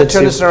with Fujitsu. Can I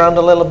turn this around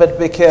a little bit,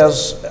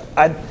 because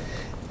I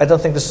don't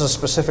think this is a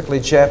specifically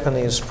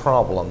Japanese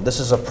problem. This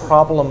is a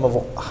problem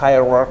of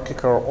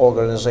hierarchical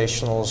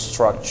organizational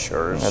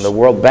structures. And the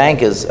World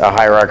Bank is a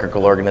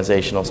hierarchical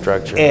organizational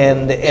structure.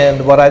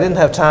 And what I didn't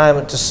have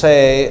time to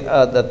say,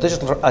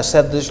 I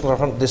said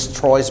digital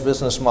destroys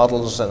business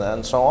models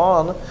and so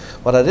on.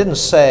 What I didn't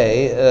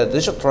say,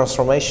 digital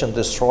transformation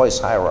destroys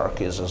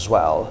hierarchies as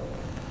well.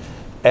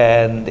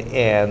 And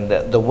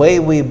the way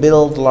we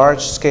build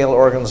large-scale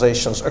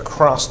organizations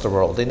across the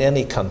world, in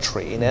any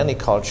country, in any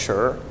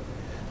culture,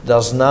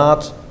 does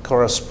not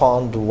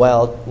correspond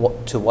well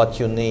to what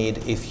you need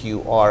if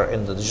you are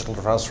in the digital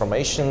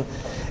transformation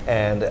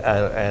and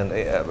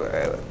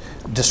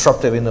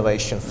disruptive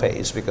innovation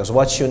phase. Because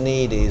what you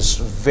need is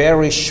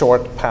very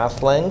short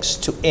path lengths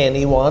to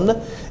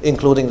anyone,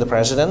 including the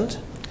president.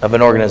 Of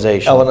an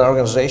organization. Of an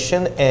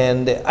organization.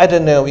 And I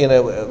don't know,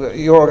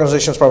 your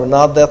organization is probably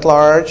not that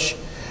large.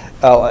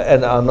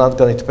 And I'm not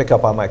going to pick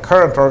up on my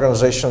current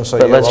organization, so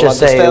but let's just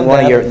say some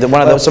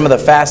of the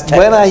fast tech.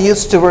 When I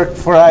used to work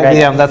for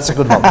IBM, that's a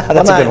good one.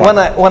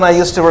 When I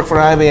used to work for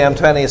IBM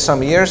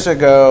 20-some years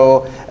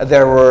ago,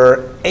 there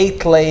were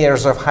 8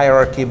 layers of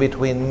hierarchy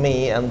between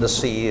me and the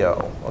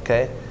CEO.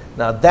 Okay,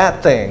 now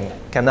that thing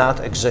cannot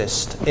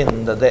exist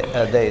in the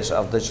days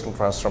of digital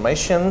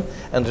transformation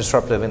and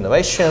disruptive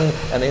innovation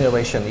and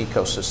innovation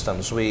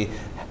ecosystems. We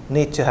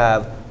need to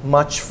have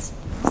much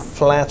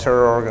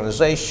flatter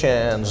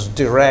organizations,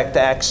 direct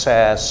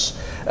access,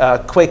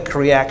 quick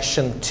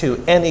reaction to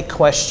any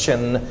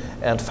question,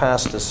 and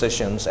fast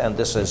decisions, and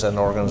this is an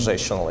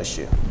organizational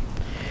issue.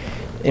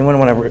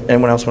 Anyone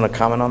else want to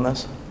comment on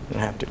this? You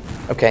don't have to.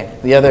 Okay,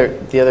 the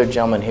other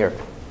gentleman here.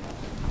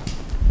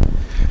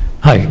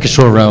 Hi, Hi,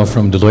 Kishore Rao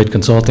from Deloitte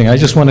Consulting. I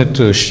just wanted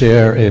to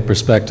share a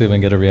perspective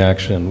and get a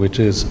reaction, which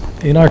is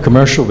in our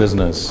commercial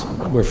business,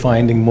 we're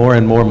finding more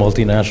and more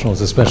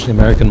multinationals, especially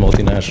American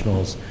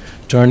multinationals,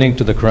 turning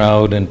to the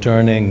crowd and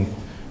turning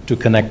to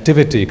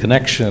connectivity,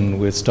 connection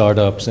with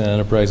startups and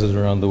enterprises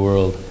around the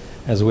world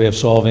as a way of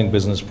solving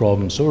business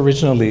problems. So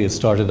originally it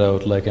started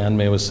out, like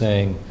Anne-May was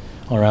saying,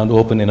 around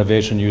open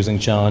innovation using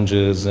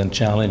challenges and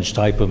challenge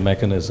type of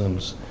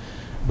mechanisms.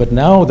 But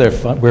now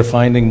we're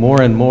finding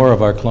more and more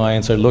of our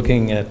clients are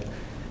looking at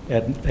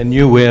a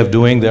new way of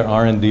doing their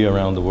R&D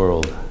around the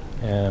world.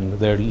 And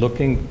they're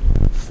looking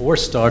for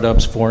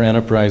startups, for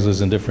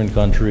enterprises in different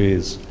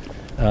countries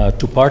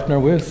to partner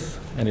with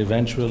and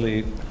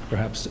eventually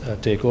perhaps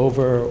take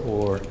over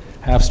or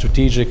have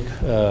strategic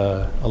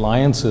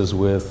alliances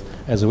with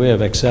as a way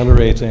of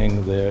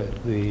accelerating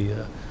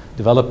the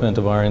development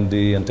of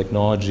R&D and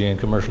technology and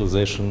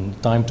commercialization,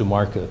 time to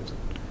market.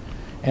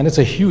 And it's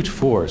a huge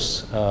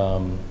force.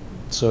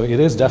 So it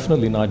is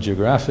definitely not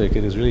geographic,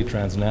 it is really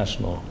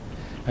transnational.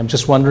 I'm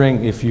just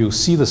wondering if you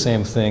see the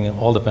same thing in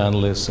all the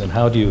panelists, and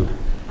how do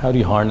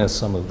you harness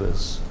some of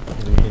this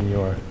in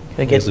your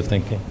ways of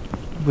thinking?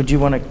 Would you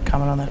want to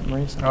comment on that,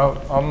 Marisa?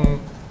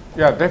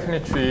 Yeah,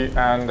 definitely,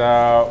 and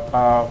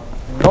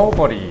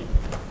nobody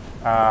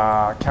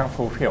can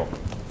fulfill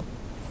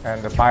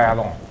and by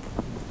alone,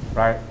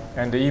 right?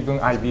 And even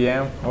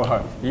IBM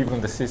or even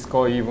the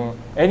Cisco, even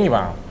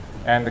anyone,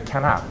 and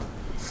cannot.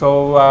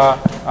 So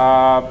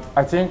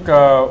I think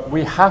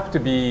we have to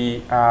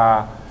be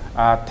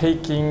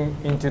taking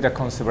into the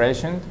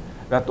consideration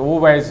that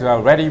always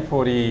ready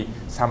for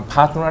some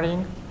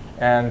partnering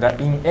and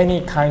in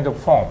any kind of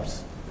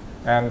forms.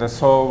 And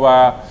so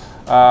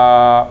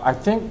I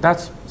think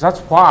that's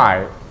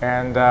why,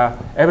 and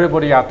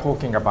everybody are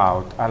talking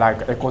about like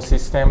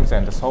ecosystems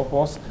and so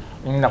forth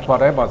in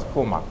whatever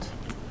format.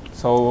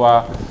 So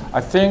I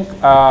think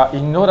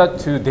in order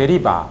to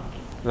deliver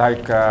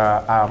like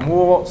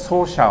more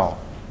social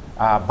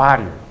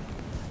value,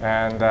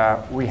 and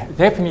we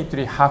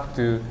definitely have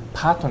to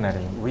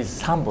partnering with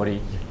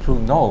somebody who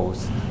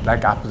knows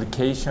like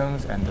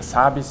applications and the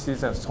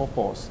services and so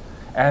forth.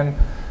 And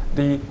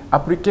the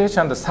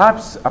application, the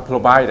service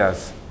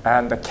providers,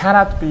 and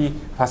cannot be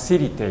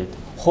facilitate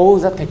whole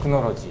the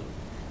technology,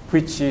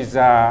 which is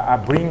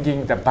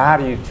bringing the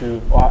value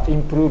to or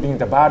improving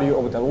the value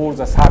of all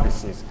the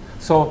services.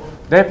 So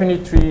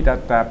definitely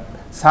that the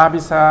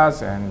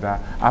services and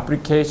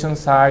application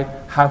side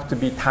have to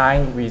be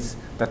tied with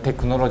the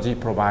technology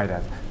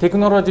providers.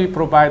 Technology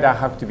provider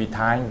have to be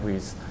tied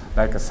with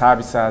like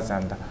services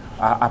and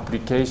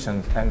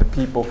applications and the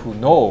people who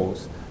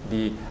knows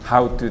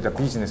how to the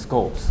business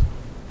goes.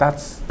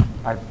 That's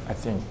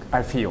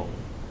I feel,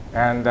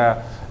 and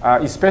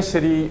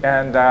especially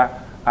and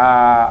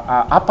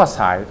upper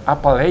side,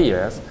 upper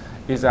layers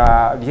is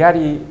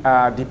really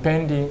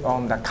depending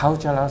on the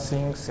cultural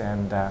things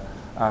and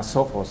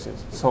so forth.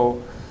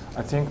 So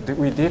I think that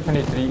we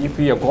definitely, if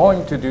we are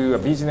going to do a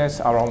business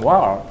around the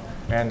world,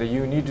 and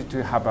you need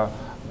to have a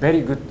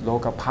very good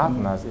local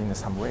partners in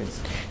some ways.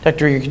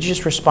 Dr. Reger, could you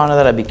just respond to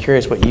that? I'd be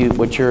curious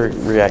what your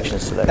reaction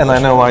is to that. And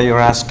question. I know why you're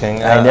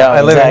asking. I know,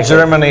 I live in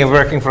Germany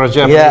working for a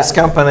Japanese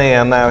company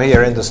and now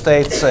here in the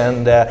States.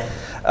 And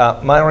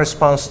my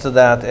response to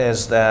that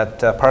is that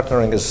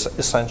partnering is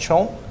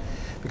essential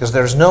because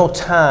there's no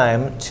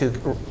time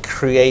to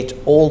create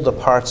all the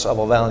parts of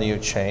a value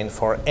chain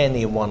for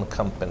any one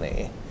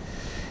company.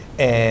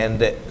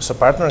 And so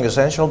partnering is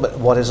essential, but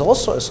what is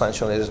also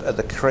essential is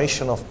the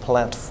creation of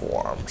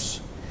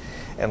platforms.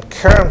 And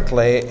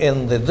currently,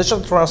 in the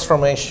digital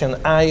transformation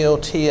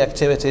IoT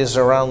activities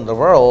around the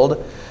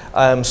world,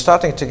 I'm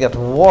starting to get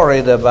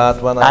worried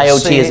about when I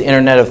see... IoT is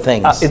Internet of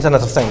Things.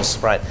 Internet of Things,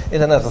 right.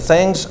 Internet of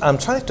Things. I'm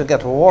trying to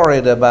get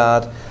worried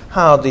about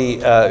how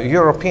the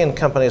European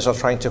companies are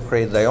trying to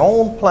create their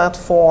own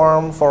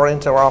platform for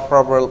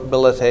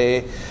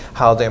interoperability,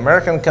 how the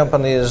American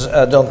companies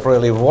don't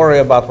really worry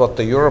about what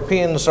the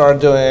Europeans are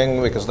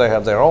doing because they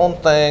have their own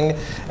thing,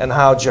 and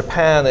how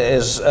Japan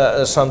is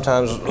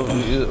sometimes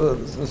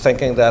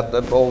thinking that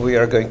we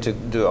are going to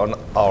do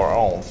our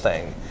own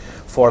thing.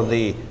 For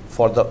the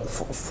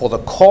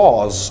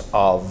cause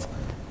of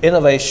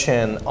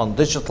innovation on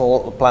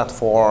digital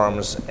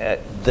platforms,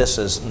 this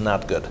is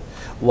not good.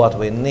 What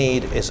we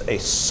need is a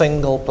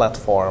single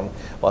platform.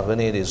 What we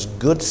need is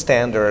good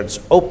standards,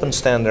 open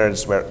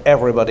standards where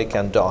everybody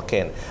can dock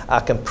in.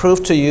 I can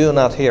prove to you,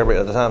 not here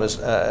at the time is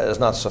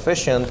not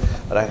sufficient,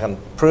 but I can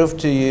prove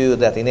to you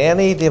that in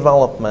any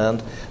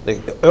development,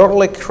 the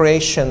early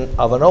creation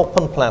of an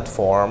open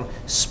platform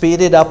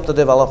speeded up the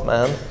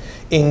development,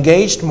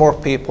 engaged more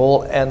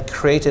people, and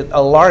created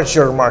a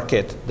larger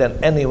market than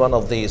any one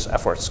of these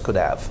efforts could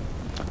have.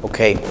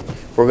 Okay,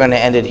 we're going to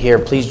end it here.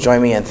 Please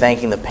join me in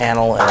thanking the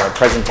panel and our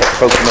folks from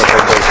the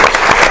presentation.